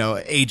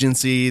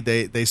agency,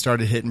 they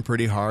started hitting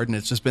pretty hard, and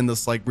it's just been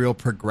this like real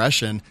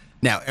progression.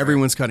 Now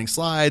everyone's cutting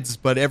slides,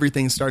 but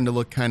everything's starting to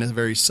look kind of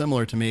very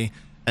similar to me,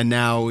 and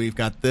now we've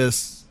got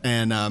this,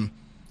 and I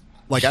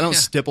don't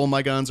stipple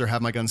my guns or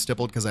have my guns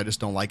stippled because I just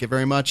don't like it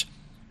very much.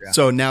 Yeah.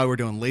 So now we're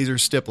doing laser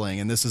stippling,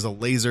 and this is a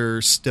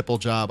laser stipple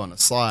job on a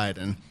slide.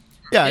 And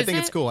I think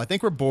it's cool. I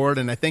think we're bored,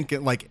 and I think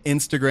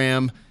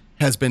Instagram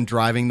has been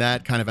driving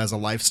that kind of as a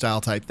lifestyle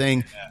type thing.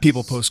 Yes.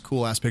 People post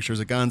cool ass pictures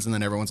of guns, and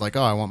then everyone's like,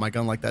 "Oh, I want my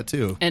gun like that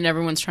too." And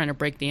everyone's trying to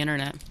break the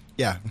internet.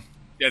 Yeah,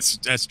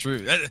 that's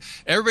true.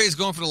 Everybody's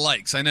going for the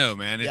likes. I know,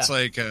 man. It's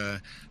like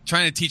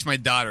trying to teach my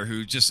daughter,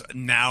 who just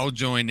now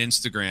joined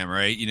Instagram.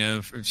 Right?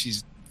 If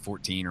she's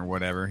 14 or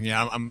whatever.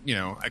 Yeah, I'm.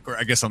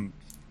 I guess I'm.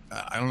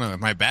 I don't know.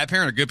 Am I a bad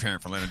parent or a good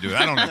parent for letting her do it?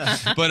 I don't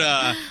know. But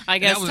I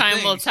guess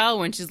time will tell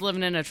when she's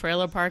living in a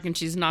trailer park and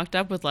she's knocked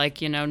up with 9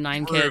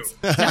 kids.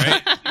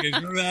 Right? You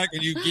guys remember that?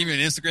 And you gave me an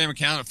Instagram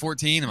account at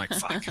 14. I'm like,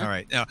 fuck. All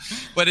right. No.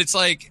 But it's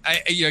like,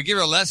 I give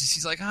her a lesson.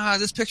 She's like,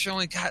 this picture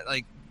only got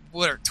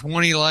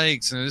 20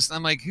 likes. And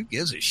I'm like, who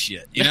gives a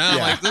shit? I'm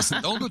like,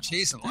 listen, don't go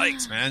chasing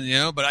likes,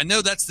 man. But I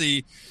know that's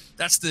the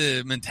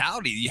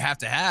mentality you have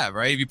to have,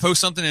 right? If you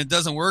post something and it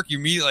doesn't work, you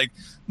immediately like,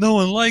 no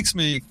one likes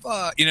me,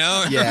 fuck,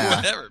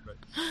 whatever. But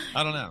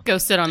I don't know. Go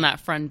sit on that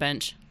front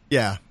bench.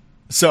 Yeah.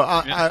 So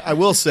I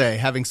will say,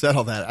 having said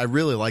all that, I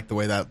really like the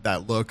way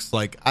that looks.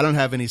 Like, I don't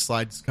have any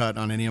slides cut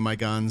on any of my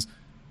guns,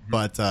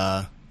 but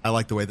I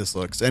like the way this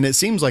looks. And it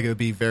seems like it would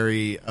be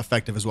very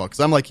effective as well.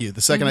 Because I'm like you.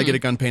 The second I get a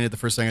gun painted, the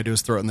first thing I do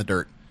is throw it in the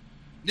dirt.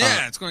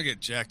 Yeah, it's going to get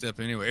jacked up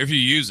anyway if you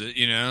use it,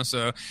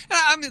 So,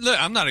 I mean, look,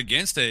 I'm not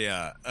against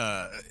a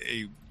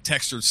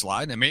textured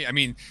slide. I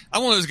mean,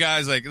 I'm one of those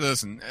guys like,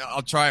 listen,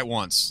 I'll try it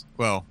once.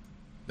 Well,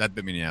 that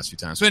bit me in the ass a few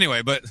times. So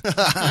anyway, but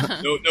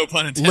no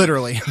pun intended.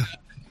 Literally.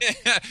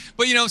 Yeah,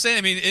 but you know what I'm saying?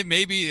 I mean, that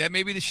may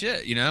be the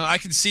shit. I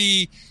can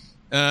see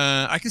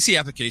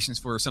applications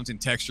for something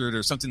textured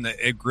or something that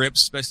it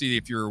grips, especially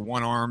if you're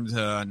one-armed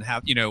and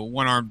have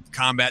one-armed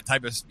combat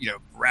type of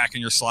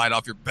racking your slide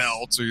off your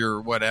belts or your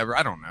whatever.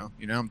 I don't know.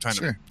 I'm trying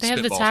to. They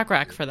have the tack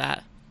rack for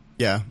that.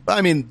 Yeah, but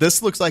I mean,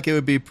 this looks like it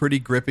would be pretty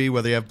grippy,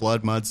 whether you have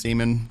blood, mud,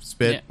 semen,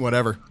 spit,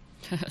 whatever.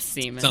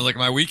 Semen sounds like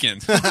my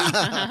weekend.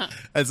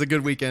 That's a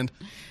good weekend.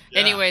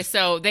 Yeah. Anyway,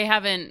 so they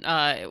haven't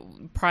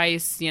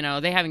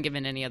they haven't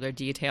given any other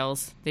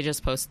details. They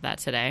just posted that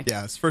today.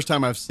 Yeah, it's the first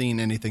time I've seen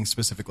anything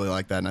specifically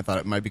like that, and I thought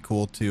it might be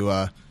cool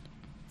to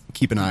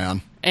keep an eye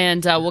on.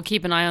 And we'll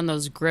keep an eye on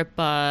those grip,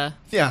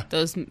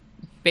 those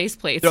base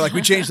plates. They're like,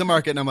 we changed the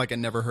market, and I'm like, I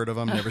never heard of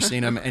them, never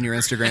seen them, and your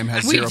Instagram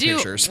has zero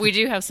pictures. We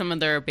do have some of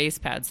their base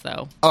pads,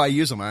 though. Oh, I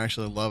use them. I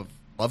actually love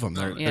them.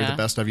 They're the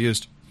best I've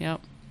used.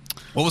 Yep.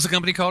 What was the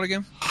company called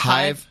again?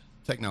 Hive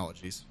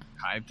Technologies.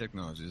 Hive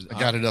Technologies. I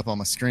got it up on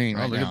my screen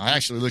right now. I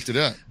actually looked it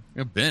up.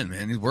 Ben,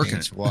 man, he's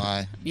working.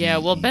 Why? Yeah,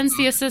 well, Ben's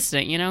the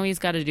assistant. He's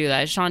got to do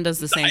that. Sean does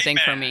the same thing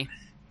for me.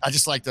 I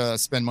just like to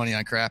spend money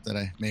on crap that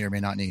I may or may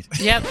not need.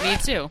 Yep, me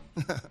too.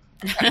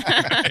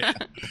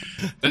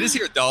 But is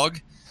he a dog?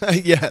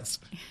 Yes.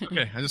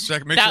 Okay, I just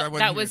check. Make sure I wasn't.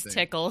 That was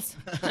Tickles.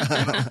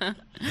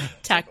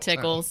 Tack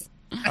Tickles.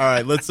 All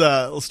right, let's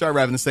start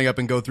wrapping this thing up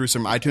and go through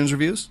some iTunes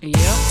reviews. Yep.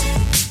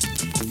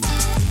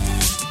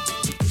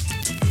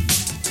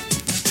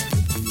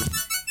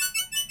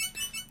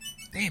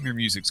 Damn, your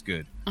music's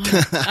good.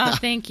 Oh,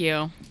 thank you.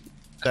 All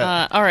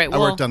right.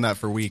 Well, I worked on that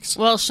for weeks.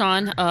 Well,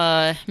 Sean,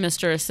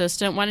 Mr.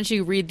 Assistant, why don't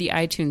you read the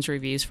iTunes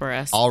reviews for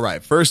us? All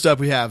right. First up,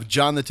 we have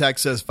John the Tech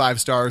says 5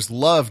 stars.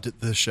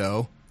 Loved the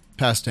show.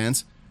 Past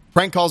tense.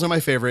 Prank calls are my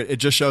favorite. It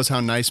just shows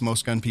how nice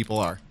most gun people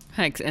are.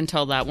 Heck,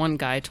 until that one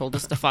guy told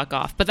us to fuck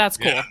off. But that's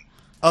cool. Yeah.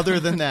 Other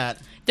than that.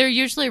 They're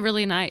usually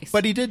really nice.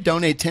 But he did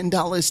donate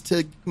 $10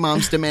 to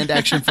Moms Demand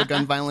Action for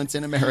Gun Violence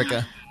in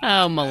America.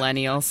 Oh,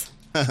 millennials.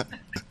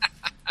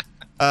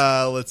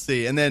 Let's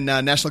see. And then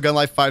National Gun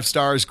Life, 5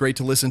 stars. Great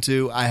to listen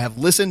to. I have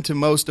listened to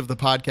most of the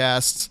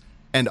podcasts,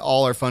 and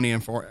all are funny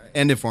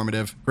and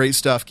informative. Great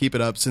stuff. Keep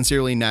it up.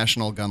 Sincerely,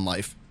 National Gun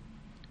Life.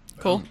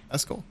 Cool.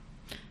 That's cool.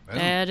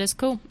 That is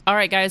cool. All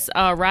right, guys,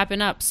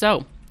 wrapping up.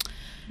 So,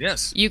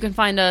 yes, you can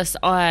find us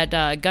at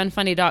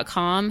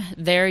gunfunny.com.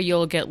 There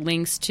you'll get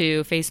links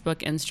to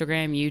Facebook,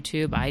 Instagram,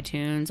 YouTube,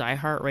 iTunes,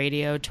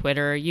 iHeartRadio,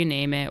 Twitter, you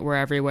name it. We're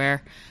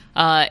everywhere.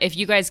 If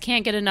you guys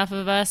can't get enough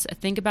of us,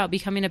 think about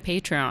becoming a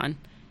Patreon.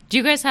 Do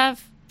you guys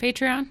have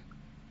Patreon?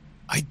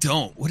 I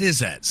don't. What is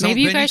that?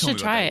 Maybe you guys should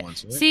try it.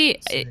 Once, right? See,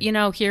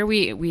 here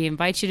we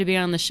invite you to be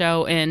on the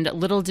show, and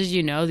little did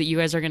you know that you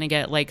guys are going to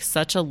get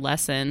such a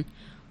lesson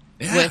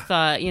with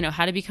how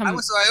to become how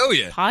much do I owe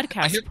you?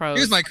 Podcast pros.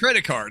 Here's my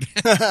credit card.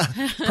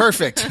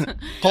 Perfect.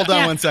 Hold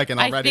on 1 second.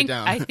 I'll write it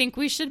down. I think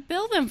we should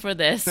bill them for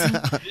this. All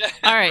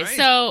right.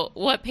 So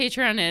what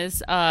Patreon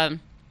is,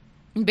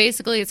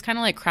 basically it's kind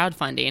of like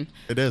crowdfunding.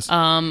 It is.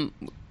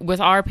 With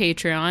our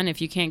Patreon,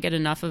 if you can't get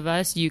enough of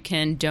us, you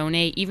can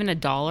donate even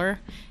 $1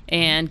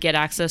 and get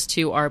access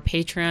to our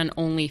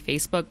Patreon-only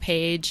Facebook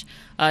page.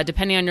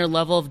 Depending on your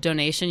level of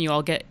donation,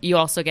 you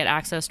also get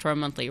access to our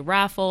monthly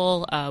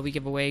raffle. We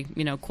give away,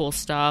 cool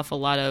stuff. A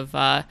lot of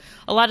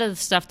the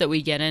stuff that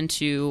we get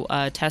into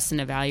test and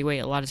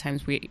evaluate. A lot of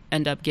times we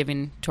end up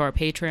giving to our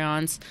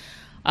Patreons.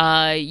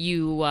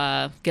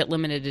 You get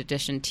limited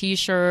edition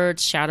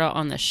T-shirts, shout out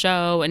on the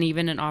show, and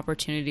even an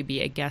opportunity to be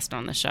a guest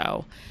on the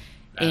show.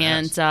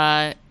 And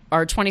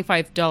our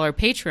 $25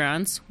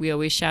 Patreons, we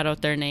always shout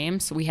out their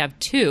names. We have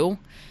 2,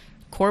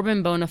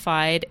 Corbin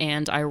Bonafide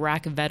and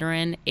Iraq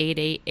Veteran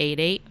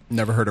 8888.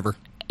 Never heard of her.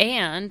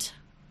 And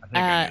I think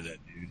I knew that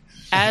dude.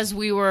 As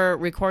we were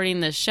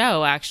recording this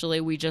show, actually,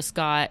 we just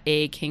got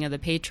a King of the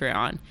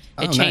Patreon.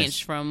 It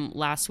changed from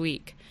last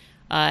week.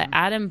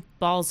 Adam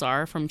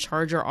Balzar from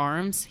Charger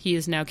Arms, he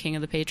is now King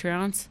of the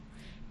Patreons.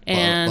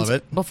 And love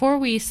it. Before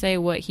we say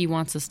what he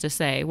wants us to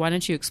say, why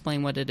don't you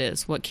explain what it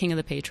is? What King of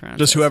the Patreons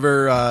Just is?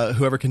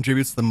 whoever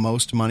contributes the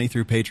most money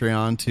through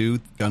Patreon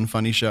to Gun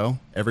Funny Show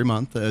every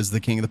month is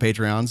the King of the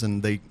Patreons,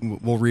 and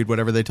we'll read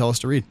whatever they tell us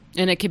to read.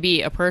 And it could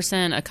be a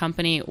person, a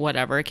company,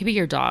 whatever. It could be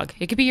your dog.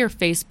 It could be your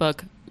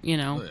Facebook,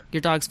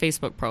 your dog's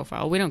Facebook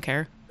profile. We don't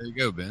care. There you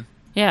go, Ben.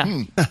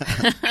 Yeah.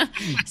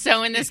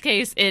 So in this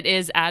case, it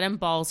is Adam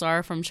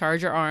Balzar from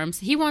Charger Arms.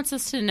 He wants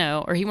us to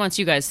know, or he wants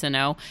you guys to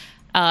know,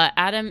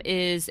 Adam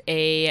is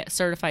a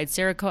certified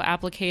Cerakote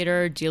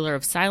applicator, dealer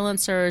of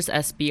silencers,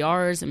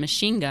 SBRs, and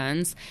machine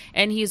guns,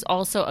 and he's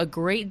also a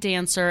great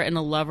dancer and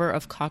a lover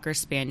of Cocker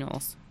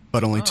Spaniels.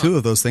 But only 2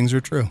 of those things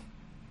are true.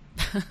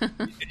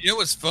 You know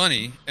what's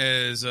funny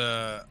is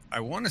I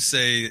want to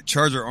say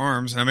Charger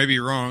Arms, and I may be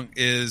wrong,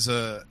 is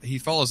he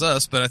follows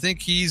us, but I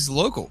think he's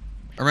local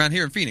around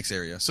here in Phoenix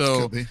area.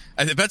 So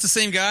if that's the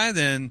same guy,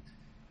 then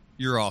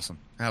you're awesome.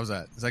 How's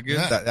that? Is that good?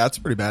 Yeah. That's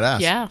pretty badass.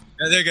 Yeah.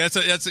 There you go.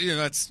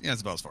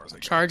 That's about as far as I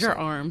go. Charger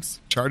arms.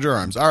 Charger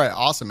arms. All right.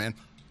 Awesome, man.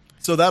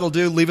 So that'll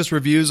do. Leave us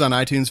reviews on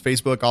iTunes,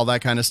 Facebook, all that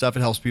kind of stuff.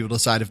 It helps people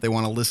decide if they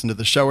want to listen to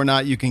the show or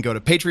not. You can go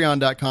to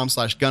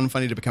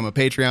patreon.com/gunfunny to become a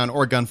Patreon,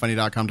 or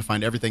gunfunny.com to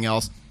find everything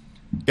else.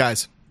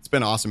 Guys, it's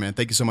been awesome, man.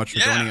 Thank you so much for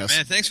joining us.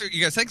 Man, thanks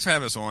for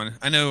having us on.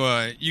 I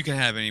know you can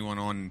have anyone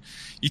on.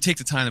 You take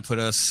the time to put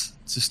us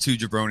just two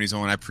jabronis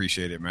on. I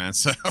appreciate it, man.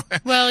 So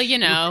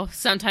well,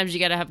 sometimes you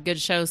got to have good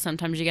shows.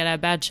 Sometimes you got to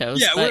have bad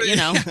shows. Yeah, but,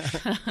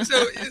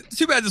 So it's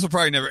too bad this will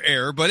probably never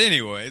air. But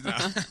anyway, no.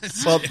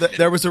 Well,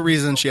 there was a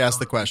reason she asked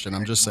the question.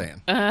 I'm just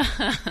saying.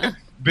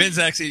 Ben's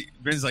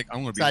like,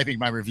 I'm going to be typing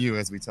my review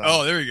as we talk.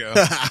 Oh, there we go.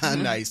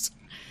 Nice.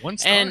 1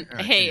 star. And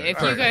hey,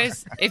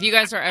 if you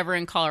guys are ever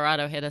in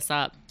Colorado, hit us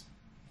up.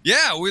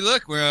 Yeah, we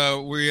got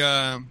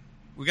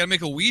to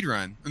make a weed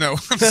run. No.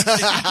 I'm just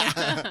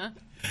kidding.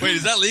 Wait,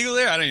 is that legal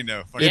there? I don't even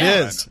know. It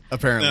is,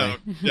 apparently.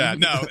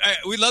 No.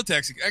 We'd love to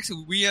actually.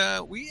 We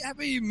have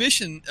a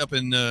mission up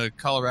in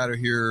Colorado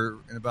here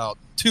in about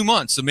 2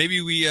 months. So maybe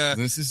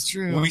this is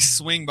true. We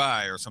swing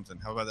by or something.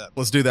 How about that?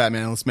 Let's do that,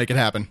 man. Let's make it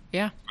happen.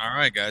 Yeah. All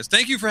right, guys.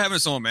 Thank you for having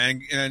us on,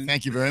 man. And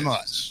thank you very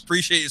much.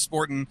 Appreciate your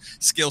sporting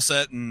skill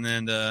set, and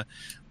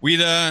we'd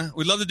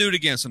love to do it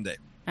again someday.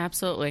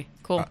 Absolutely.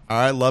 Cool. All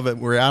right, love it.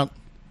 We're out.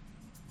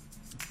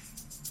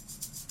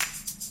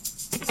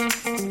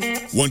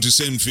 Want to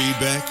send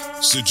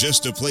feedback?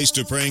 Suggest a place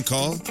to prank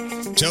call?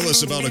 Tell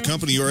us about a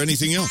company or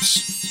anything else?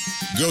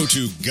 Go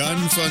to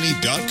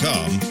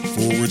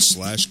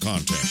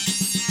gunfunny.com/contact.